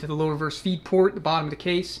air into the low reverse feed port at the bottom of the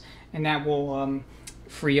case, and that will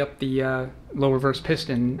free up the low reverse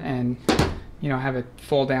piston and, you know, have it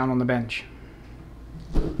fall down on the bench.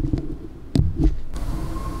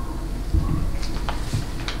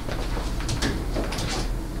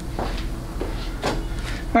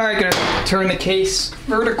 All right, gonna turn the case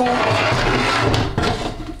vertical.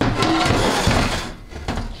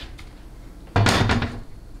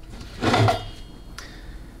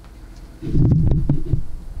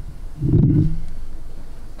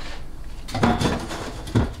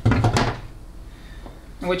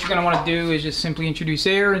 And what you're going to want to do is just simply introduce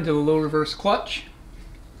air into the low reverse clutch.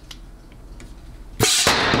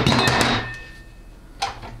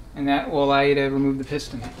 And that will allow you to remove the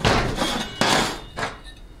piston.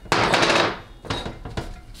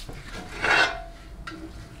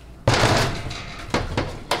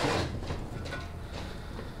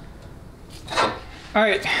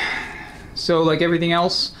 Alright, so like everything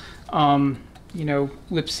else, you know,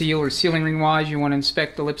 lip seal or sealing ring wise, you want to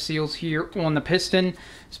inspect the lip seals here on the piston,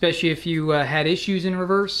 especially if you had issues in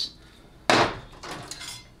reverse.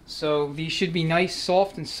 So these should be nice,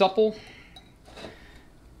 soft, and supple.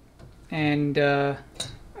 And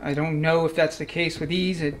I don't know if that's the case with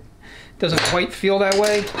these. It doesn't quite feel that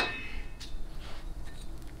way.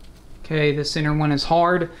 Okay, this inner one is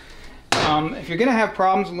hard. If you're going to have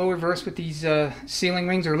problems in low reverse with these sealing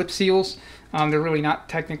rings or lip seals, they're really not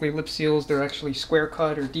technically lip seals, they're actually square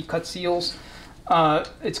cut or deep cut seals.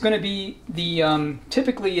 It's going to be the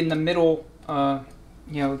typically in the middle,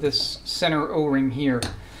 you know, this center O-ring here,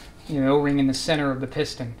 you know, O-ring in the center of the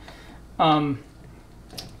piston.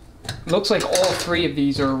 Looks like all 3 of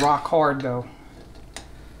these are rock hard though.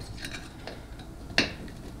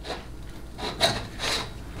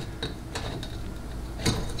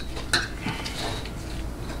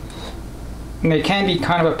 And they can be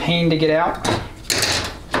kind of a pain to get out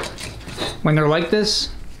when they're like this.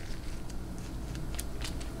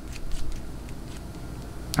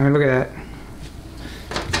 I mean, look at that.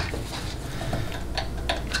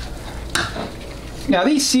 Now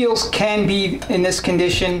these seals can be in this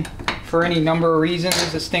condition for any number of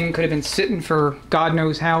reasons. This thing could have been sitting for God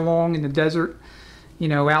knows how long in the desert, you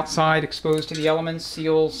know, outside, exposed to the elements,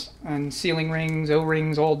 seals and sealing rings,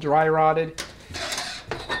 O-rings, all dry rotted.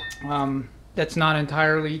 That's not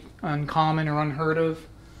entirely uncommon or unheard of.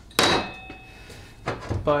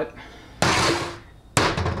 But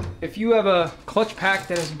if you have a clutch pack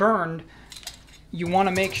that is burned, you want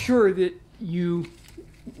to make sure that you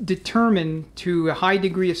determine to a high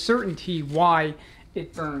degree of certainty why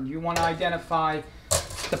it burned. You want to identify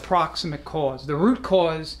the proximate cause. The root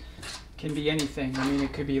cause can be anything. I mean,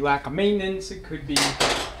 it could be lack of maintenance, it could be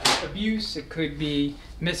abuse, it could be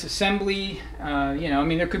misassembly, you know, I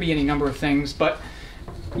mean, there could be any number of things, but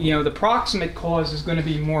you know, the proximate cause is going to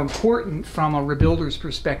be more important from a rebuilder's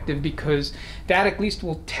perspective, because that at least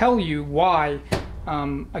will tell you why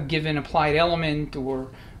a given applied element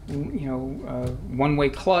or, you know, one-way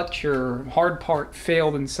clutch or hard part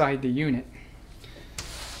failed inside the unit.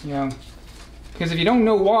 You know, because if you don't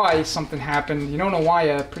know why something happened, you don't know why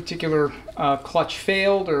a particular clutch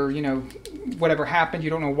failed, or, you know, whatever happened, you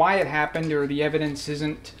don't know why it happened, or the evidence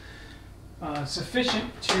isn't sufficient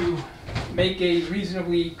to make a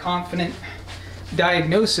reasonably confident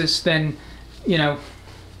diagnosis, then, you know,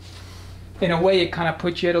 in a way it kind of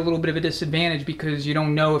puts you at a little bit of a disadvantage, because you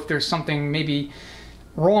don't know if there's something maybe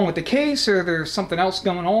wrong with the case, or there's something else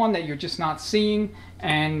going on that you're just not seeing.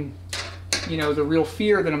 And you know, the real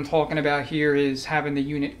fear that I'm talking about here is having the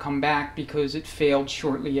unit come back because it failed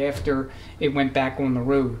shortly after it went back on the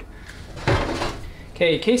road.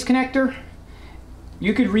 Okay, case connector.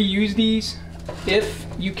 You could reuse these if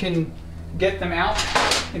you can get them out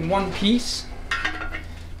in one piece.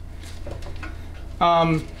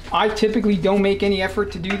 I typically don't make any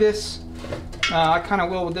effort to do this. I kind of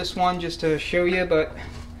will with this one just to show you, but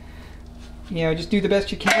you know, just do the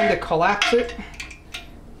best you can to collapse it.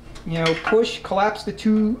 You know, push, collapse the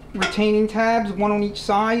two retaining tabs, one on each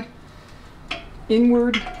side,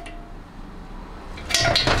 inward,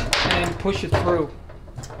 and push it through.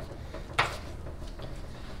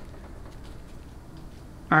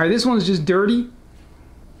 Alright, this one's just dirty,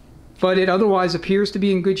 but it otherwise appears to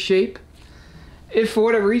be in good shape. If for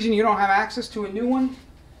whatever reason you don't have access to a new one,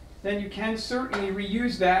 then you can certainly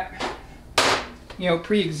reuse that, you know,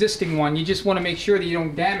 pre-existing one. You just want to make sure that you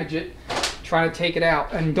don't damage it. Try to take it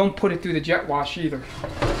out, and don't put it through the jet wash either.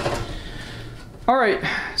 Alright,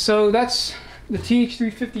 so that's the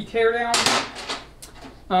TH350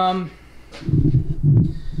 teardown.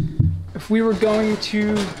 If we were going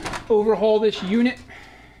to overhaul this unit,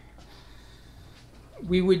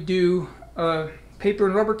 we would do a paper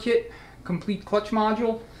and rubber kit, complete clutch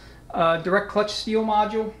module, direct clutch steel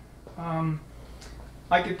module.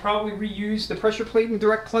 I could probably reuse the pressure plate in the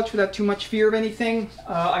direct clutch without too much fear of anything.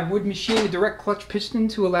 I would machine the direct clutch piston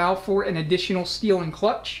to allow for an additional steel and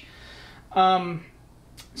clutch.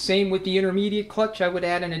 Same with the intermediate clutch. I would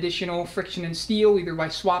add an additional friction and steel, either by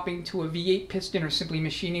swapping to a V8 piston or simply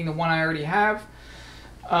machining the one I already have.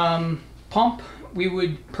 Pump, we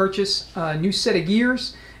would purchase a new set of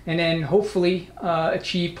gears and then hopefully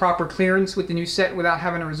achieve proper clearance with the new set without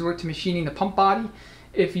having to resort to machining the pump body.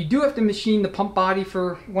 If you do have to machine the pump body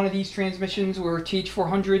for one of these transmissions or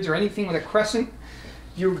TH400s or anything with a crescent,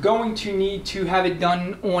 you're going to need to have it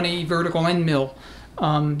done on a vertical end mill.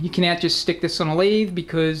 You cannot just stick this on a lathe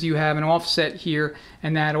because you have an offset here,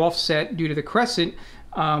 and that offset, due to the crescent,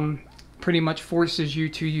 pretty much forces you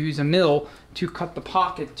to use a mill to cut the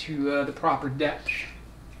pocket to the proper depth.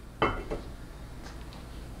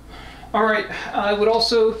 Alright, I would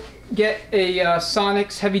also get a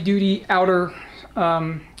Sonic's heavy-duty outer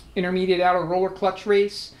intermediate outer roller clutch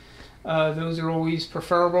race. Those are always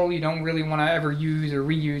preferable. You don't really want to ever use or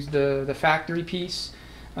reuse the factory piece.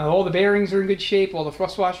 All the bearings are in good shape, all the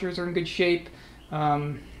thrust washers are in good shape.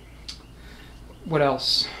 What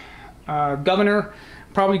else? Governor,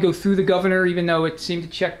 probably go through the governor, even though it seemed to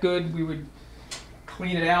check good. We would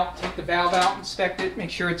clean it out, take the valve out, inspect it, make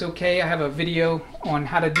sure it's okay. I have a video on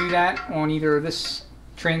how to do that on either this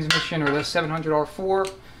transmission or the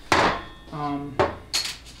 700R4.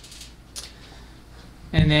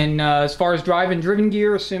 And then as far as drive and driven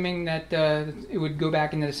gear, assuming that it would go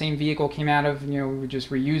back into the same vehicle it came out of, you know, we would just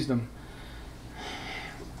reuse them.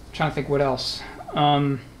 I'm trying to think what else.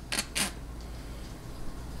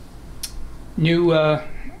 New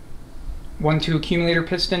 1-2 accumulator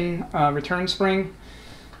piston return spring.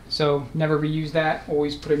 So never reuse that,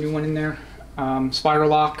 always put a new one in there. Spiral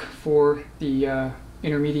lock for the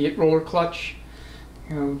intermediate roller clutch.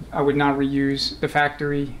 You know, I would not reuse the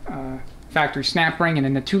factory snap ring, and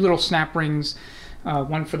then the two little snap rings,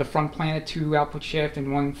 one for the front planet 2 output shaft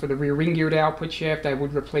and one for the rear ring gear to output shaft. I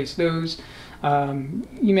would replace those.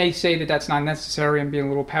 You may say that that's not necessary. I'm being a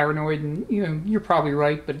little paranoid, and you're probably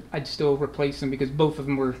right, but I'd still replace them because both of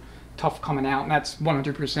them were tough coming out, and that's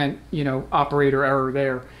 100% operator error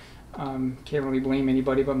there. Can't really blame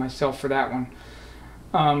anybody but myself for that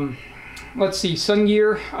one. Let's see, sun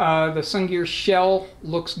gear. The sun gear shell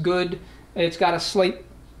looks good. It's got a slight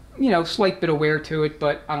bit of wear to it,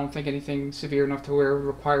 but I don't think anything severe enough to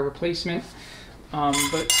require replacement.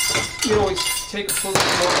 But you always take a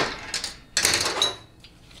closer look.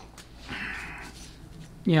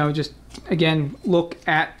 Just again look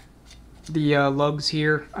at the lugs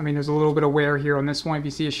here. I mean, there's a little bit of wear here on this one. If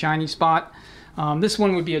you see a shiny spot, this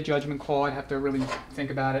one would be a judgment call. I'd have to really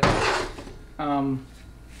think about it.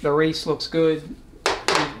 The race looks good,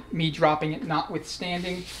 me dropping it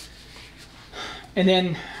notwithstanding. And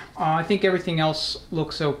then I think everything else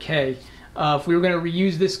looks okay. If we were going to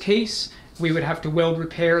reuse this case, we would have to weld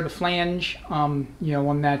repair the flange, on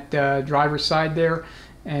that driver's side there,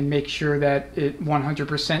 and make sure that it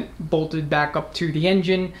 100% bolted back up to the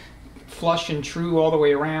engine, flush and true all the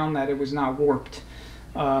way around, that it was not warped.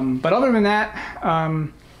 But other than that,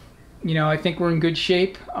 I think we're in good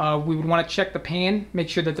shape. We would want to check the pan, make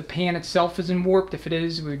sure that the pan itself isn't warped. If it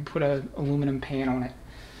is, we'd put an aluminum pan on it.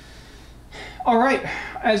 All right,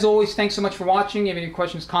 as always, thanks so much for watching. If you have any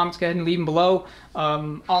questions, comments, go ahead and leave them below.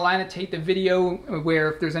 I'll annotate the video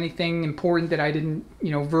where if there's anything important that I didn't,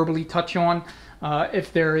 verbally touch on.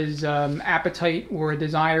 If there is appetite or a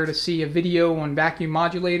desire to see a video on vacuum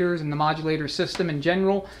modulators and the modulator system in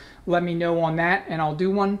general, let me know on that and I'll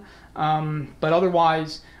do one. But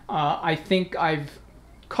otherwise, I think I've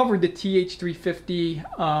covered the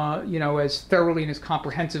TH350, as thoroughly and as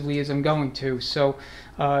comprehensively as I'm going to. So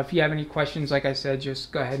if you have any questions, like I said,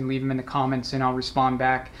 just go ahead and leave them in the comments and I'll respond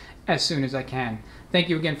back as soon as I can. Thank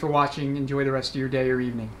you again for watching. Enjoy the rest of your day or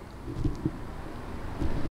evening.